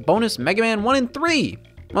 plus bonus Mega Man 1 and 3.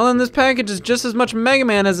 Well, then this package is just as much Mega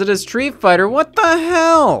Man as it is Street Fighter. What the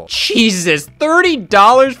hell? Jesus,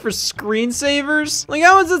 $30 for screensavers? Like,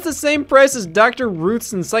 how is this the same price as Dr.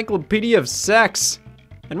 Ruth's Encyclopedia of Sex?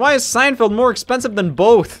 And why is Seinfeld more expensive than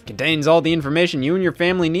both? Contains all the information you and your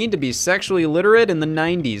family need to be sexually literate in the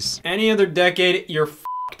 90s. Any other decade, you're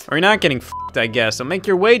f***ed. Or you're not getting f***ed, I guess, so make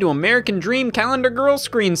your way to American Dream Calendar Girl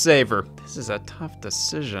screensaver. This is a tough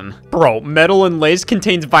decision. Bro, Metal and Lace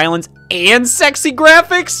contains violence and sexy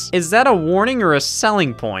graphics? Is that a warning or a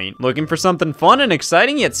selling point? Looking for something fun and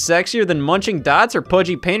exciting yet sexier than munching dots or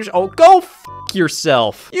pudgy painters? Oh, go f***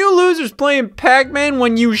 yourself. You losers playing Pac-Man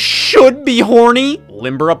when you should be horny.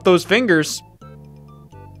 Limber up those fingers.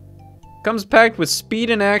 Comes packed with speed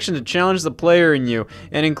and action to challenge the player in you,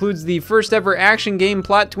 and includes the first ever action game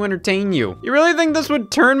plot to entertain you. You really think this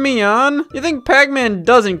would turn me on? You think Pac-Man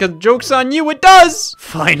doesn't, cause joke's on you, it does!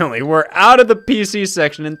 Finally, we're out of the PC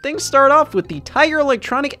section, and things start off with the Tiger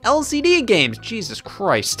Electronic LCD games. Jesus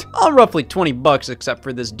Christ. All roughly 20 bucks, except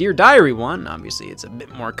for this Dear Diary one. Obviously, it's a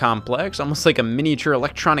bit more complex, almost like a miniature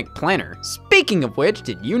electronic planner. Speaking of which,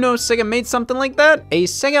 did you know Sega made something like that? A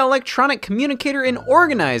Sega Electronic Communicator and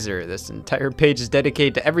Organizer. This entire page is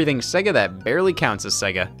dedicated to everything Sega that barely counts as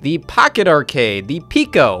Sega. The Pocket Arcade, the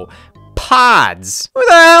Pico, Pods. Who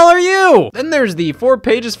the hell are you? Then there's the 4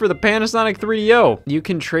 pages for the Panasonic 3DO. You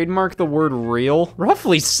can trademark the word real.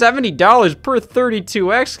 Roughly $70 per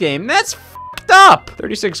 32X game. That's up.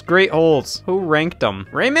 36 great holes. Who ranked them?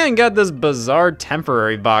 Rayman got this bizarre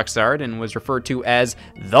temporary box art and was referred to as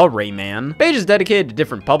the Rayman. Pages dedicated to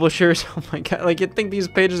different publishers. Oh my god, like you'd think these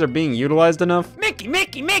pages are being utilized enough. Mickey,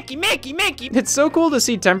 Mickey, Mickey, Mickey, Mickey. It's so cool to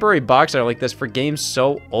see temporary box art like this for games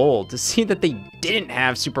so old. To see that they didn't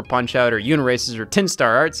have Super Punch-Out or Uniraces or Tin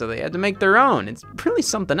Star art, so they had to make their own. It's really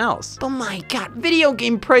something else. But my god, video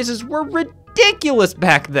game prices were ridiculous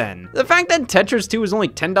back then. The fact that Tetris 2 is only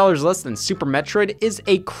 $10 less than Super Metroid is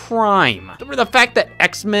a crime. The fact that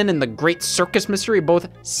X-Men and the Great Circus Mystery are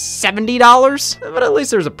both $70, but at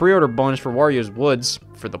least there's a pre-order bonus for Wario's Woods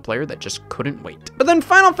for the player that just couldn't wait. But then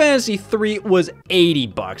Final Fantasy 3 was 80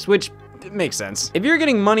 bucks, which makes sense. If you're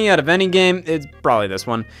getting money out of any game, it's probably this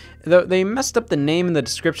one. Though they messed up the name in the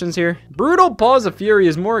descriptions here. Brutal Paws of Fury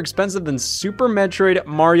is more expensive than Super Metroid,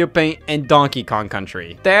 Mario Paint, and Donkey Kong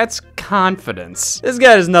Country. That's confidence. This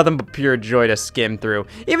guide is nothing but pure joy to skim through.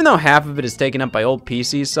 Even though half of it is taken up by old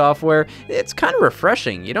PC software, it's kind of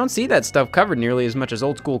refreshing. You don't see that stuff covered nearly as much as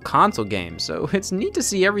old school console games, so it's neat to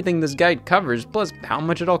see everything this guide covers, plus how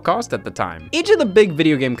much it all cost at the time. Each of the big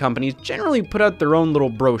video game companies generally put out their own little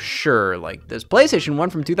brochure, like this PlayStation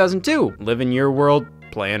one from 2002. Live in your world,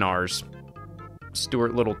 play in ours.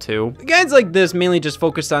 Stuart Little 2. Guides like this mainly just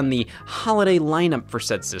focus on the holiday lineup for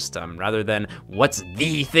said system, rather than what's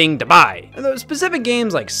the thing to buy. Though specific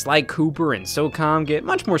games like Sly Cooper and SOCOM get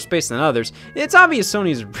much more space than others, it's obvious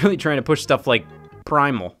Sony's really trying to push stuff like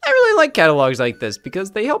Primal. I really like catalogs like this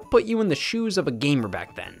because they help put you in the shoes of a gamer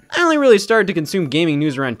back then. I only really started to consume gaming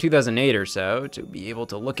news around 2008 or so. To be able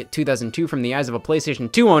to look at 2002 from the eyes of a PlayStation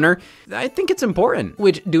 2 owner, I think it's important.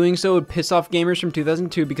 Which doing so would piss off gamers from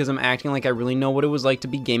 2002 because I'm acting like I really know what it was like to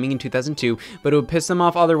be gaming in 2002, but it would piss them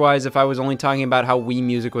off otherwise if I was only talking about how Wii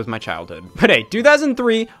music was my childhood. But hey,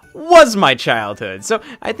 2003 was my childhood, so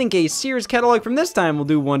I think a Sears catalog from this time will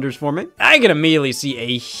do wonders for me. I can immediately see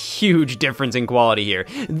a huge difference in quality here.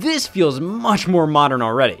 This feels much more modern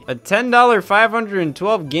already. A $10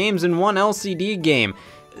 512 games in one LCD game.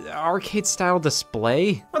 Arcade style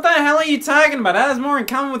display? What the hell are you talking about? That has more in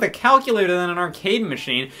common with a calculator than an arcade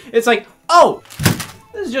machine. It's like, oh,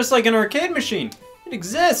 this is just like an arcade machine. It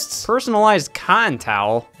exists. Personalized cotton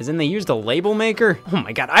towel, as in they used a label maker? Oh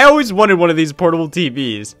my god, I always wanted one of these portable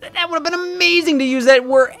TVs. That would have been amazing to use that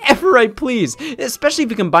wherever I please, especially if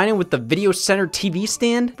you combine it with the Video Center TV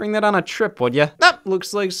stand. Bring that on a trip, would ya? That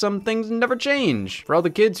looks like some things never change. For all the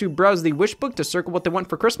kids who browse the wish book to circle what they want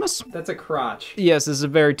for Christmas. That's a crotch. Yes, this is a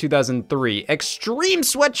very 2003. Extreme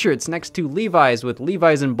sweatshirts next to Levi's with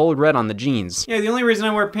Levi's in bold red on the jeans. Yeah, the only reason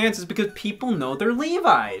I wear pants is because people know they're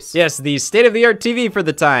Levi's. Yes, the state-of-the-art TV for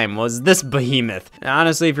the time was this behemoth.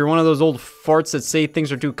 Honestly, if you're one of those old farts that say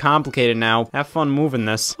things are too complicated now, have fun moving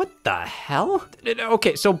this. What the hell?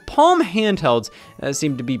 Okay, so Palm handhelds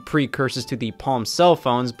seem to be precursors to the Palm cell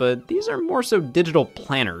phones, but these are more so digital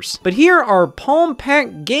planners. But here are Palm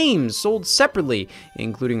Pack games sold separately,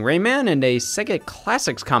 including Rayman and a Sega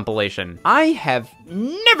Classics compilation. I have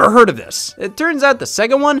never heard of this. It turns out the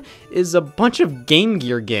Sega one is a bunch of Game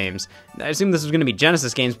Gear games. I assumed this was gonna be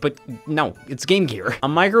Genesis games, but no, it's Game Gear. A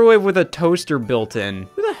microwave with a toaster built in.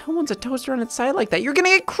 Who the hell wants a toaster on its side like that? You're gonna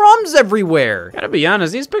get crumbs everywhere. Gotta be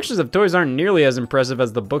honest, these pictures of toys aren't nearly as impressive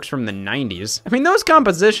as the books from the 90s. I mean, those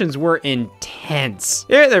compositions were intense.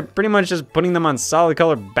 Here, they're pretty much just putting them on solid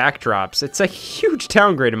color backdrops. It's a huge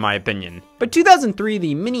downgrade in my opinion. But 2003,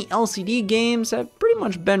 the mini LCD games have pretty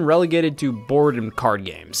much been relegated to board and card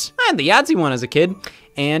games. I had the Yahtzee one as a kid,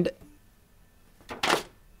 and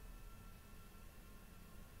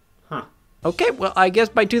okay, well, I guess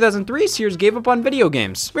by 2003, Sears gave up on video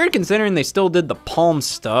games. Weird considering they still did the Palm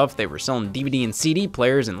stuff. They were selling DVD and CD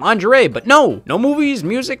players and lingerie, but no movies,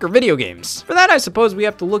 music, or video games. For that, I suppose we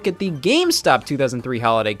have to look at the GameStop 2003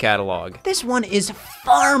 holiday catalog. This one is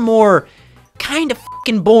far more kind of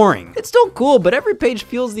fucking boring. It's still cool, but every page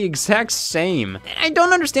feels the exact same. And I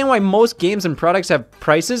don't understand why most games and products have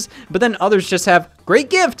prices, but then others just have great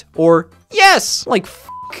gift or yes. Like,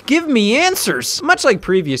 give me answers. Much like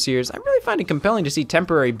previous years, I really find it compelling to see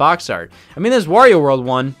temporary box art. I mean, this Wario World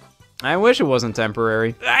one, I wish it wasn't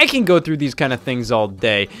temporary. I can go through these kind of things all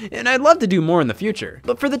day, and I'd love to do more in the future.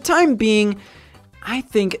 But for the time being, I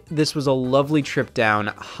think this was a lovely trip down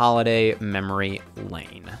holiday memory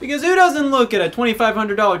lane. Because who doesn't look at a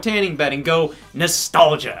 $2,500 tanning bed and go,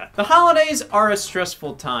 nostalgia? The holidays are a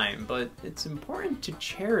stressful time, but it's important to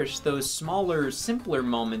cherish those smaller, simpler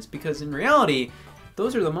moments because in reality,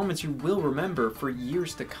 those are the moments you will remember for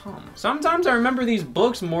years to come. Sometimes I remember these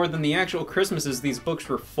books more than the actual Christmases these books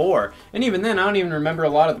were for. And even then, I don't even remember a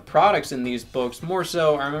lot of the products in these books. More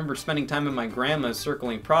so, I remember spending time with my grandma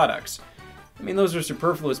circling products. I mean, those are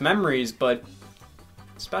superfluous memories, but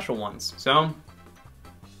special ones. So,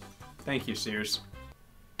 thank you, Sears.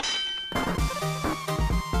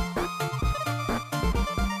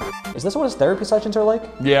 Is this what his therapy sessions are like?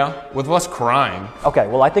 Yeah, with less crying. Okay,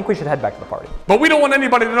 well, I think we should head back to the party. But we don't want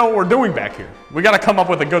anybody to know what we're doing back here. We gotta come up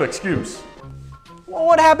with a good excuse. Well,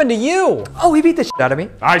 what happened to you? Oh, he beat the shit out of me.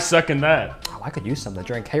 I second that. Oh, I could use something to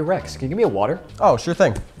drink. Hey, Rex, can you give me a water? Oh, sure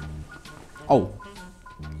thing. Oh.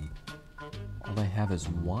 All I have is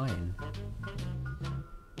wine.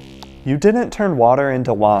 You didn't turn water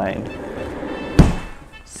into wine.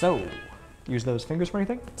 So, use those fingers for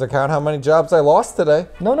anything? To count how many jobs I lost today.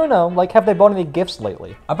 No. Like, have they bought any gifts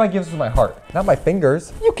lately? I buy gifts with my heart, not my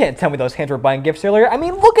fingers. You can't tell me those hands were buying gifts earlier. I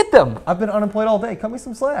mean, look at them. I've been unemployed all day. Cut me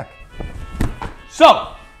some slack.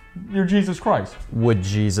 So, you're Jesus Christ. Would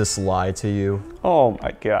Jesus lie to you? Oh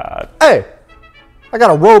my God. Hey, I got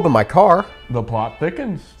a robe in my car. The plot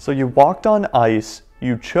thickens. So you walked on ice,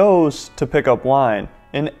 you chose to pick up wine,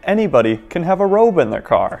 and anybody can have a robe in their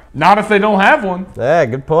car. Not if they don't have one. Yeah,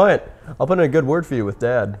 good point. I'll put in a good word for you with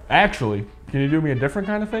Dad. Actually, can you do me a different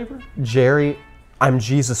kind of favor? Jerry, I'm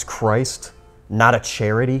Jesus Christ, not a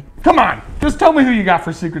charity. Come on, just tell me who you got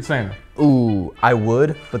for Secret Santa. Ooh, I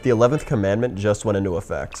would, but the 11th commandment just went into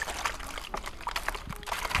effect.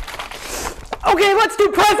 Okay, let's do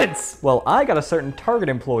presents! Well, I got a certain Target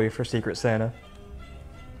employee for Secret Santa.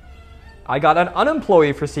 I got an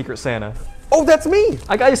unemployee for Secret Santa. Oh, that's me!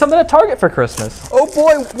 I got you something at Target for Christmas. Oh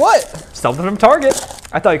boy, what? Something from Target.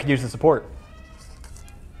 I thought you could use the support.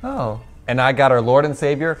 Oh. And I got our Lord and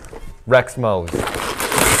Savior, Rex Mose.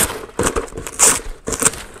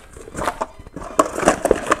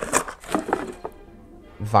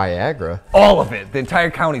 Viagra? All of it! The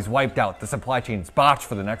entire county's wiped out. The supply chain's botched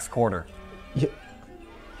for the next quarter.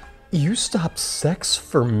 You stopped sex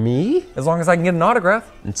for me? As long as I can get an autograph.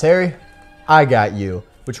 And Terry, I got you.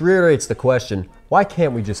 Which reiterates the question, why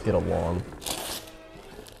can't we just get along?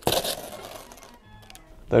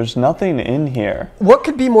 There's nothing in here. What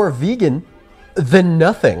could be more vegan than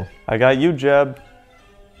nothing? I got you, Jeb.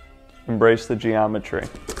 Embrace the geometry.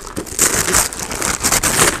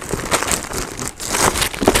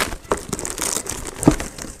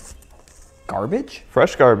 Garbage?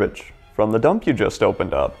 Fresh garbage from the dump you just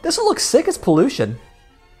opened up. This'll look sick as pollution.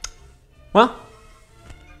 Well,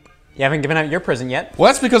 you haven't given out your present yet.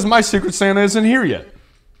 Well, that's because my Secret Santa isn't here yet.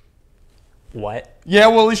 What? Yeah,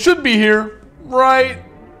 well, he should be here right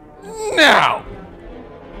now.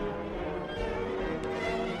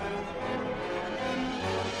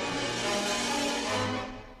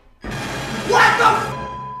 What the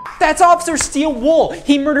That's Officer Steel Wool.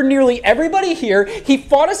 He murdered nearly everybody here. He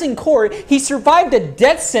fought us in court. He survived a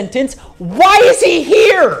death sentence. Why is he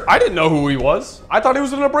here? I didn't know who he was. I thought he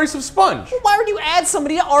was an abrasive sponge. Why would you add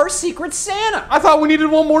somebody to our Secret Santa? I thought we needed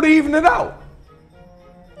one more to even it out.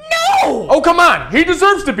 No! Oh, come on. He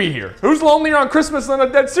deserves to be here. Who's lonelier on Christmas than a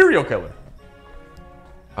dead serial killer?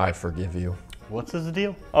 I forgive you. What's his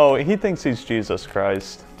deal? Oh, he thinks he's Jesus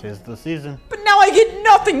Christ. 'Tis the season. But now I get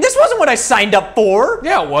nothing. This wasn't what I signed up for.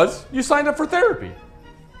 Yeah, it was. You signed up for therapy.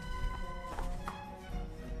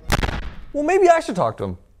 Well, maybe I should talk to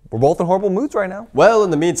him. We're both in horrible moods right now. Well, in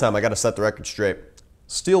the meantime, I gotta set the record straight.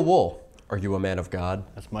 Steel Wool, are you a man of God?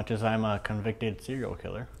 As much as I'm a convicted serial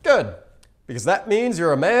killer. Good. Because that means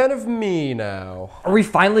you're a man of me now. Are we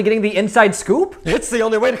finally getting the inside scoop? It's the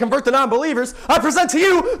only way to convert the non-believers. I present to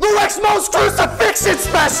you the Rex Mose Crucifixion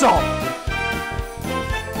Special!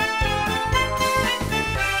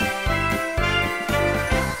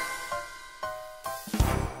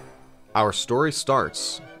 Our story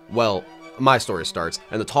starts, well, my story starts,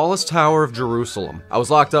 in the tallest tower of Jerusalem. I was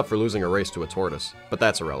locked up for losing a race to a tortoise, but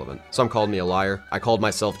that's irrelevant. Some called me a liar. I called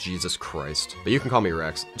myself Jesus Christ. But you can call me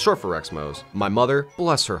Rex. It's short for Rex Mose. My mother,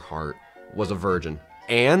 bless her heart, was a virgin.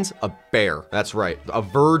 And a bear. That's right, a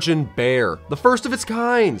virgin bear. The first of its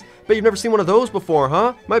kind. Bet you've never seen one of those before,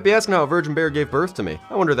 huh? Might be asking how a virgin bear gave birth to me.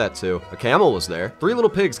 I wonder that too. A camel was there. 3 little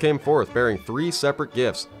pigs came forth bearing 3 separate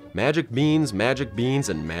gifts. Magic beans,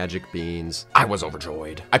 and magic beans. I was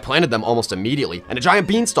overjoyed. I planted them almost immediately, and a giant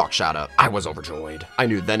beanstalk shot up. I was overjoyed. I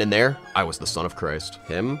knew then and there, I was the son of Christ.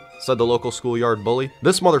 Him? Said the local schoolyard bully.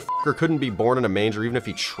 This motherfucker couldn't be born in a manger even if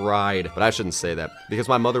he tried. But I shouldn't say that, because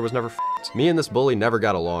my mother was never f***ed. Me and this bully never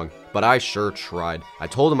got along, but I sure tried. I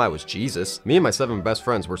told him I was Jesus. Me and my 7 best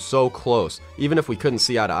friends were so close, even if we couldn't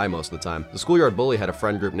see eye to eye most of the time. The schoolyard bully had a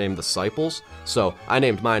friend group named the Disciples, so I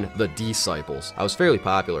named mine the Disciples. I was fairly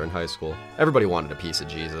popular in high school. Everybody wanted a piece of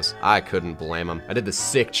Jesus. I couldn't blame them. I did the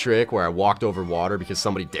sick trick where I walked over water because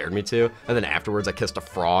somebody dared me to, and then afterwards I kissed a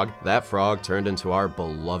frog. That frog turned into our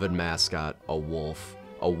beloved mascot, a wolf.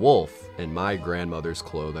 A wolf in my grandmother's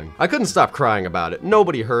clothing. I couldn't stop crying about it.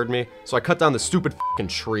 Nobody heard me, so I cut down the stupid f***ing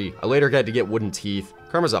tree. I later had to get wooden teeth.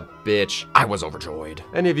 Karma's a bitch. I was overjoyed.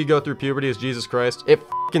 Any of you go through puberty as Jesus Christ? It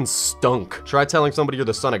f***ing stunk. Try telling somebody you're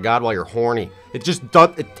the son of God while you're horny. It just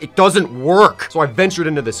doesn't work. So I ventured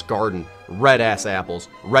into this garden. Red ass apples.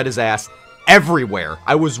 Red as ass. Everywhere.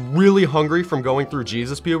 I was really hungry from going through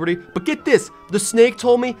Jesus puberty, but get this, the snake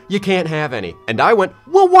told me you can't have any. And I went,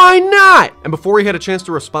 well, why not? And before he had a chance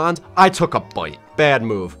to respond, I took a bite. Bad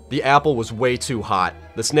move. The apple was way too hot.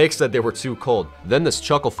 The snake said they were too cold. Then this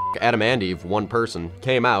chuckle Adam and Eve, one person,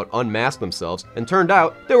 came out, unmasked themselves, and turned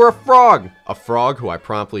out they were a frog. A frog who I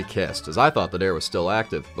promptly kissed, as I thought the air was still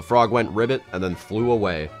active. The frog went ribbit and then flew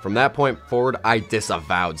away. From that point forward, I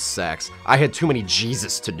disavowed sex. I had too many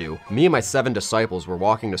Jesus to do. Me and my 7 disciples were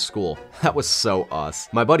walking to school. That was so us.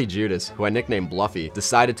 My buddy Judas, who I nicknamed Bluffy,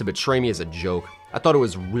 decided to betray me as a joke. I thought it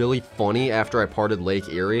was really funny after I parted Lake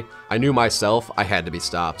Erie. I knew myself I had to be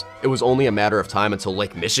stopped. It was only a matter of time until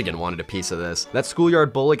Lake Michigan wanted a piece of this. That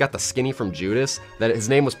schoolyard bully got the skinny from Judas that his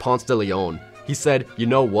name was Ponce de Leon. He said, you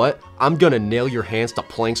know what? I'm gonna nail your hands to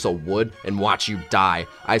planks of wood and watch you die.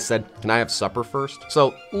 I said, can I have supper first?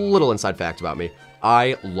 So, little inside fact about me.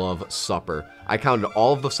 I love supper. I counted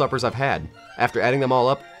all of the suppers I've had. After adding them all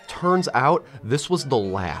up, turns out this was the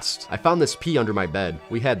last. I found this pea under my bed.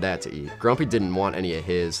 We had that to eat. Grumpy didn't want any of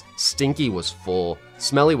his. Stinky was full.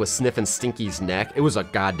 Smelly was sniffing Stinky's neck. It was a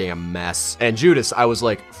goddamn mess. And Judas, I was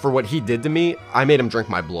like, for what he did to me, I made him drink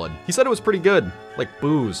my blood. He said it was pretty good, like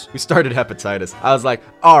booze. We started hepatitis. I was like,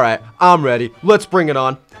 all right, I'm ready. Let's bring it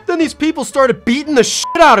on. Then these people started beating the shit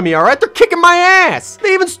out of me, all right? They're kicking my ass.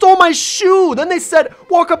 They even stole my shoe. Then they said,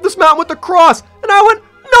 walk up this mountain with the cross. And I went,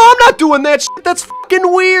 no, I'm not doing that shit. That's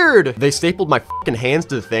fucking weird. They stapled my fucking hands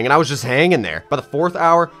to the thing and I was just hanging there. By the 4th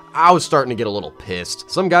hour, I was starting to get a little pissed.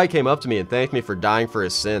 Some guy came up to me and thanked me for dying for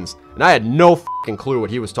his sins. And I had no fucking clue what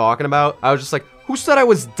he was talking about. I was just like, who said I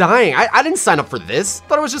was dying? I didn't sign up for this.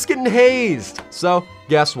 Thought I was just getting hazed. So,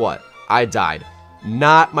 guess what? I died.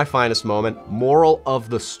 Not my finest moment. Moral of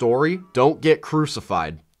the story, don't get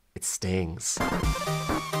crucified. It stings.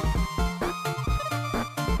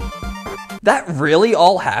 That really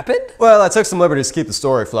all happened? Well, I took some liberties to keep the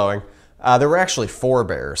story flowing. There were actually 4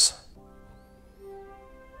 bears.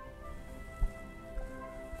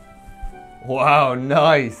 Wow,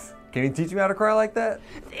 nice. Can you teach me how to cry like that?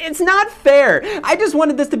 It's not fair. I just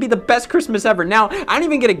wanted this to be the best Christmas ever. Now, I don't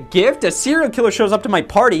even get a gift. A serial killer shows up to my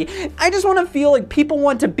party. I just want to feel like people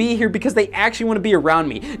want to be here because they actually want to be around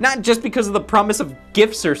me, not just because of the promise of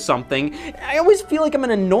gifts or something. I always feel like I'm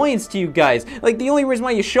an annoyance to you guys. Like, the only reason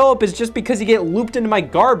why you show up is just because you get looped into my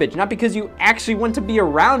garbage, not because you actually want to be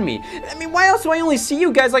around me. I mean, why else do I only see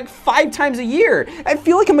you guys like 5 times a year? I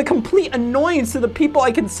feel like I'm a complete annoyance to the people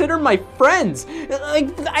I consider my friends.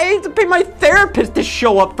 Like, I to pay my therapist to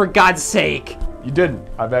show up, for God's sake. You didn't.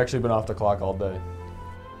 I've actually been off the clock all day.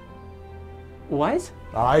 What?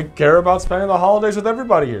 I care about spending the holidays with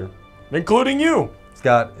everybody here, including you.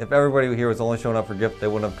 Scott, if everybody here was only showing up for gifts, they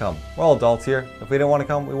wouldn't have come. We're all adults here. If we didn't want to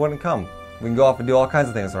come, we wouldn't come. We can go off and do all kinds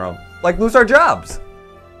of things around, like lose our jobs.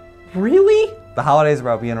 Really? The holidays are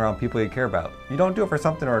about being around people you care about. You don't do it for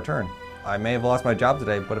something in return. I may have lost my job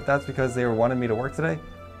today, but if that's because they were wanting me to work today,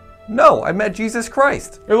 no, I met Jesus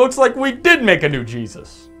Christ. It looks like we did make a new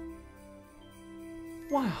Jesus.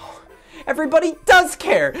 Wow. Everybody does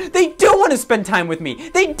care. They do want to spend time with me.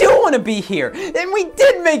 They do want to be here. And we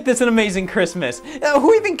did make this an amazing Christmas.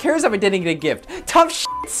 Who even cares if I didn't get a gift? Tough shit,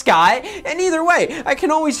 Sky. And either way, I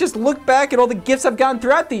can always just look back at all the gifts I've gotten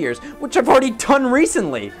throughout the years, which I've already done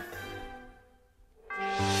recently.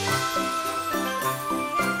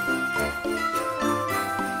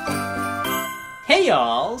 Hey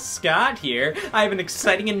y'all, Scott here. I have an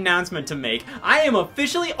exciting announcement to make. I am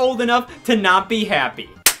officially old enough to not be happy.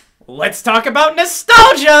 Let's talk about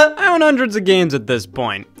nostalgia! I own hundreds of games at this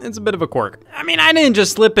point. It's a bit of a quirk. I mean, I didn't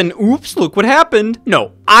just slip in, oops, look what happened.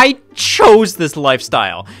 No, I chose this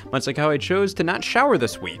lifestyle, much like how I chose to not shower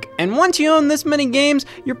this week. And once you own this many games,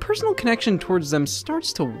 your personal connection towards them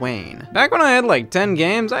starts to wane. Back when I had like 10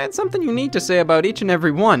 games, I had something unique to say about each and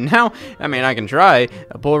every one. Now, I mean, I can try.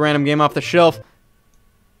 I'll pull a random game off the shelf.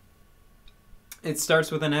 It starts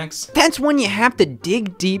with an X. That's when you have to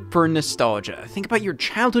dig deep for nostalgia. Think about your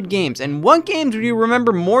childhood games, and what games do you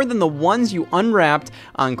remember more than the ones you unwrapped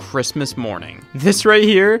on Christmas morning? This right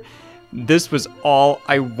here, this was all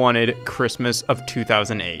I wanted Christmas of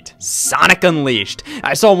 2008. Sonic Unleashed.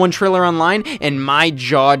 I saw one trailer online and my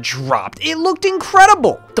jaw dropped. It looked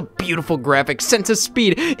incredible. The beautiful graphics, sense of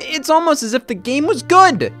speed. It's almost as if the game was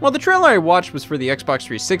good. Well, the trailer I watched was for the Xbox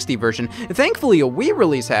 360 version. Thankfully, a Wii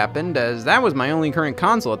release happened, as that was my only current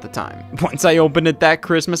console at the time. Once I opened it that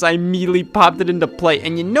Christmas, I immediately popped it into play.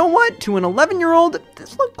 And you know what? To an 11-year-old,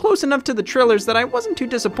 this looked close enough to the trailers that I wasn't too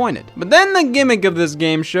disappointed. But then the gimmick of this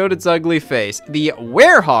game showed its ugly face, the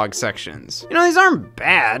werehog sections. You know, these aren't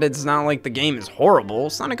bad. It's not like the game is horrible.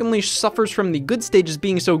 Sonic Unleashed suffers from the good stages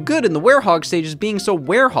being so good and the werehog stages being so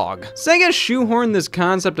werehog. Sega shoehorned this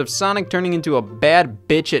concept of Sonic turning into a bad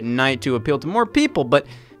bitch at night to appeal to more people, but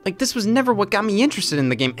like, this was never what got me interested in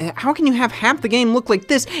the game. How can you have half the game look like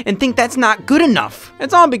this and think that's not good enough?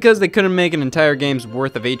 It's all because they couldn't make an entire game's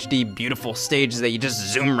worth of HD beautiful stages that you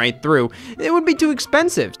just zoom right through. It would be too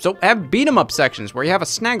expensive, so have beat 'em up sections where you have a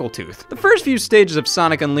snaggletooth. The first few stages of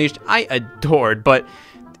Sonic Unleashed I adored, but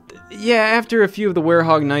yeah, after a few of the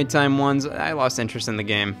werehog nighttime ones, I lost interest in the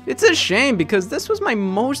game. It's a shame because this was my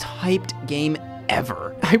most hyped game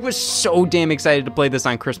ever. I was so damn excited to play this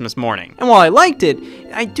on Christmas morning. And while I liked it,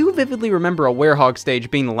 I do vividly remember a werehog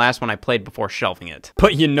stage being the last one I played before shelving it.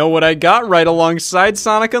 But you know what I got right alongside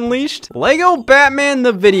Sonic Unleashed? Lego Batman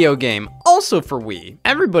the video game, also for Wii.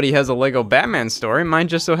 Everybody has a Lego Batman story, mine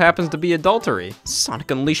just so happens to be adultery.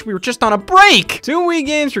 Sonic Unleashed, we were just on a break! 2 Wii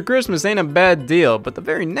games for Christmas ain't a bad deal, but the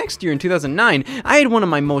very next year in 2009, I had one of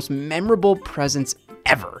my most memorable presents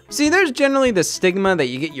ever. See, there's generally the stigma that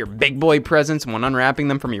you get your big boy presents when unwrapping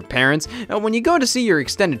them from your parents. When you go to see your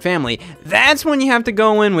extended family, that's when you have to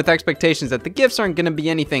go in with expectations that the gifts aren't gonna be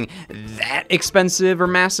anything that expensive or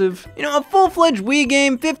massive. You know, a full-fledged Wii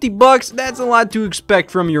game, 50 bucks, that's a lot to expect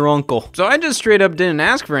from your uncle. So I just straight up didn't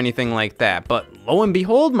ask for anything like that, but lo and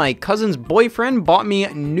behold, my cousin's boyfriend bought me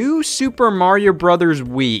new Super Mario Bros.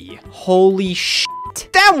 Wii. Holy shit.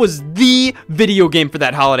 That was the video game for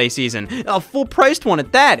that holiday season. A full-priced one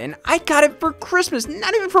at that, and I got it for Christmas,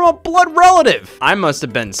 not even from a blood relative. I must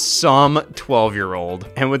have been some 12-year-old.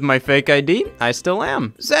 And with my fake ID, I still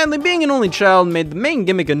am. Sadly, being an only child made the main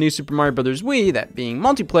gimmick of New Super Mario Bros. Wii, that being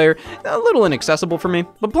multiplayer, a little inaccessible for me.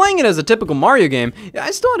 But playing it as a typical Mario game,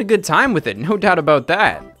 I still had a good time with it, no doubt about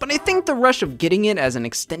that. But I think the rush of getting it as an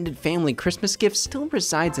extended family Christmas gift still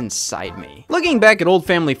resides inside me. Looking back at old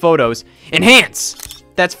family photos, enhance!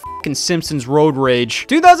 That's f***ing Simpsons Road Rage.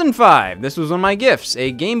 2005, this was one of my gifts,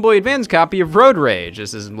 a Game Boy Advance copy of Road Rage.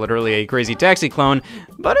 This is literally a Crazy Taxi clone,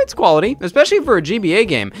 but it's quality, especially for a GBA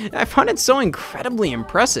game. I found it so incredibly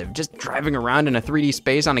impressive, just driving around in a 3D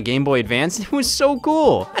space on a Game Boy Advance. It was so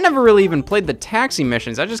cool. I never really even played the taxi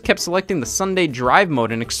missions. I just kept selecting the Sunday drive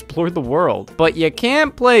mode and explored the world. But you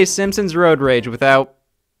can't play Simpsons Road Rage without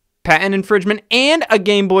patent infringement, and a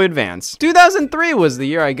Game Boy Advance. 2003 was the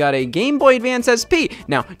year I got a Game Boy Advance SP.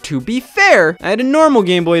 Now, to be fair, I had a normal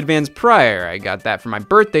Game Boy Advance prior. I got that for my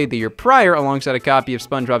birthday the year prior alongside a copy of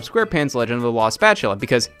SpongeBob SquarePants Legend of the Lost Spatula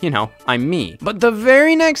because, you know, I'm me. But the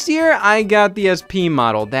very next year, I got the SP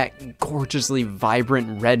model, that gorgeously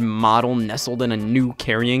vibrant red model nestled in a new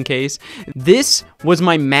carrying case. This was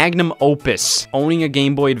my magnum opus, owning a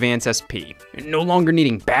Game Boy Advance SP. No longer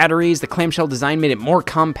needing batteries, the clamshell design made it more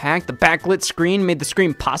compact. The backlit screen made the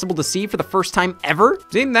screen possible to see for the first time ever.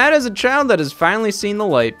 See, that is a child that has finally seen the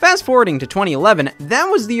light. Fast forwarding to 2011, that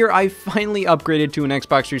was the year I finally upgraded to an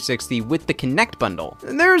Xbox 360 with the Kinect bundle.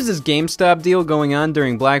 There was this GameStop deal going on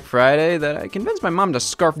during Black Friday that I convinced my mom to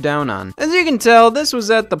scarf down on. As you can tell, this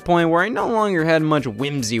was at the point where I no longer had much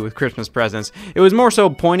whimsy with Christmas presents. It was more so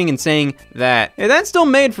pointing and saying that, hey, that still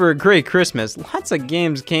made for a great Christmas. Lots of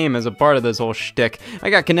games came as a part of this whole shtick. I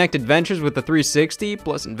got Kinect Adventures with the 360,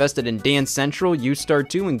 plus invested in Dance Central, U-Star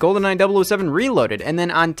 2, and GoldenEye 007 Reloaded. And then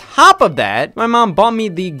on top of that, my mom bought me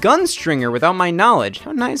the Gunstringer without my knowledge.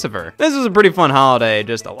 How nice of her. This was a pretty fun holiday,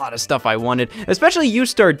 just a lot of stuff I wanted, especially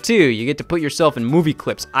U-Star 2. You get to put yourself in movie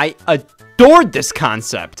clips. I adore adored this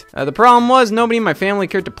concept. The problem was nobody in my family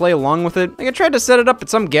cared to play along with it. Like, I tried to set it up at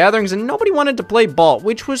some gatherings and nobody wanted to play ball,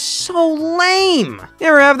 which was so lame. You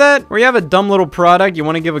ever have that? Where you have a dumb little product you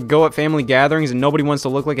want to give a go at family gatherings and nobody wants to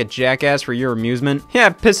look like a jackass for your amusement? Yeah,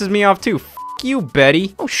 it pisses me off too. You,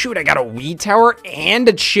 Betty. Oh shoot, I got a Wii tower and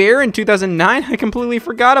a chair in 2009? I completely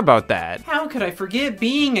forgot about that. How could I forget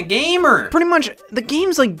being a gamer? Pretty much, the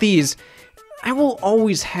games like these, I will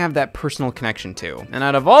always have that personal connection to. And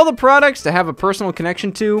out of all the products to have a personal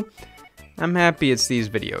connection to, I'm happy it's these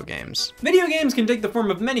video games. Video games can take the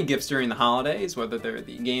form of many gifts during the holidays, whether they're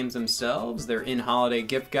the games themselves, their in-holiday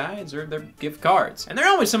gift guides, or their gift cards. And they're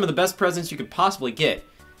always some of the best presents you could possibly get.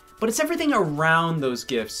 But it's everything around those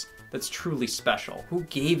gifts that's truly special. Who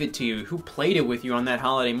gave it to you? Who played it with you on that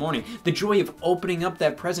holiday morning? The joy of opening up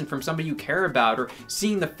that present from somebody you care about, or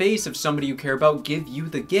seeing the face of somebody you care about give you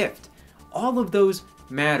the gift. All of those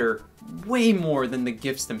matter way more than the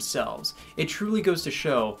gifts themselves. It truly goes to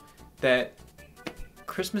show that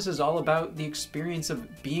Christmas is all about the experience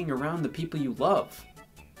of being around the people you love.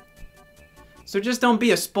 So just don't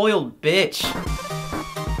be a spoiled bitch.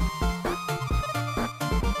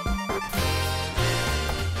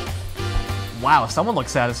 Wow, someone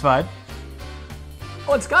looks satisfied.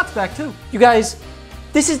 Oh, and Scott's back too. You guys,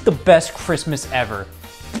 this is the best Christmas ever.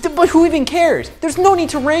 But who even cares? There's no need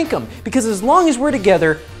to rank them, because as long as we're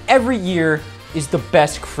together, every year is the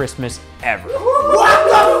best Christmas ever. What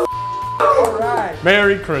the All right.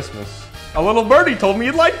 Merry Christmas. A little birdie told me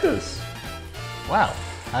you'd like this. Wow,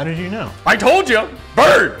 how did you know? I told you,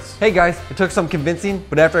 birds! Hey guys, it took some convincing,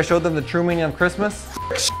 but after I showed them the true meaning of Christmas,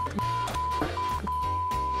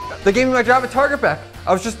 they gave me my job at Target back.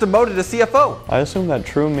 I was just demoted to CFO. I assume that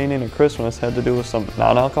true meaning of Christmas had to do with some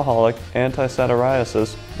non-alcoholic,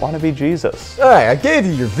 anti-satiriasis, wannabe Jesus. Hey, I gave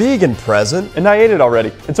you your vegan present. And I ate it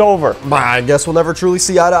already. It's over. I guess we'll never truly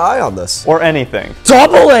see eye to eye on this. Or anything.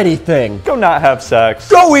 Double anything! Go not have sex.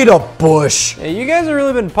 Go eat a bush! Hey, you guys have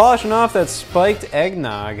really been polishing off that spiked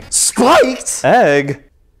eggnog. Spiked? Egg?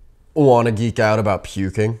 Wanna geek out about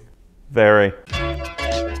puking? Very.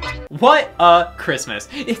 What a Christmas.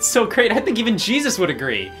 It's so great. I think even Jesus would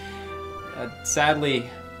agree. Sadly,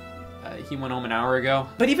 he went home an hour ago.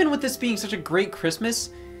 But even with this being such a great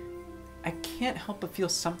Christmas, I can't help but feel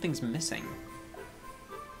something's missing.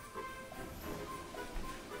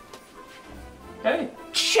 Hey.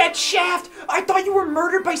 Chet Shaft! I thought you were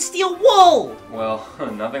murdered by steel wool! Well,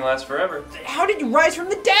 nothing lasts forever. How did you rise from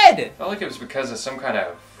the dead? Felt like it was because of some kind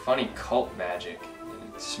of funny cult magic.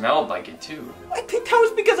 Smelled like it too. I think that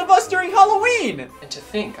was because of us during Halloween! And to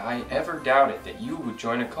think I ever doubted that you would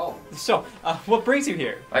join a cult. So, what brings you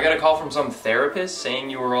here? I got a call from some therapist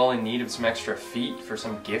saying you were all in need of some extra feet for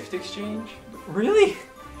some gift exchange. Really?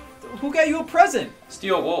 Who got you a present?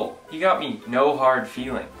 Steel wool. He got me no hard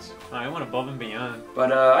feelings. I went above and beyond.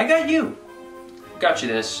 But I got you. Got you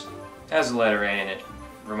this. Has a letter A in it.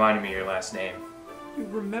 Reminded me of your last name. You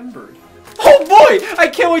remembered. Oh boy! I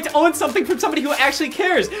can't wait to own something from somebody who actually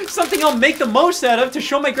cares! Something I'll make the most out of to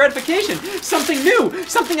show my gratification! Something new!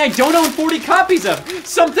 Something I don't own 40 copies of!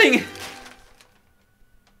 Something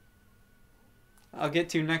I'll get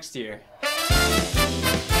to next year.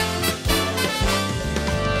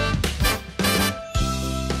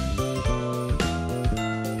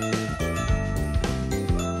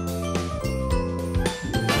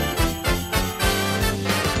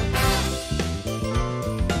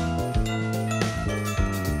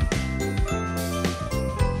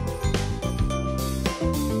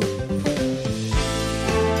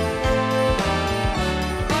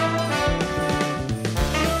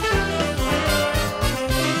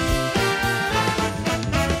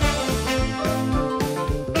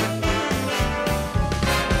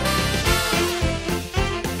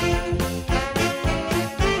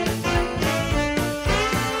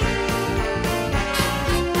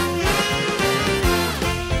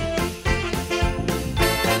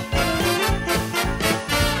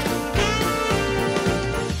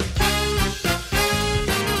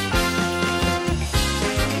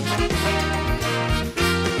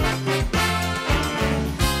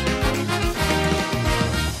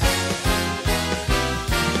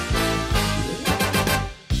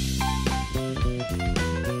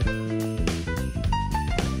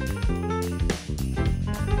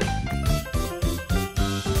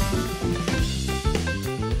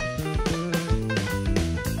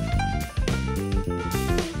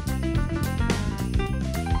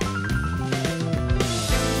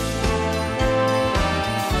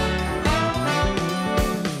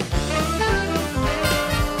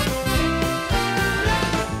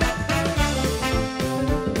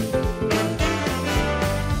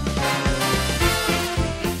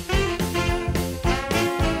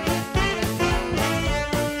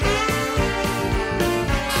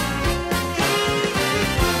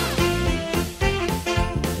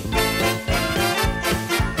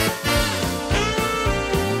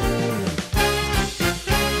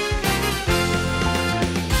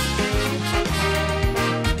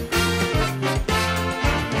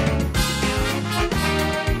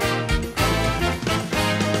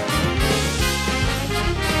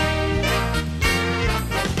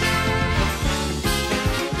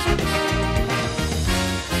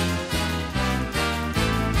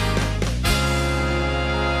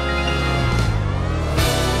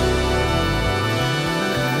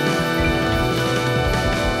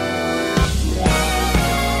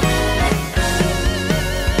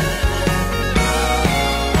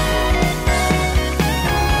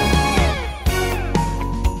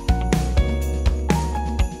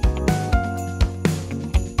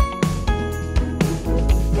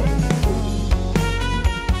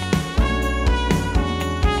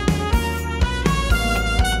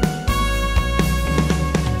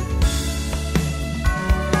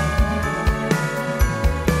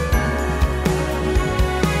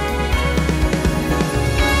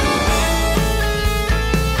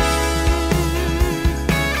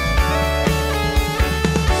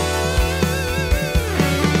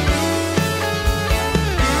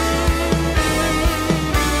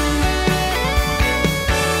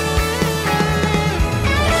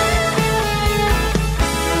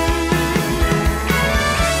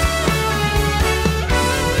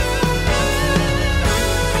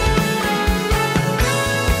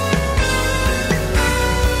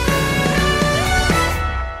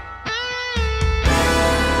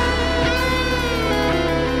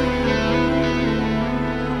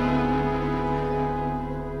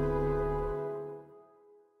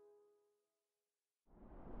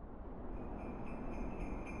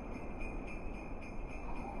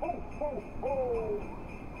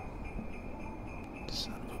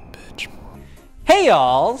 Hey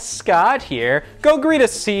y'all, Scott here. Go greet a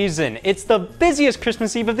season. It's the busiest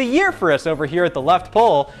Christmas Eve of the year for us over here at the left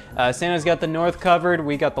pole. Santa's got the north covered,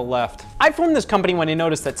 we got the left. I formed this company when I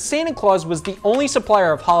noticed that Santa Claus was the only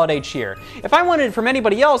supplier of holiday cheer. If I wanted it from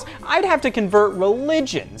anybody else, I'd have to convert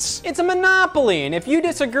religions. It's a monopoly, and if you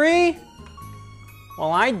disagree,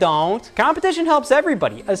 well, I don't. Competition helps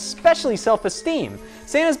everybody, especially self-esteem.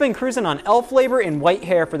 Santa's been cruising on elf labor and white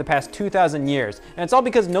hair for the past 2,000 years, and it's all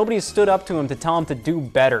because nobody stood up to him to tell him to do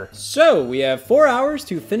better. So, we have 4 hours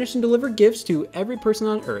to finish and deliver gifts to every person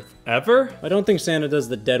on Earth. Ever? I don't think Santa does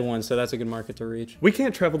the dead ones, so that's a good market to reach. We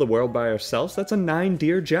can't travel the world by ourselves. That's a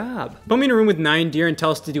 9-deer job. Put me in a room with 9 deer and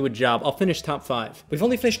tell us to do a job. I'll finish top 5. We've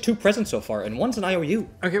only finished 2 presents so far, and one's an IOU.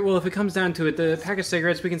 Okay, well, if it comes down to it, the pack of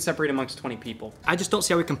cigarettes, we can separate amongst 20 people. I just don't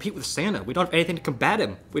see how we compete with Santa. We don't have anything to combat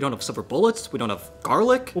him. We don't have silver bullets. We don't have garlic.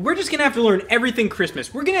 Well, we're just gonna have to learn everything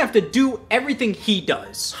Christmas. We're gonna have to do everything he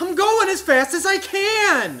does. I'm going as fast as I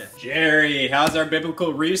can! Jerry, how's our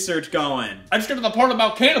biblical research going? I just got to the part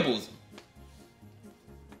about cannibalism.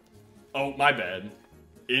 Oh, my bad.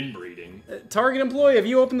 Inbreeding. Target employee, have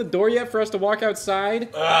you opened the door yet for us to walk outside?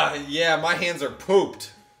 Yeah, my hands are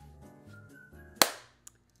pooped.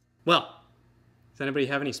 Well, does anybody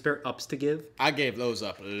have any spare ups to give? I gave those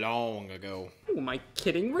up long ago. Who am I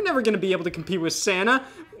kidding? We're never gonna be able to compete with Santa.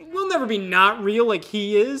 We'll never be not real like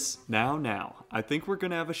he is. Now, I think we're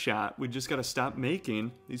gonna have a shot. We just gotta stop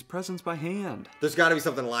making these presents by hand. There's gotta be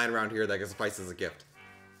something lying around here that can suffice as a gift.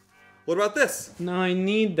 What about this? No, I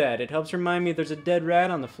need that. It helps remind me there's a dead rat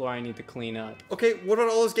on the floor I need to clean up. Okay, what about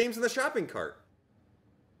all those games in the shopping cart?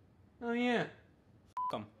 Oh yeah. F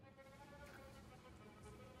them.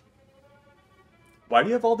 Why do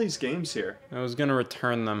you have all these games here? I was gonna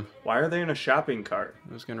return them. Why are they in a shopping cart?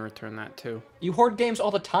 I was gonna return that too. You hoard games all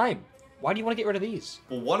the time. Why do you want to get rid of these?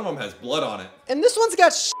 Well, one of them has blood on it. And this one's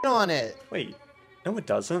got shit on it. Wait, no it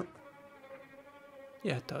doesn't.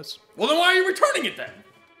 Yeah, it does. Well, then why are you returning it then?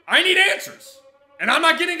 I need answers. And I'm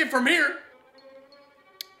not getting it from here.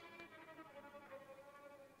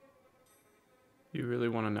 You really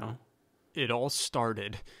want to know? It all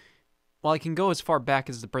started. Well, I can go as far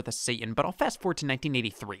back as the birth of Satan, but I'll fast forward to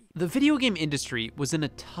 1983. The video game industry was in a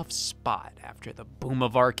tough spot after the boom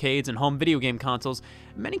of arcades and home video game consoles.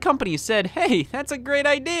 Many companies said, hey, that's a great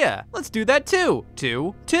idea. Let's do that too.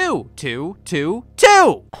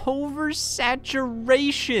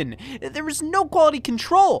 Oversaturation. There was no quality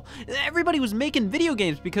control. Everybody was making video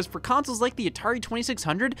games because for consoles like the Atari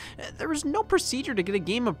 2600, there was no procedure to get a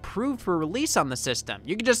game approved for release on the system.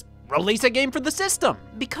 You could just release a game for the system.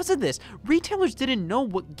 Because of this, retailers didn't know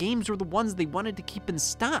what games were the ones they wanted to keep in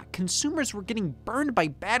stock. Consumers were getting burned by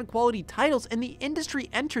bad quality titles, and the industry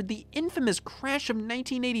entered the infamous crash of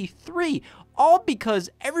 1983, all because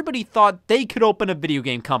everybody thought they could open a video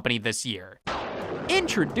game company this year.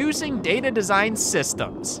 Introducing Data Design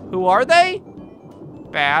Systems. Who are they?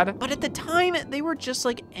 Bad. But at the time, they were just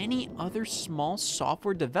like any other small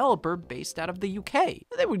software developer based out of the UK.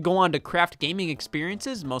 They would go on to craft gaming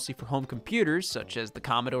experiences, mostly for home computers, such as the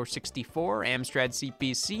Commodore 64, Amstrad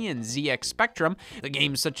CPC, and ZX Spectrum. The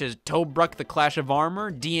games such as Tobruk the Clash of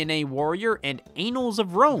Armor, DNA Warrior, and Annals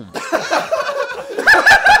of Rome.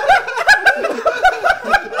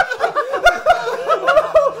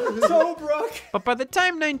 But by the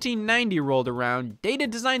time 1990 rolled around, Data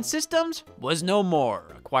Design Systems was no more.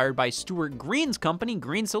 Acquired by Stuart Green's company,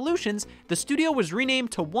 Green Solutions, the studio was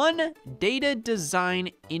renamed to One Data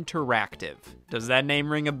Design Interactive. Does that name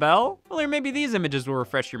ring a bell? Well, or maybe these images will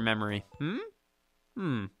refresh your memory.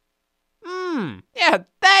 Yeah,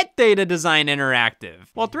 that Data Design Interactive.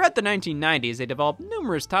 While throughout the 1990s, they developed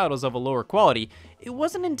numerous titles of a lower quality, it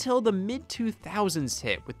wasn't until the mid-2000s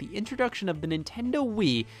hit with the introduction of the Nintendo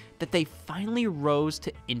Wii that they finally rose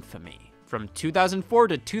to infamy. From 2004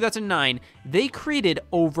 to 2009, they created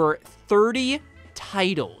over 30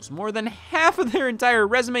 titles, more than half of their entire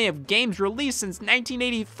resume of games released since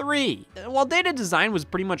 1983. While Data Design was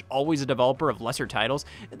pretty much always a developer of lesser titles,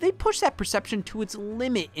 they pushed that perception to its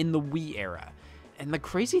limit in the Wii era. And the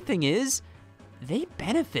crazy thing is, they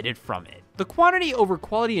benefited from it. The quantity over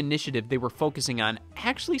quality initiative they were focusing on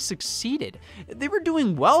actually succeeded. They were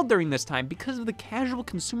doing well during this time because of the casual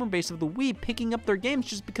consumer base of the Wii picking up their games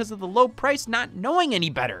just because of the low price, not knowing any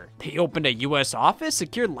better. They opened a US office,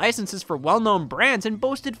 secured licenses for well-known brands, and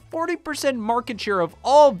boasted 40% market share of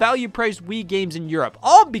all value-priced Wii games in Europe,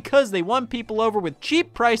 all because they won people over with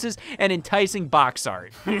cheap prices and enticing box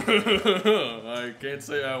art. I can't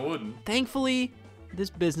say I wouldn't. Thankfully, this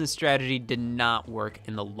business strategy did not work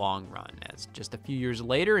in the long run, as just a few years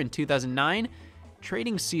later, in 2009,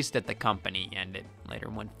 trading ceased at the company, and it later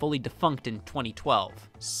went fully defunct in 2012.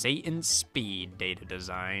 Satan's Speed Data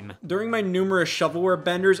Design. During my numerous shovelware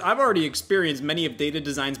benders, I've already experienced many of Data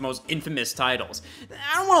Design's most infamous titles.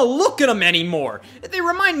 I don't want to look at them anymore. They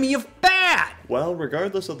remind me of bad. Well,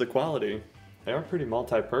 regardless of the quality, they are pretty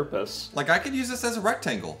multi-purpose. Like, I could use this as a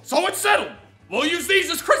rectangle. So it's settled. We'll use these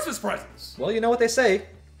as Christmas presents. Well, you know what they say.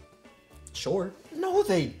 Sure. No,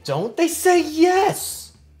 they don't. They say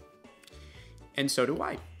yes. And so do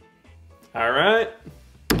I. All right.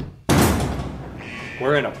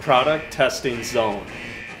 We're in a product testing zone.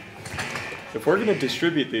 If we're gonna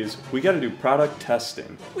distribute these, we gotta do product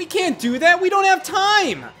testing. We can't do that. We don't have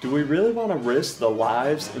time. Do we really want to risk the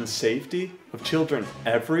lives and safety of children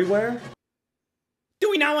everywhere? Do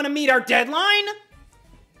we not want to meet our deadline?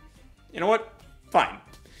 You know what? Fine.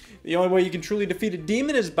 The only way you can truly defeat a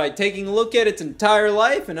demon is by taking a look at its entire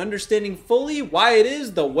life and understanding fully why it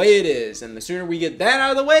is the way it is. And the sooner we get that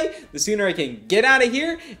out of the way, the sooner I can get out of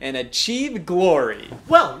here and achieve glory.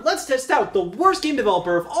 Well, let's test out the worst game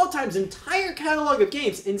developer of all time's entire catalog of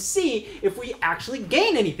games and see if we actually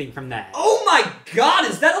gain anything from that. Oh my god,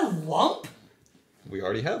 is that a lump? We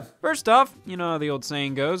already have. First off, you know how the old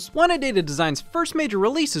saying goes, one of Data Design's first major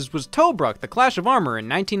releases was Tobruk, The Clash of Armor in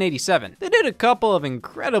 1987. They did a couple of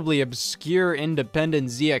incredibly obscure independent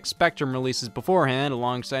ZX Spectrum releases beforehand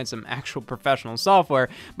alongside some actual professional software,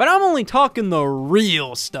 but I'm only talking the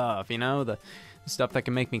real stuff, you know, the stuff that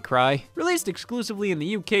can make me cry. Released exclusively in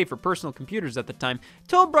the UK for personal computers at the time,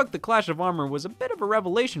 Tobruk, The Clash of Armor was a bit of a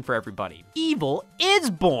revelation for everybody. Evil is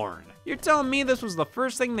born! You're telling me this was the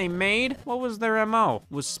first thing they made? What was their MO?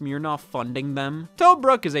 Was Smirnoff funding them?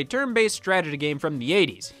 Tobruk is a turn-based strategy game from the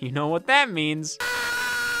 80s. You know what that means.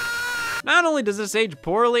 Not only does this age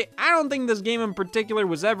poorly, I don't think this game in particular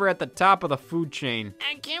was ever at the top of the food chain.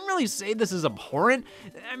 I can't really say this is abhorrent.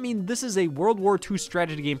 I mean, this is a World War II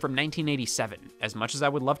strategy game from 1987. As much as I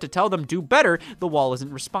would love to tell them do better, the wall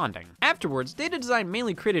isn't responding. Afterwards, Data Design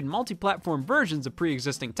mainly created multi-platform versions of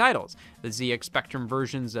pre-existing titles. The ZX Spectrum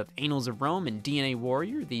versions of Annals of Rome and DNA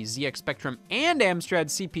Warrior, the ZX Spectrum and Amstrad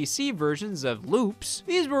CPC versions of Loops.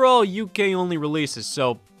 These were all UK-only releases,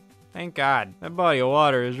 so thank God. That body of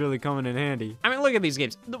water is really coming in handy. I mean, look at these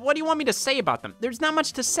games. What do you want me to say about them? There's not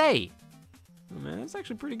much to say. Oh, man, that's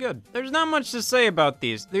actually pretty good. There's not much to say about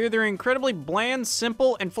these. They're either incredibly bland,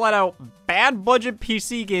 simple, and flat out bad budget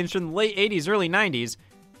PC games from the late 80s, early 90s,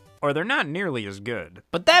 or they're not nearly as good.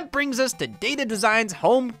 But that brings us to Data Design's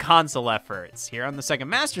home console efforts. Here on the Sega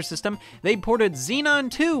Master System, they ported Xenon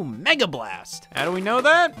 2 Mega Blast. How do we know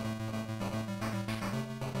that?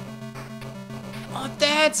 Oh,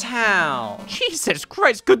 that's how. Jesus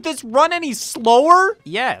Christ, could this run any slower?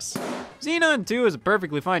 Yes. Xenon 2 is a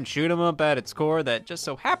perfectly fine shoot 'em up at its core that just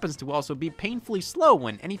so happens to also be painfully slow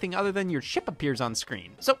when anything other than your ship appears on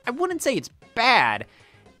screen. So I wouldn't say it's bad,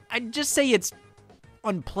 I'd just say it's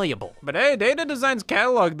unplayable. But hey, Data Design's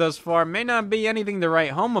catalog thus far may not be anything to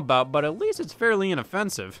write home about, but at least it's fairly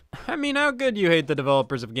inoffensive. I mean, how could you hate the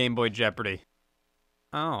developers of Game Boy Jeopardy?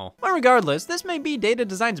 Oh. Well, regardless, this may be Data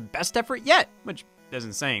Design's best effort yet, which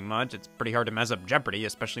isn't saying much. It's pretty hard to mess up Jeopardy,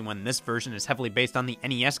 especially when this version is heavily based on the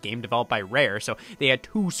NES game developed by Rare, so they had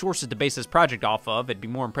two sources to base this project off of. It'd be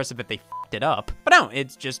more impressive if they f***ed it up. But no,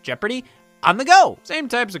 it's just Jeopardy on the go. Same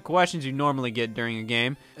types of questions you normally get during a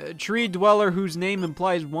game. A tree dweller whose name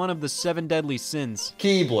implies one of the 7 deadly sins.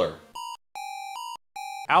 Keebler.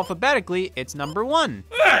 Alphabetically, it's number 1.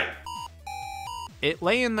 Hey! It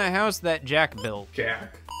lay in the house that Jack built.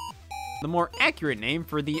 Jack. The more accurate name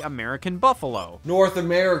for the American buffalo. North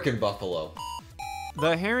American buffalo.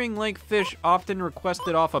 The herring lake fish often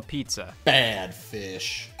requested off a pizza. Bad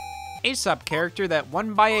fish. Aesop character that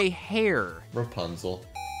won by a hair. Rapunzel.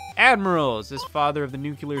 Admirals. This father of the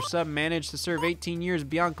nuclear sub managed to serve 18 years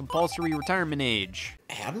beyond compulsory retirement age.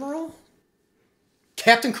 Admiral?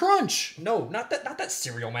 Captain Crunch. No, not that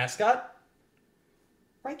cereal mascot.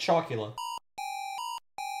 Right, Chocula.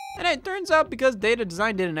 And it turns out because Data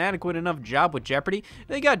Design did an adequate enough job with Jeopardy,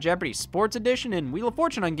 they got Jeopardy Sports Edition and Wheel of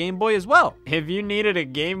Fortune on Game Boy as well. If you needed a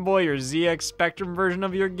Game Boy or ZX Spectrum version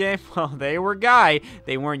of your game, well, they were Guy.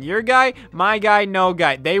 They weren't your guy, my guy, no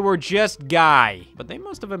guy. They were just Guy. But they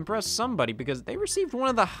must have impressed somebody because they received one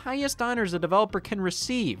of the highest honors a developer can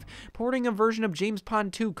receive, porting a version of James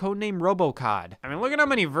Pond 2 codenamed Robocod. I mean, look at how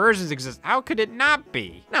many versions exist. How could it not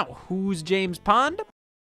be? Now, who's James Pond?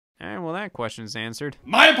 Alright, well that question's answered.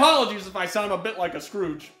 My apologies if I sound a bit like a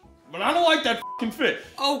Scrooge, but I don't like that f***ing fish.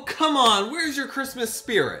 Oh, come on. Where's your Christmas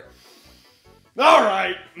spirit?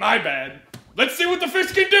 Alright, my bad. Let's see what the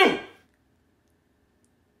fish can do.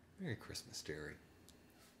 Merry Christmas, Jerry.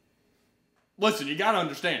 Listen, you gotta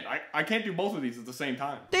understand, I can't do both of these at the same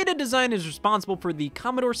time. Data Design is responsible for the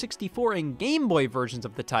Commodore 64 and Game Boy versions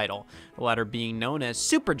of the title, the latter being known as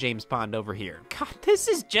Super James Bond over here. God, this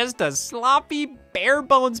is just a sloppy,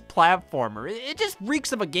 bare-bones platformer. It just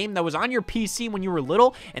reeks of a game that was on your PC when you were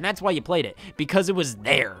little, and that's why you played it, because it was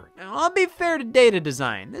there. Now, I'll be fair to Data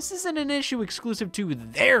Design. This isn't an issue exclusive to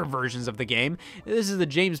their versions of the game. This is the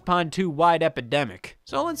James Bond 2 wide epidemic.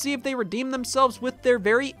 So let's see if they redeem themselves with their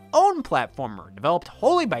very own platformer, developed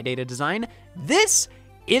wholly by Data Design. This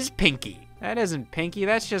is Pinky. That isn't Pinky,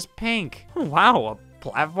 that's just pink. Wow, a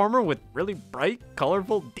platformer with really bright,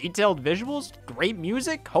 colorful, detailed visuals, great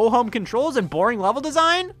music, ho-hum controls, and boring level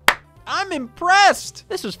design? I'm impressed!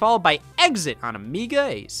 This was followed by Exit on Amiga,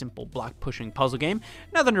 a simple block-pushing puzzle game.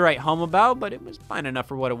 Nothing to write home about, but it was fine enough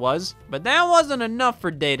for what it was. But that wasn't enough for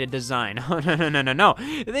Data Design. Oh, no.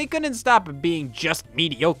 They couldn't stop it being just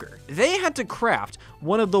mediocre. They had to craft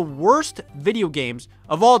one of the worst video games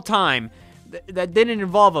of all time that didn't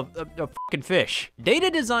involve a fucking fish. Data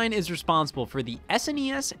Design is responsible for the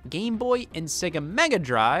SNES, Game Boy, and Sega Mega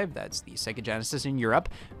Drive, that's the Sega Genesis in Europe,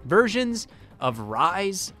 versions of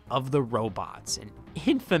Rise of the Robots, an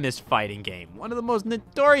infamous fighting game, one of the most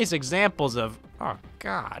notorious examples of, oh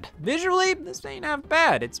god. Visually, this ain't half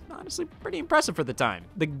bad. It's honestly pretty impressive for the time.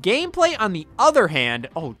 The gameplay, on the other hand,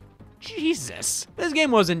 oh Jesus. This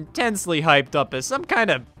game was intensely hyped up as some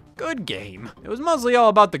kind of good game. It was mostly all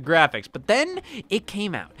about the graphics, but then it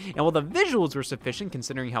came out, and while the visuals were sufficient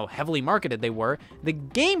considering how heavily marketed they were, the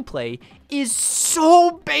gameplay is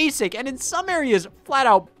so basic and in some areas flat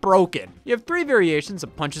out broken. You have 3 variations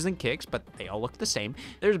of punches and kicks, but they all look the same.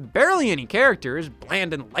 There's barely any characters,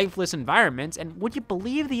 bland and lifeless environments, and would you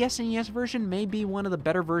believe the SNES version may be one of the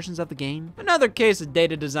better versions of the game? Another case of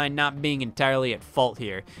Data Design not being entirely at fault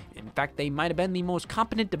here. In fact, they might have been the most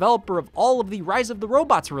competent developer of all of the Rise of the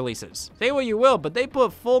Robots releases. Say what you will, but they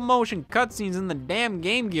put full motion cutscenes in the damn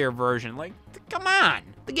Game Gear version. Like, come on.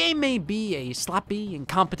 The game may be a sloppy,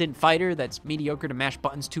 incompetent fighter that's mediocre to mash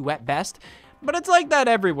buttons to at best, but it's like that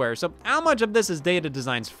everywhere, so how much of this is Data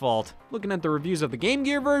Design's fault? Looking at the reviews of the Game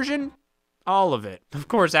Gear version, all of it. Of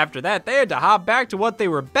course, after that, they had to hop back to what they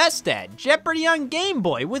were best at, Jeopardy on Game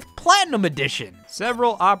Boy with Platinum Edition.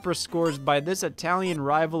 Several opera scores by this Italian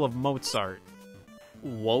rival of Mozart.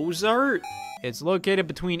 Wozart? It's located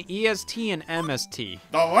between EST and MST.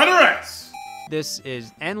 The letter S! This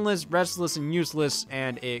is endless, restless, and useless,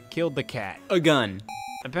 and it killed the cat. A gun.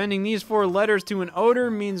 Appending these 4 letters to an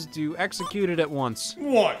odor means to execute it at once.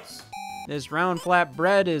 Once. This round flat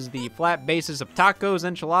bread is the flat basis of tacos,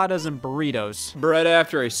 enchiladas, and burritos. Bread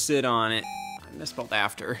after I sit on it. I misspelled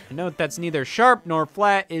after. A note that's neither sharp nor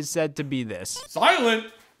flat is said to be this. Silent,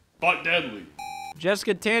 but deadly.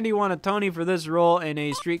 Jessica Tandy won a Tony for this role in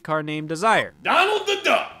A Streetcar Named Desire. Donald the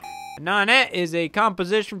Duck. A nonette is a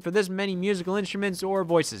composition for this many musical instruments or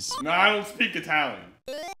voices. No, I don't speak Italian.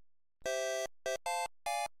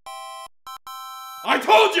 I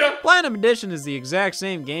told you! Platinum Edition is the exact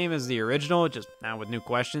same game as the original, just now with new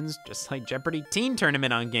questions, just like Jeopardy Teen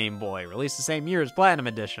Tournament on Game Boy, released the same year as Platinum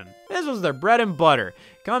Edition. This was their bread and butter,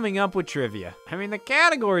 coming up with trivia. I mean, the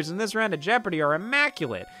categories in this round of Jeopardy are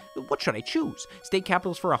immaculate. What should I choose? State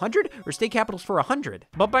capitals for 100 or state capitals for 100?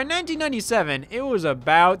 But by 1997, it was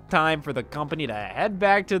about time for the company to head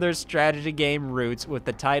back to their strategy game roots with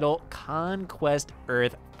the title Conquest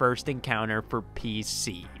Earth First Encounter for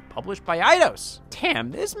PC. Published by Eidos.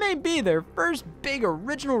 Damn, this may be their first big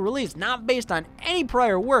original release not based on any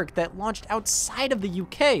prior work that launched outside of the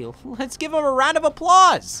UK. Let's give them a round of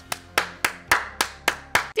applause.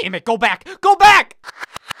 Damn it, go back! Go back!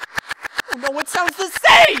 Oh no, it sounds the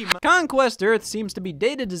same! Conquest Earth seems to be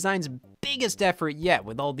Data Design's biggest effort yet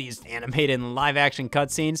with all these animated and live-action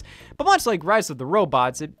cutscenes, but much like Rise of the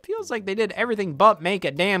Robots, it feels like they did everything but make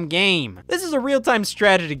a damn game. This is a real-time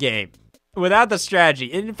strategy game without the strategy.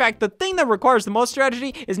 In fact, the thing that requires the most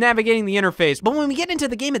strategy is navigating the interface. But when we get into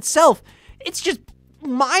the game itself, it's just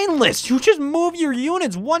mindless. You just move your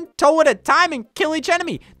units one toe at a time and kill each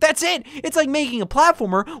enemy. That's it. It's like making a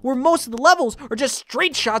platformer where most of the levels are just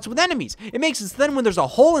straight shots with enemies. It makes sense then when there's a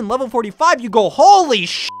hole in level 45, you go, holy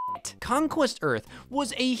shit. Conquest Earth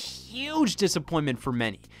was a huge disappointment for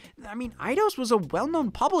many. I mean, Eidos was a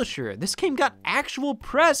well-known publisher. This game got actual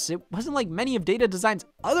press. It wasn't like many of Data Design's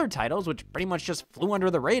other titles, which pretty much just flew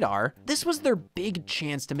under the radar. This was their big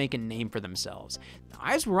chance to make a name for themselves. The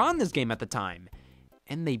eyes were on this game at the time,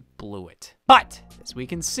 and they blew it. But, as we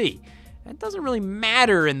can see, that doesn't really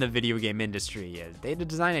matter in the video game industry, as Data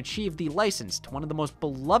Design achieved the license to one of the most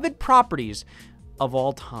beloved properties of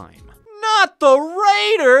all time. Not the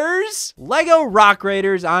Raiders! Lego Rock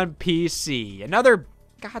Raiders on PC. Another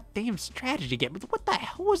goddamn strategy game. What the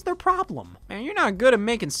hell was their problem? Man, you're not good at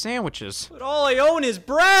making sandwiches. But all I own is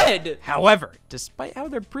bread! However, despite how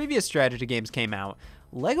their previous strategy games came out,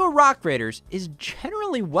 LEGO Rock Raiders is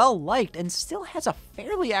generally well-liked and still has a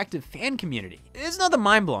fairly active fan community. It's nothing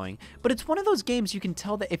mind-blowing, but it's one of those games you can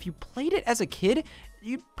tell that if you played it as a kid,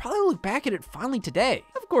 you'd probably look back at it fondly today.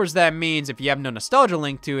 Of course, that means if you have no nostalgia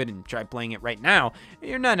link to it and try playing it right now,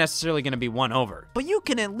 you're not necessarily going to be won over. But you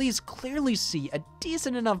can at least clearly see a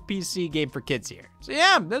decent enough PC game for kids here. So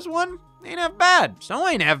yeah, this one ain't half bad. So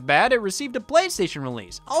ain't half bad, it received a PlayStation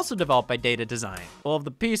release, also developed by Data Design. Well, if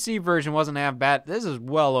the PC version wasn't half bad, this is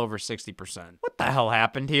well over 60%. What the hell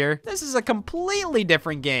happened here? This is a completely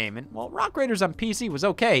different game, and while Rock Raiders on PC was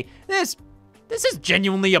okay, this is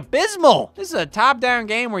genuinely abysmal. This is a top-down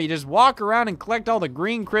game where you just walk around and collect all the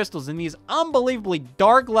green crystals in these unbelievably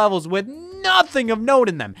dark levels with nothing of note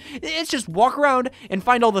in them. It's just walk around and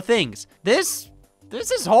find all the things. This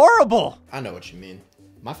is horrible. I know what you mean.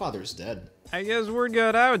 My father's dead. I guess word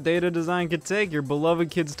got out Data Design could take your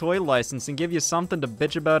beloved kid's toy license and give you something to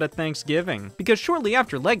bitch about at Thanksgiving. Because shortly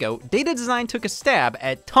after LEGO, Data Design took a stab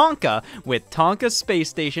at Tonka with Tonka Space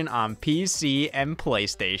Station on PC and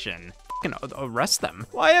PlayStation. Arrest them.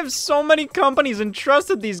 Why have so many companies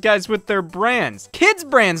entrusted these guys with their brands? Kids'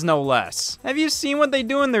 brands, no less. Have you seen what they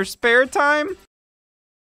do in their spare time?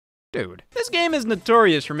 Dude, this game is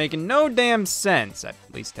notorious for making no damn sense, at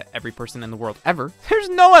least to every person in the world ever. There's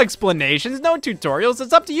no explanations, no tutorials,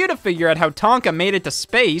 it's up to you to figure out how Tonka made it to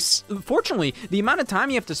space. Fortunately, the amount of time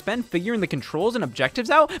you have to spend figuring the controls and objectives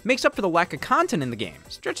out makes up for the lack of content in the game.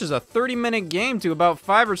 Stretches a 30-minute game to about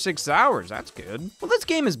 5 or 6 hours, that's good. Well, this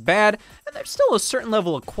game is bad, and there's still a certain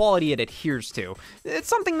level of quality it adheres to. It's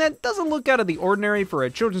something that doesn't look out of the ordinary for a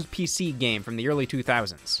children's PC game from the early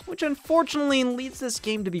 2000s, which unfortunately leads this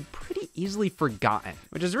game to be pretty easily forgotten,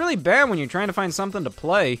 which is really bad when you're trying to find something to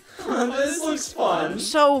play. This looks fun.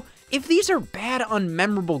 So, if these are bad,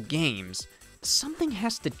 unmemorable games, something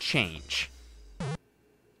has to change.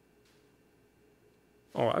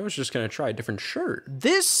 Oh, I was just gonna try a different shirt.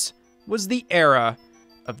 This was the era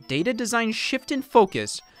of Data Design shift in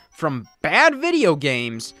focus from bad video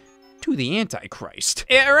games to the Antichrist.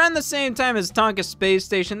 Around the same time as Tonka Space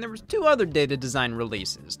Station, there was 2 other Data Design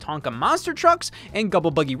releases, Tonka Monster Trucks and Gubble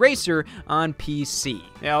Buggy Racer on PC.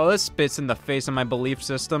 Yeah, well, this spits in the face of my belief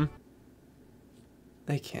system.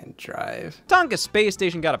 They can't drive. Tonka Space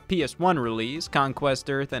Station got a PS1 release. Conquest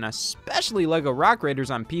Earth and especially LEGO Rock Raiders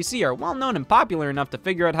on PC are well known and popular enough to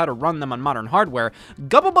figure out how to run them on modern hardware.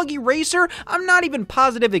 Gubble Buggy Racer, I'm not even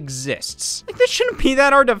positive exists. Like, this shouldn't be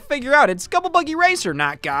that hard to figure out. It's Gubble Buggy Racer,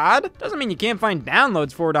 not God. Doesn't mean you can't find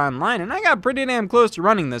downloads for it online, and I got pretty damn close to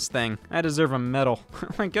running this thing. I deserve a medal.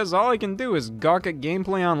 I guess all I can do is gawk at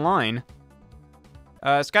gameplay online.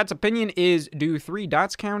 Scott's opinion is, do 3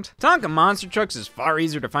 dots count? Tonka Monster Trucks is far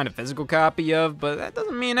easier to find a physical copy of, but that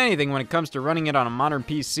doesn't mean anything when it comes to running it on a modern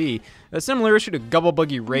PC. A similar issue to Gubble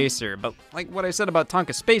Buggy Racer, but like what I said about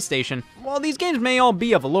Tonka Space Station, while these games may all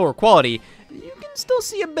be of a lower quality, you can still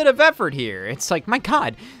see a bit of effort here. It's like, my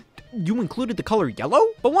god, you included the color yellow?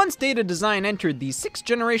 But once Data Design entered the 6th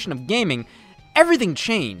generation of gaming, everything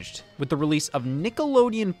changed with the release of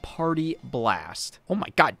Nickelodeon Party Blast. Oh my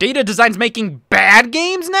god, Data Design's making bad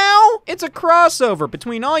games now? It's a crossover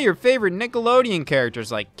between all your favorite Nickelodeon characters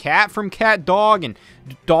like Cat from Cat Dog and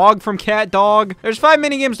Dog from Cat Dog. There's 5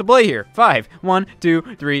 minigames to play here. 5. 1,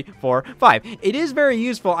 2, 3, 4, 5. It is very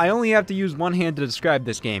useful. I only have to use one hand to describe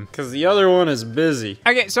this game. Because the other one is busy.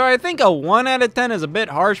 Okay, so I think a 1 out of 10 is a bit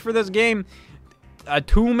harsh for this game. A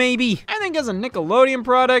 2 maybe? I think as a Nickelodeon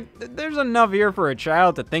product, there's enough here for a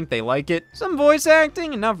child to think they like it. Some voice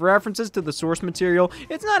acting, enough references to the source material.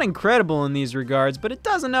 It's not incredible in these regards, but it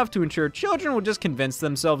does enough to ensure children will just convince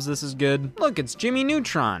themselves this is good. Look, it's Jimmy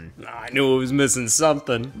Neutron. I knew it was missing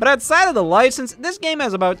something. But outside of the license, this game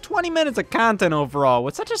has about 20 minutes of content overall,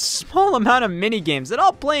 with such a small amount of minigames that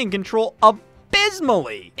all play and control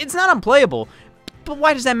abysmally. It's not unplayable, but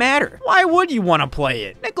why does that matter? Why would you want to play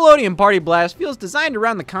it? Nickelodeon Party Blast feels designed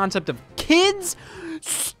around the concept of kids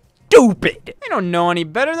stupid. They don't know any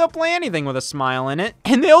better, they'll play anything with a smile in it.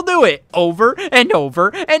 And they'll do it over and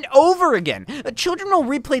over and over again. The children will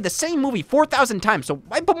replay the same movie 4,000 times, so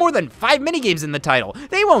why put more than 5 minigames in the title?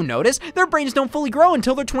 They won't notice. Their brains don't fully grow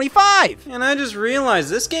until they're 25. And I just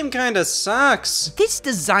realized this game kinda sucks. This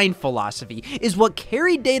design philosophy is what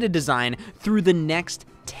carried Data Design through the next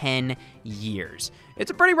 10 years. It's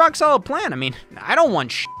a pretty rock solid plan. I mean, I don't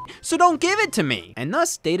want shit, so don't give it to me. And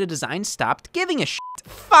thus, Data Design stopped giving a shit.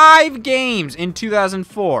 5 games in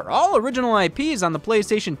 2004, all original IPs on the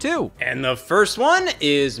PlayStation 2. And the first one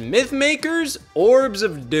is Mythmaker's Orbs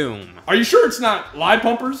of Doom. Are you sure it's not lie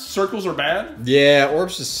pumpers? Circles are bad? Yeah,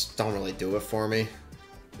 orbs just don't really do it for me.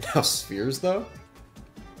 Now spheres, though?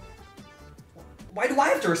 Why do I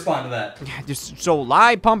have to respond to that? So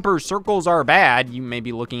lie pumper circles are bad, you may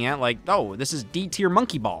be looking at like, oh, this is D tier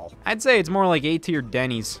Monkey Ball. I'd say it's more like A tier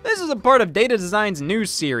Denny's. This is a part of Data Design's new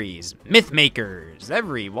series, Mythmakers.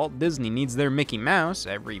 Every Walt Disney needs their Mickey Mouse,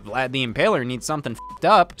 every Vlad the Impaler needs something f***ed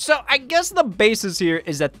up. So I guess the basis here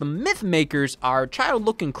is that the Mythmakers are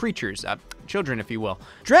child-looking creatures, children if you will,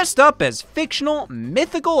 dressed up as fictional,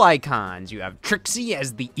 mythical icons. You have Trixie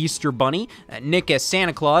as the Easter Bunny, Nick as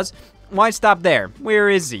Santa Claus. Why stop there? Where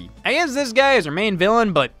is he? I guess this guy is our main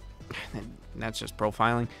villain, but that's just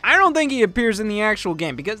profiling. I don't think he appears in the actual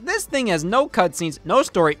game because this thing has no cutscenes, no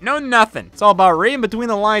story, no nothing. It's all about reading between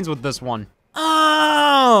the lines with this one.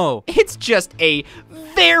 Oh, it's just a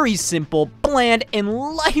very simple, bland, and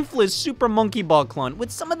lifeless Super Monkey Ball clone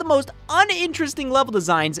with some of the most uninteresting level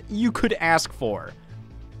designs you could ask for.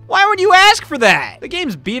 Why would you ask for that? The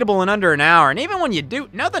game's beatable in under an hour, and even when you do,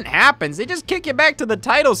 nothing happens. They just kick you back to the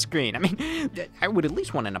title screen. I mean, I would at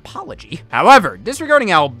least want an apology. However, disregarding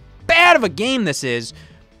how bad of a game this is,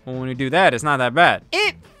 well, when you do that, it's not that bad.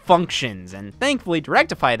 It functions, and thankfully, to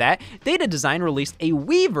rectify that, Data Design released a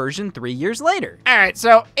Wii version 3 years later. Alright,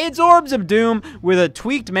 so it's Orbs of Doom with a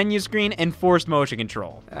tweaked menu screen and forced motion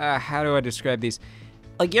control. How do I describe these?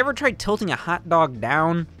 Like, you ever tried tilting a hot dog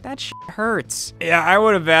down? That shit hurts. Yeah, I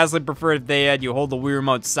would have vastly preferred if they had you hold the Wii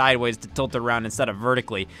remote sideways to tilt it around instead of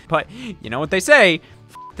vertically. But, you know what they say,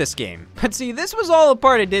 f this game. But see, this was all a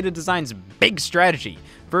part of Data Design's big strategy.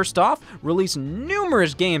 First off, release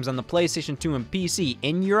numerous games on the PlayStation 2 and PC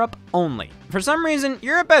in Europe only. For some reason,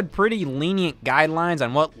 Europe had pretty lenient guidelines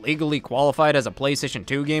on what legally qualified as a PlayStation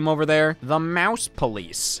 2 game over there. The Mouse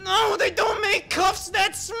Police. No, they don't make cuffs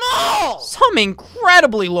that small! Some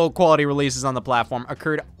incredibly low quality releases on the platform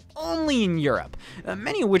occurred only in Europe,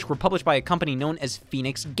 many of which were published by a company known as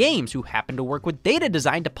Phoenix Games, who happened to work with Data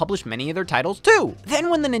Design to publish many of their titles too.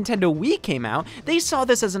 Then when the Nintendo Wii came out, they saw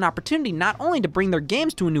this as an opportunity not only to bring their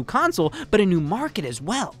games to a new console, but a new market as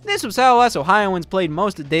well. This was how us Ohioans played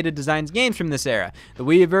most of Data Design's games from this era, the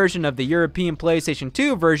Wii version of the European PlayStation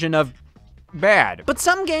 2 version of bad. But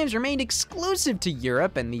some games remained exclusive to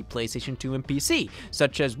Europe and the PlayStation 2 and PC,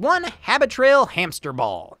 such as one Habit Trail Hamster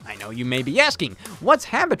Ball. I know you may be asking, what's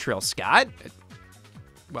Habit Trail, Scott?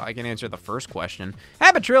 Well, I can answer the first question.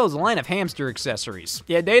 Habit Trail is a line of hamster accessories.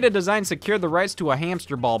 Yeah, Data Design secured the rights to a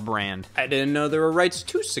hamster ball brand. I didn't know there were rights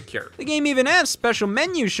to secure. The game even has special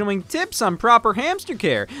menus showing tips on proper hamster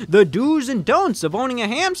care, the do's and don'ts of owning a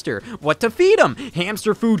hamster, what to feed them,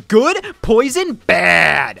 hamster food good, poison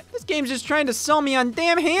bad. This game's just trying to sell me on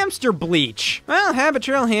damn hamster bleach. Well, Habit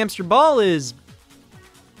Trail Hamster Ball is...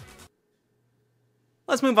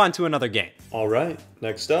 Let's move on to another game. All right,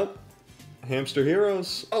 next up, Hamster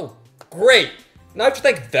Heroes. Oh, great! Now I have to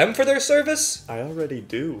thank them for their service? I already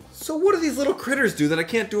do. So what do these little critters do that I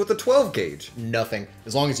can't do with the 12 gauge? Nothing.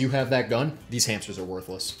 As long as you have that gun, these hamsters are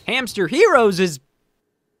worthless. Hamster Heroes is...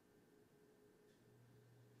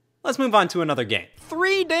 Let's move on to another game.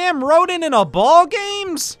 3 damn rodent in a ball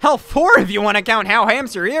games? Hell, 4 if you want to count how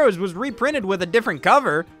Hamster Heroes was reprinted with a different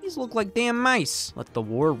cover. These look like damn mice. Let the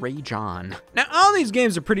war rage on. Now, all these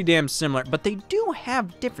games are pretty damn similar, but they do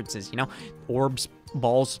have differences, you know? Orbs,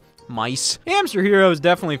 balls, mice. Hamster Heroes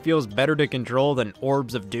definitely feels better to control than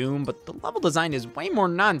Orbs of Doom, but the level design is way more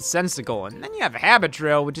nonsensical. And then you have Habit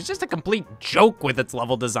Trail, which is just a complete joke with its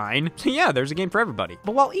level design. So yeah, there's a game for everybody.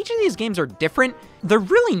 But while each of these games are different, they're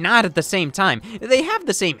really not at the same time. They have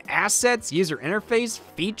the same assets, user interface,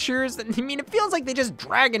 features. I mean, it feels like they just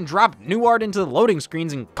drag and drop new art into the loading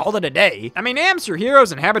screens and called it a day. I mean, Hamster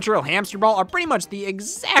Heroes and Habit Trail Hamster Ball are pretty much the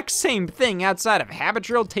exact same thing outside of Habit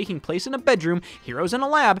Trail taking place in a bedroom, Heroes in a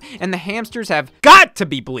lab, and the hamsters have got to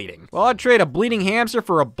be bleeding. Well, I'd trade a bleeding hamster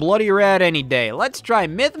for a bloody rat any day. Let's try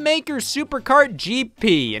Mythmaker Superkart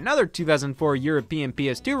GP, another 2004 European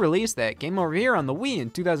PS2 release that came over here on the Wii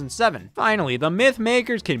in 2007. Finally, the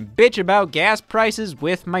Mythmakers can bitch about gas prices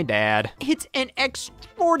with my dad. It's an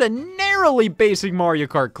extraordinarily basic Mario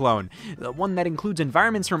Kart clone, the one that includes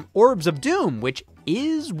environments from Orbs of Doom, which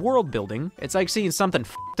is world building. It's like seeing something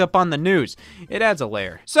f***ed up on the news. It adds a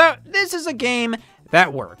layer. So this is a game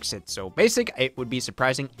That works. It's so basic, it would be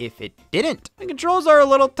surprising if it didn't. The controls are a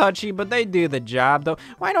little touchy, but they do the job, though.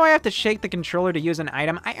 Why do I have to shake the controller to use an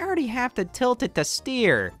item? I already have to tilt it to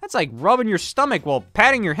steer. That's like rubbing your stomach while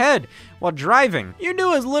patting your head while driving. You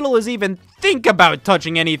do as little as even think about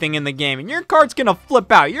touching anything in the game, and your cart's gonna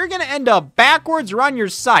flip out. You're gonna end up backwards or on your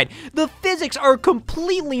side. The physics are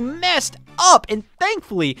completely messed up, and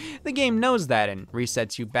thankfully, the game knows that and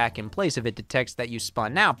resets you back in place if it detects that you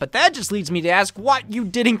spun out. But that just leads me to ask what you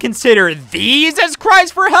didn't consider these as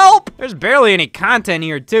cries for help? There's barely any content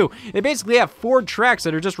here, too. They basically have 4 tracks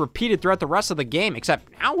that are just repeated throughout the rest of the game,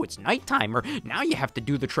 except now it's nighttime, or now you have to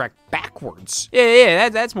do the track backwards. Yeah,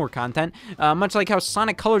 that's more content. Much like how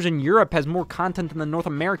Sonic Colors in Europe has more content than the North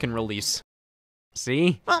American release.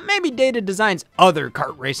 See? Well, maybe Data Design's other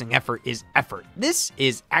kart racing effort is effort. This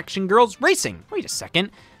is Action Girls Racing. Wait a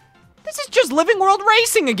second. This is just Living World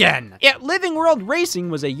Racing again! Yeah, Living World Racing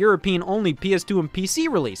was a European-only PS2 and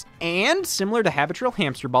PC release, and similar to Habitrail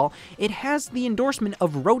Hamster Ball, it has the endorsement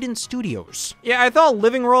of Rodent Studios. Yeah, I thought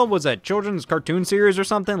Living World was a children's cartoon series or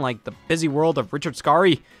something, like The Busy World of Richard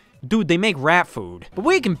Scarry. Dude, they make rat food. But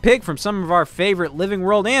we can pick from some of our favorite Living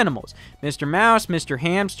World animals. Mr. Mouse, Mr.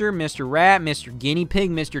 Hamster, Mr. Rat, Mr. Guinea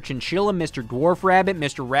Pig, Mr. Chinchilla, Mr. Dwarf Rabbit,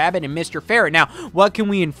 Mr. Rabbit, and Mr. Ferret. Now, what can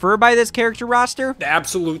we infer by this character roster? The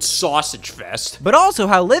absolute sausage fest. But also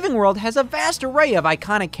how Living World has a vast array of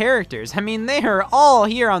iconic characters. I mean, they are all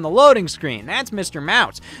here on the loading screen. That's Mr.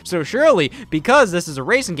 Mouse. So surely, because this is a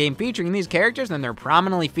racing game featuring these characters and they're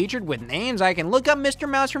prominently featured with names, I can look up Mr.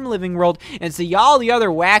 Mouse from Living World and see all the other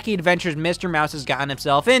wacky adventures Mr. Mouse has gotten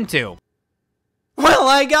himself into. Well,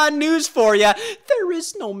 I got news for ya. There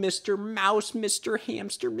is no Mr. Mouse, Mr.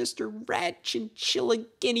 Hamster, Mr. Rat, Chinchilla,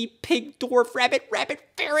 Guinea Pig, Dwarf Rabbit, Rabbit,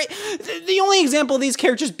 Ferret. The only example of these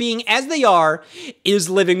characters being as they are is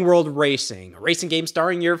Living World Racing, a racing game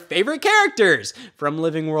starring your favorite characters from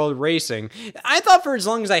Living World Racing. I thought for as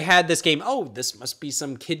long as I had this game, oh, this must be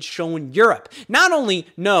some kid's show in Europe. Not only,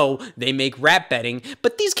 no, they make rat betting,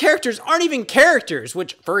 but these characters aren't even characters,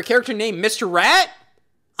 which for a character named Mr. Rat,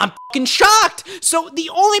 I'm fucking shocked! So the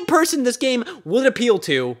only person this game would appeal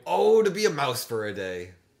to... Oh, to be a mouse for a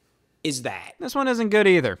day. Is that. This one isn't good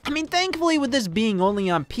either. I mean, thankfully with this being only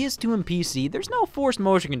on PS2 and PC, there's no forced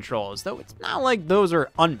motion controls, though it's not like those are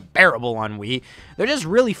unbearable on Wii. They're just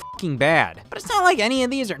really fucking bad. But it's not like any of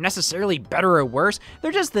these are necessarily better or worse.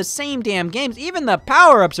 They're just the same damn games. Even the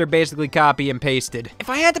power-ups are basically copy and pasted. If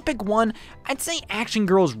I had to pick one, I'd say Action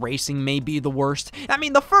Girls Racing may be the worst. I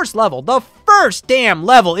mean, the first damn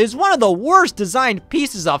level is one of the worst designed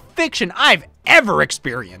pieces of fiction I've ever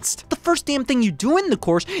experienced. The first damn thing you do in the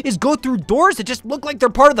course is go through doors that just look like they're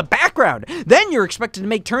part of the background. Then you're expected to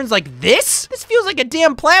make turns like this? This feels like a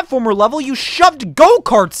damn platformer level you shoved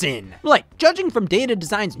go-karts in. Like, judging from Data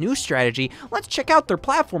Design's new strategy, let's check out their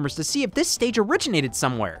platformers to see if this stage originated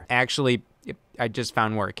somewhere. Actually, I just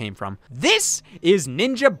found where it came from. This is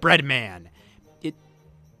Ninja Breadman.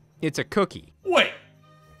 It's a cookie. Wait,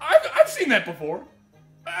 I've seen that before.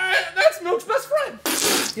 That's Milk's best friend.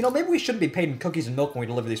 You know, maybe we shouldn't be paid in cookies and milk when we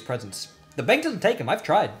deliver these presents. The bank doesn't take them. I've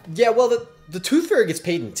tried. Yeah, well, the tooth fairy gets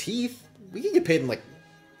paid in teeth. We can get paid in, like,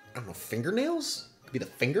 I don't know, fingernails? Could be the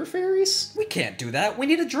finger fairies? We can't do that. We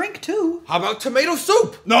need a drink, too. How about tomato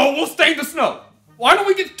soup? No, we'll stain the snow. Why don't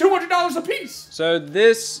we get $200 a piece? So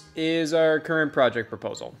this is our current project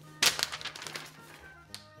proposal.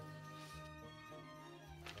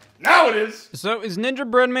 Now it is! So is Ninja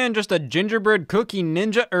Breadman just a gingerbread cookie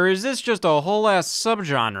ninja, or is this just a whole ass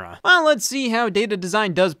subgenre? Well, let's see how Data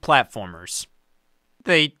Design does platformers.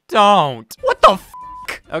 They don't. What the f***?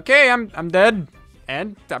 Okay, I'm dead.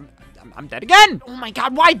 And I'm dead again! Oh my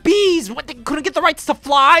god, why bees? What, they couldn't get the rights to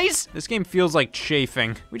flies? This game feels like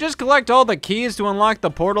chafing. We just collect all the keys to unlock the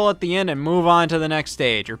portal at the end and move on to the next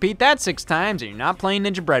stage. Repeat that 6 times and you're not playing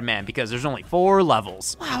Ninja Breadman because there's only 4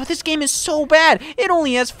 levels. Wow, this game is so bad. It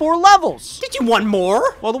only has 4 levels. Did you want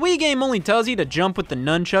more? While the Wii game only tells you to jump with the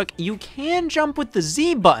nunchuck, you can jump with the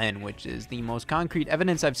Z button, which is the most concrete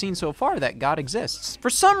evidence I've seen so far that God exists. For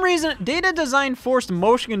some reason, Data Design forced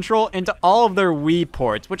motion control into all of their Wii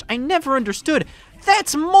ports, which I never understood.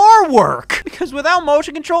 That's more work! Because without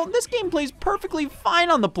motion control, this game plays perfectly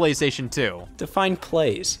fine on the PlayStation 2. Define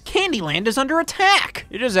plays. Candyland is under attack!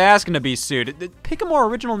 You're just asking to be sued. Pick a more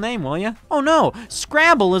original name, will ya? Oh no,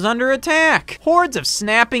 Scrabble is under attack! Hordes of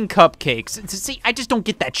snapping cupcakes. See, I just don't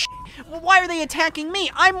get that shit. Why are they attacking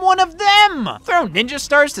me? I'm one of them! Throw ninja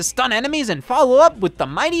stars to stun enemies and follow up with the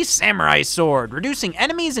mighty samurai sword, reducing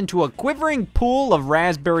enemies into a quivering pool of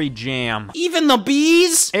raspberry jam. Even the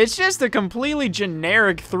bees? It's just a completely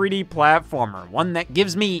generic 3D platformer, one that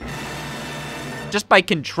gives me just by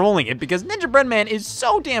controlling it, because Ninja Breadman is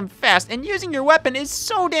so damn fast, and using your weapon is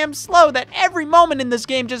so damn slow that every moment in this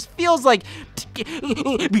game just feels like...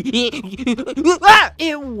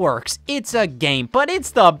 It works. It's a game, but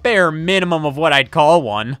it's the bare minimum of what I'd call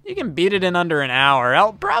one. You can beat it in under an hour.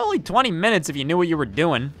 Hell, probably 20 minutes if you knew what you were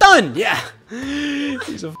doing. Done! Yeah.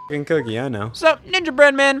 He's a fucking cookie, I know. So, Ninja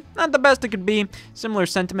Breadman, not the best it could be. Similar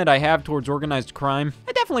sentiment I have towards organized crime.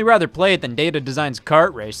 I'd definitely rather play it than Data Design's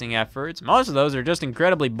kart racing efforts. Most of those are just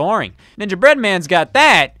incredibly boring. Ninja Breadman's got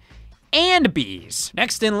that, and bees.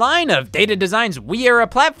 Next in line of Data Design's Wii-era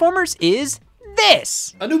platformers is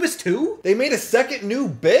this. Anubis 2? They made a second new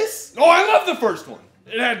Bis? Oh, I love the first one.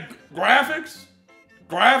 It had graphics.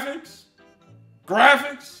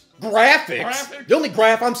 The only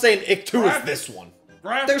graph I'm saying Ick 2 is this one.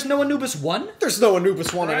 There's no Anubis 1? There's no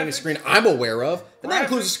Anubis 1 on any screen I'm aware of, and that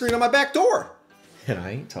includes a screen on my back door. And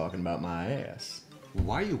I ain't talking about my ass.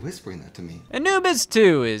 Why are you whispering that to me? Anubis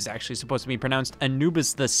 2 is actually supposed to be pronounced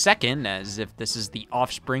Anubis II, as if this is the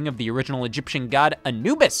offspring of the original Egyptian god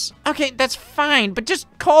Anubis. Okay, that's fine, but just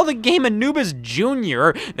call the game Anubis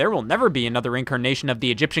Jr. There will never be another incarnation of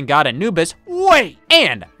the Egyptian god Anubis. Wait!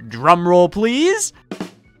 And, drum roll please.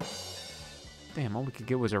 Damn, all we could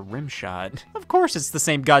get was a rim shot. Of course it's the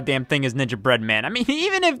same goddamn thing as Ninja Breadman. I mean,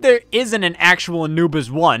 even if there isn't an actual Anubis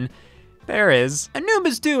 1, there is.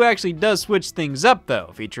 Anubis 2 actually does switch things up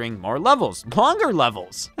though, featuring more levels, longer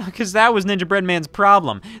levels. Because that was Ninja Breadman's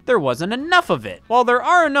problem. There wasn't enough of it. While there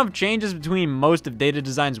are enough changes between most of Data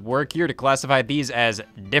Design's work here to classify these as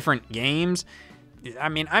different games, I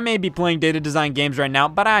mean, I may be playing Data Design games right now,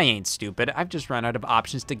 but I ain't stupid. I've just run out of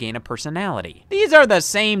options to gain a personality. These are the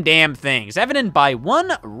same damn things, evident by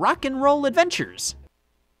one Rock and Roll Adventures.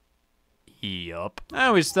 Yup. I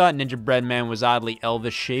always thought Ninja Breadman was oddly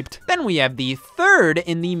Elvis-shaped. Then we have the third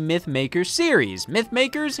in the Mythmaker series,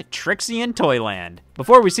 Mythmakers Trixie and Toyland.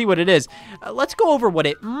 Before we see what it is, let's go over what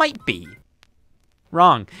it might be.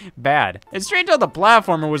 Wrong. Bad. It's strange how the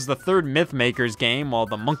platformer was the third Mythmakers game, while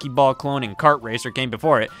the Monkey Ball clone and Kart Racer came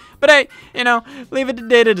before it. But hey, you know, leave it to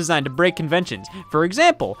Data Design to break conventions. For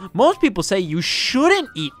example, most people say you shouldn't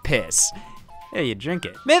eat piss. Yeah, you drink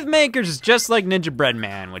it. Mythmakers is just like Ninja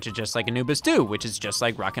Breadman, which is just like Anubis 2, which is just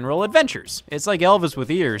like Rock and Roll Adventures. It's like Elvis with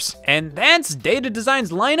ears. And that's Data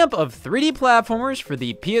Design's lineup of 3D platformers for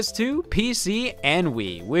the PS2, PC, and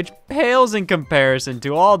Wii, which pales in comparison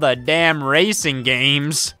to all the damn racing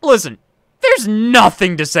games. Listen, there's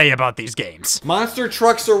nothing to say about these games. Monster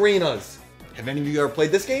Trucks Arenas. Have any of you ever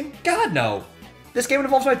played this game? God, no. This game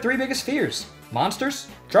involves my 3 biggest fears. Monsters,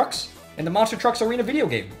 trucks, and the Monster Trucks Arena video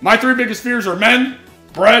game. My 3 biggest fears are men,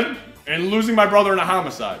 bread, and losing my brother in a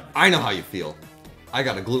homicide. I know how you feel. I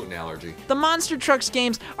got a gluten allergy. The Monster Trucks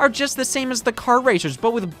games are just the same as the Car Racers,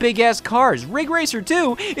 but with big-ass cars. Rig Racer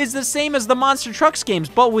 2 is the same as the Monster Trucks games,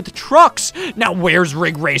 but with trucks. Now, where's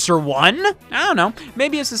Rig Racer 1? I don't know.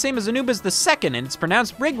 Maybe it's the same as Anubis II, and it's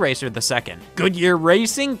pronounced Rig Racer II. Goodyear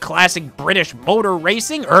Racing, classic British motor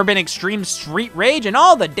racing, urban extreme street rage, and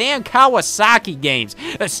all the damn Kawasaki games.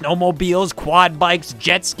 Snowmobiles, quad bikes,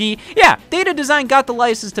 jet ski. Yeah, Data Design got the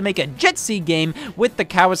license to make a jet ski game with the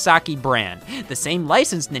Kawasaki brand. The same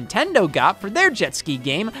license Nintendo got for their jet ski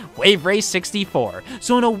game, Wave Race 64.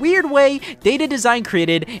 So in a weird way, Data Design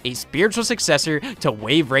created a spiritual successor to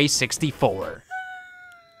Wave Race 64.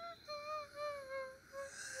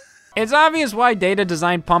 It's obvious why Data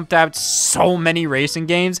Design pumped out so many racing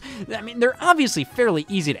games. I mean, they're obviously fairly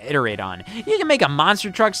easy to iterate on. You can make a Monster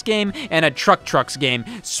Trucks game and a Trucks game,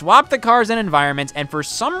 swap the cars and environments, and for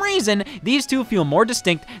some reason, these two feel more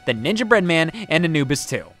distinct than Ninja Breadman and Anubis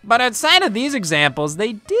 2. But outside of these examples,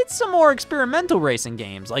 they did some more experimental racing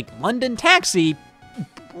games, like London Taxi,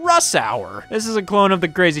 Rush Hour. This is a clone of the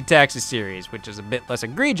Crazy Taxi series, which is a bit less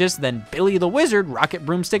egregious than Billy the Wizard Rocket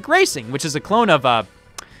Broomstick Racing, which is a clone of,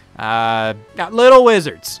 Little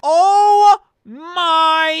Wizards. Oh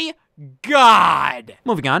my God.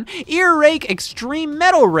 Moving on, Earache Extreme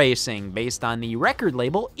Metal Racing, based on the record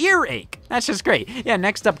label Earache. That's just great. Yeah,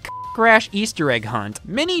 next up, Crash Easter Egg Hunt.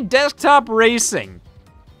 Mini Desktop Racing.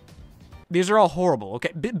 These are all horrible,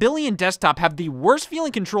 okay? Billy and Desktop have the worst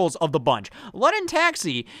feeling controls of the bunch. London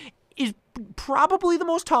Taxi is probably the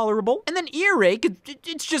most tolerable, and then Earache,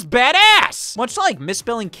 it's just badass. Much like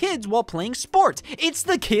misspelling kids while playing sports. It's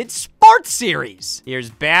the Kids Sports Series. Here's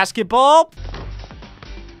basketball.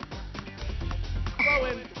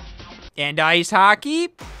 And ice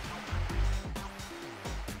hockey.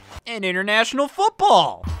 And international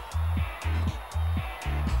football.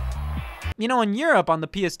 You know, in Europe on the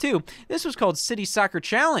PS2, this was called City Soccer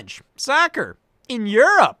Challenge. Soccer. In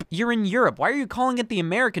Europe! You're in Europe. Why are you calling it the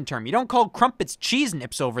American term? You don't call crumpets cheese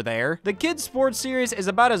nips over there. The kids' sports series is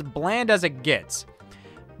about as bland as it gets.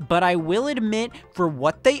 But I will admit, for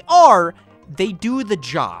what they are, they do the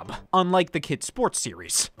job, unlike the kids' sports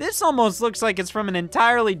series. This almost looks like it's from an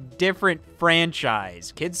entirely different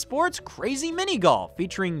franchise. Kids' sports, crazy mini golf,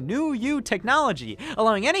 featuring new U technology,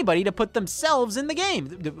 allowing anybody to put themselves in the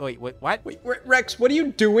game. Wait, what? Wait, Rex, what are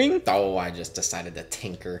you doing? Oh, I just decided to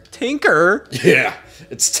tinker. Tinker? Yeah,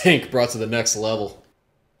 it's Tink brought to the next level.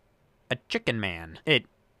 A chicken man.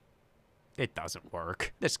 It doesn't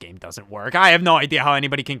work. This game doesn't work. I have no idea how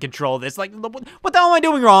anybody can control this. Like, what the hell am I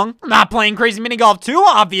doing wrong? I'm not playing Crazy Mini Golf 2,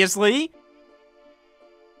 obviously.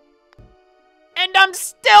 And I'm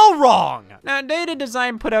still wrong! Now, Data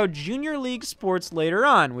Design put out Junior League Sports later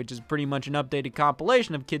on, which is pretty much an updated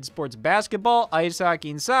compilation of kids' sports basketball, ice hockey,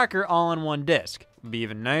 and soccer all in one disc. It'd be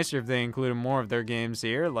even nicer if they included more of their games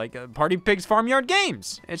here, like Party Pigs Farmyard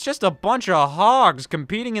Games. It's just a bunch of hogs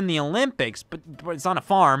competing in the Olympics, but it's on a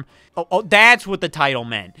farm. Oh, that's what the title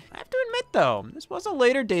meant. I have to admit, though, this was a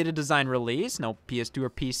later Data Design release, no PS2 or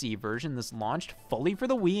PC version. This launched fully for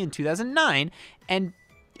the Wii in 2009, and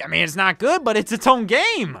I mean, it's not good, but it's its own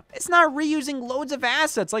game. It's not reusing loads of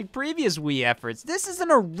assets like previous Wii efforts. This is an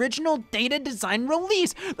original Data Design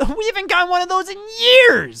release. We haven't gotten one of those in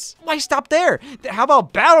years. Why stop there? How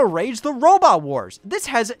about Battle Rage: The Robot Wars? This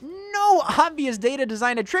has no obvious Data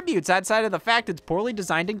Design attributes outside of the fact it's poorly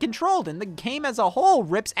designed and controlled, and the game as a whole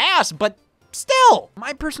rips ass, but still,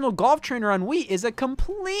 my personal golf trainer on Wii is a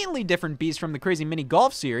completely different beast from the Crazy Mini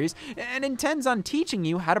Golf series and intends on teaching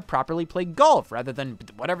you how to properly play golf rather than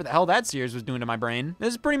whatever the hell that series was doing to my brain.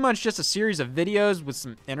 This is pretty much just a series of videos with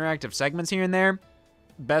some interactive segments here and there.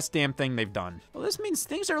 Best damn thing they've done. Well, this means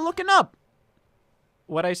things are looking up.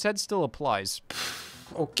 What I said still applies.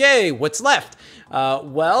 Okay, what's left?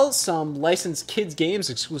 Well, some licensed kids games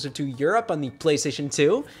exclusive to Europe on the PlayStation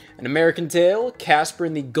 2, An American Tail, Casper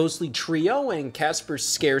and the Ghostly Trio, and Casper's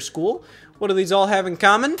Scare School. What do these all have in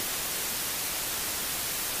common?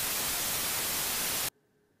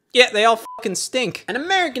 Yeah, they all fucking stink. An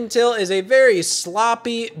American Tail is a very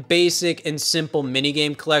sloppy, basic, and simple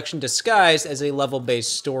minigame collection disguised as a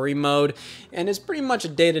level-based story mode, and is pretty much a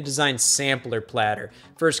Data Design sampler platter.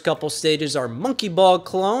 First couple stages are monkey ball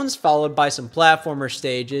clones, followed by some platformer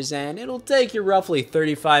stages, and it'll take you roughly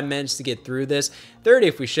 35 minutes to get through this, 30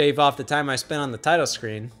 if we shave off the time I spent on the title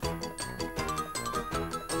screen.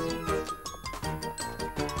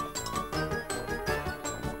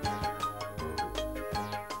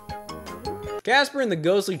 Casper and the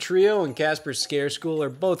Ghostly Trio and Casper's Scare School are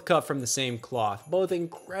both cut from the same cloth, both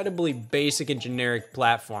incredibly basic and generic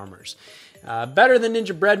platformers. Better than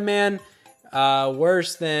Ninja Bread Man,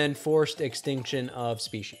 worse than Forced Extinction of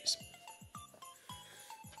Species.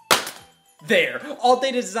 There, all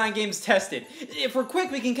Data Design games tested. If we're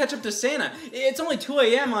quick, we can catch up to Santa. It's only 2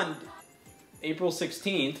 a.m. on April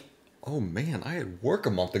 16th. Oh man, I had work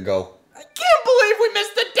a month ago. I can't believe we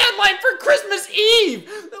missed the deadline for Christmas Eve!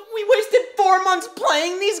 We wasted 4 months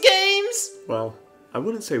playing these games? Well, I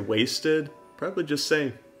wouldn't say wasted, probably just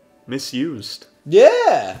say misused.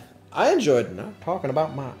 Yeah, I enjoyed not talking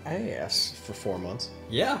about my ass for 4 months.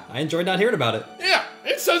 Yeah, I enjoyed not hearing about it. Yeah,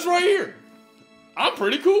 it says right here. I'm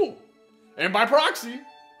pretty cool. And by proxy,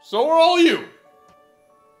 so are all you.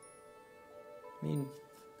 I mean,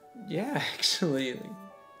 yeah, actually,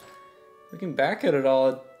 looking back at it all,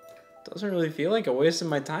 it doesn't really feel like a waste of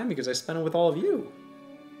my time because I spent it with all of you.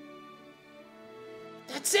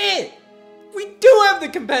 That's it! We do have the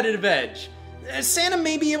competitive edge! Santa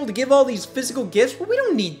may be able to give all these physical gifts, but we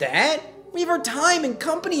don't need that. We have our time and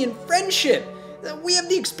company and friendship. We have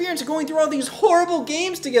the experience of going through all these horrible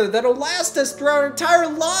games together that'll last us through our entire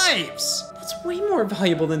lives. It's way more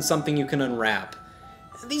valuable than something you can unwrap.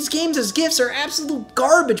 These games as gifts are absolute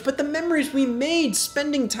garbage, but the memories we made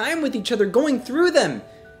spending time with each other going through them,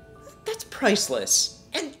 that's priceless.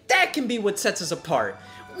 And that can be what sets us apart.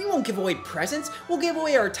 We won't give away presents, we'll give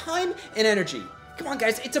away our time and energy. Come on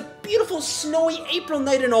guys, it's a beautiful snowy April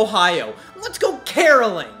night in Ohio. Let's go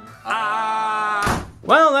caroling!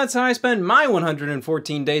 Well, that's how I spent my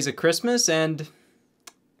 114 days of Christmas, and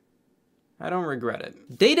I don't regret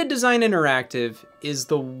it. Data Design Interactive is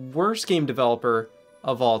the worst game developer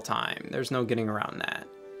of all time. There's no getting around that.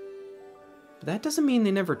 But that doesn't mean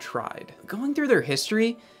they never tried. Going through their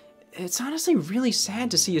history, it's honestly really sad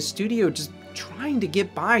to see a studio just trying to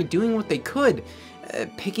get by, doing what they could.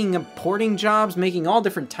 Picking up porting jobs, making all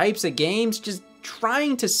different types of games, just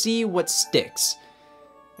trying to see what sticks.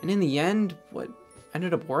 And in the end, what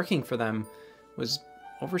ended up working for them was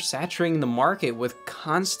oversaturating the market with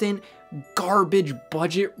constant, garbage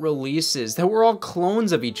budget releases that were all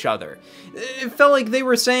clones of each other. It felt like they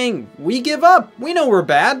were saying, we give up, we know we're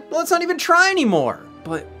bad, let's not even try anymore.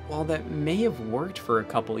 But while that may have worked for a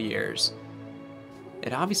couple years,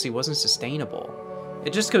 it obviously wasn't sustainable.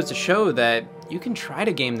 It just goes to show that you can try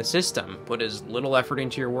to game the system, put as little effort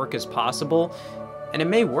into your work as possible, and it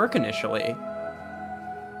may work initially,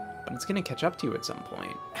 but it's gonna catch up to you at some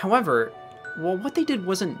point. However, while what they did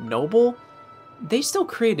wasn't noble, they still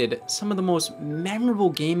created some of the most memorable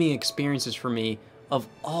gaming experiences for me of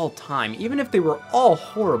all time, even if they were all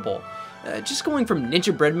horrible. Just going from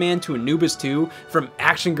Ninja Breadman to Anubis 2, from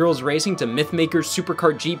Action Girls Racing to Mythmaker's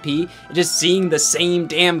Superkart GP, and just seeing the same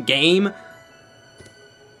damn game,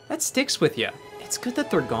 that sticks with you. It's good that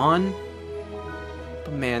they're gone,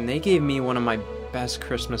 but man, they gave me one of my best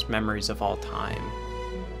Christmas memories of all time.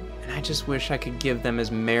 And I just wish I could give them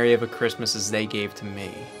as merry of a Christmas as they gave to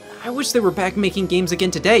me. I wish they were back making games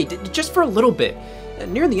again today, just for a little bit.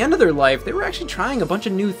 Near the end of their life, they were actually trying a bunch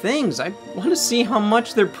of new things. I want to see how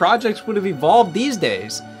much their projects would have evolved these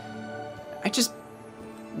days. I just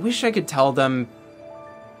wish I could tell them,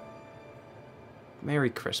 Merry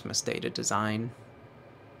Christmas, Data Design.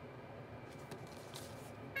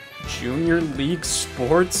 Junior League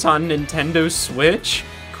Sports on Nintendo Switch?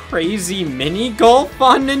 Crazy Mini Golf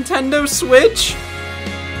on Nintendo Switch?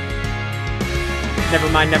 Never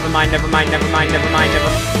mind, never mind, never mind, never mind, never mind, never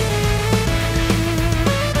mind.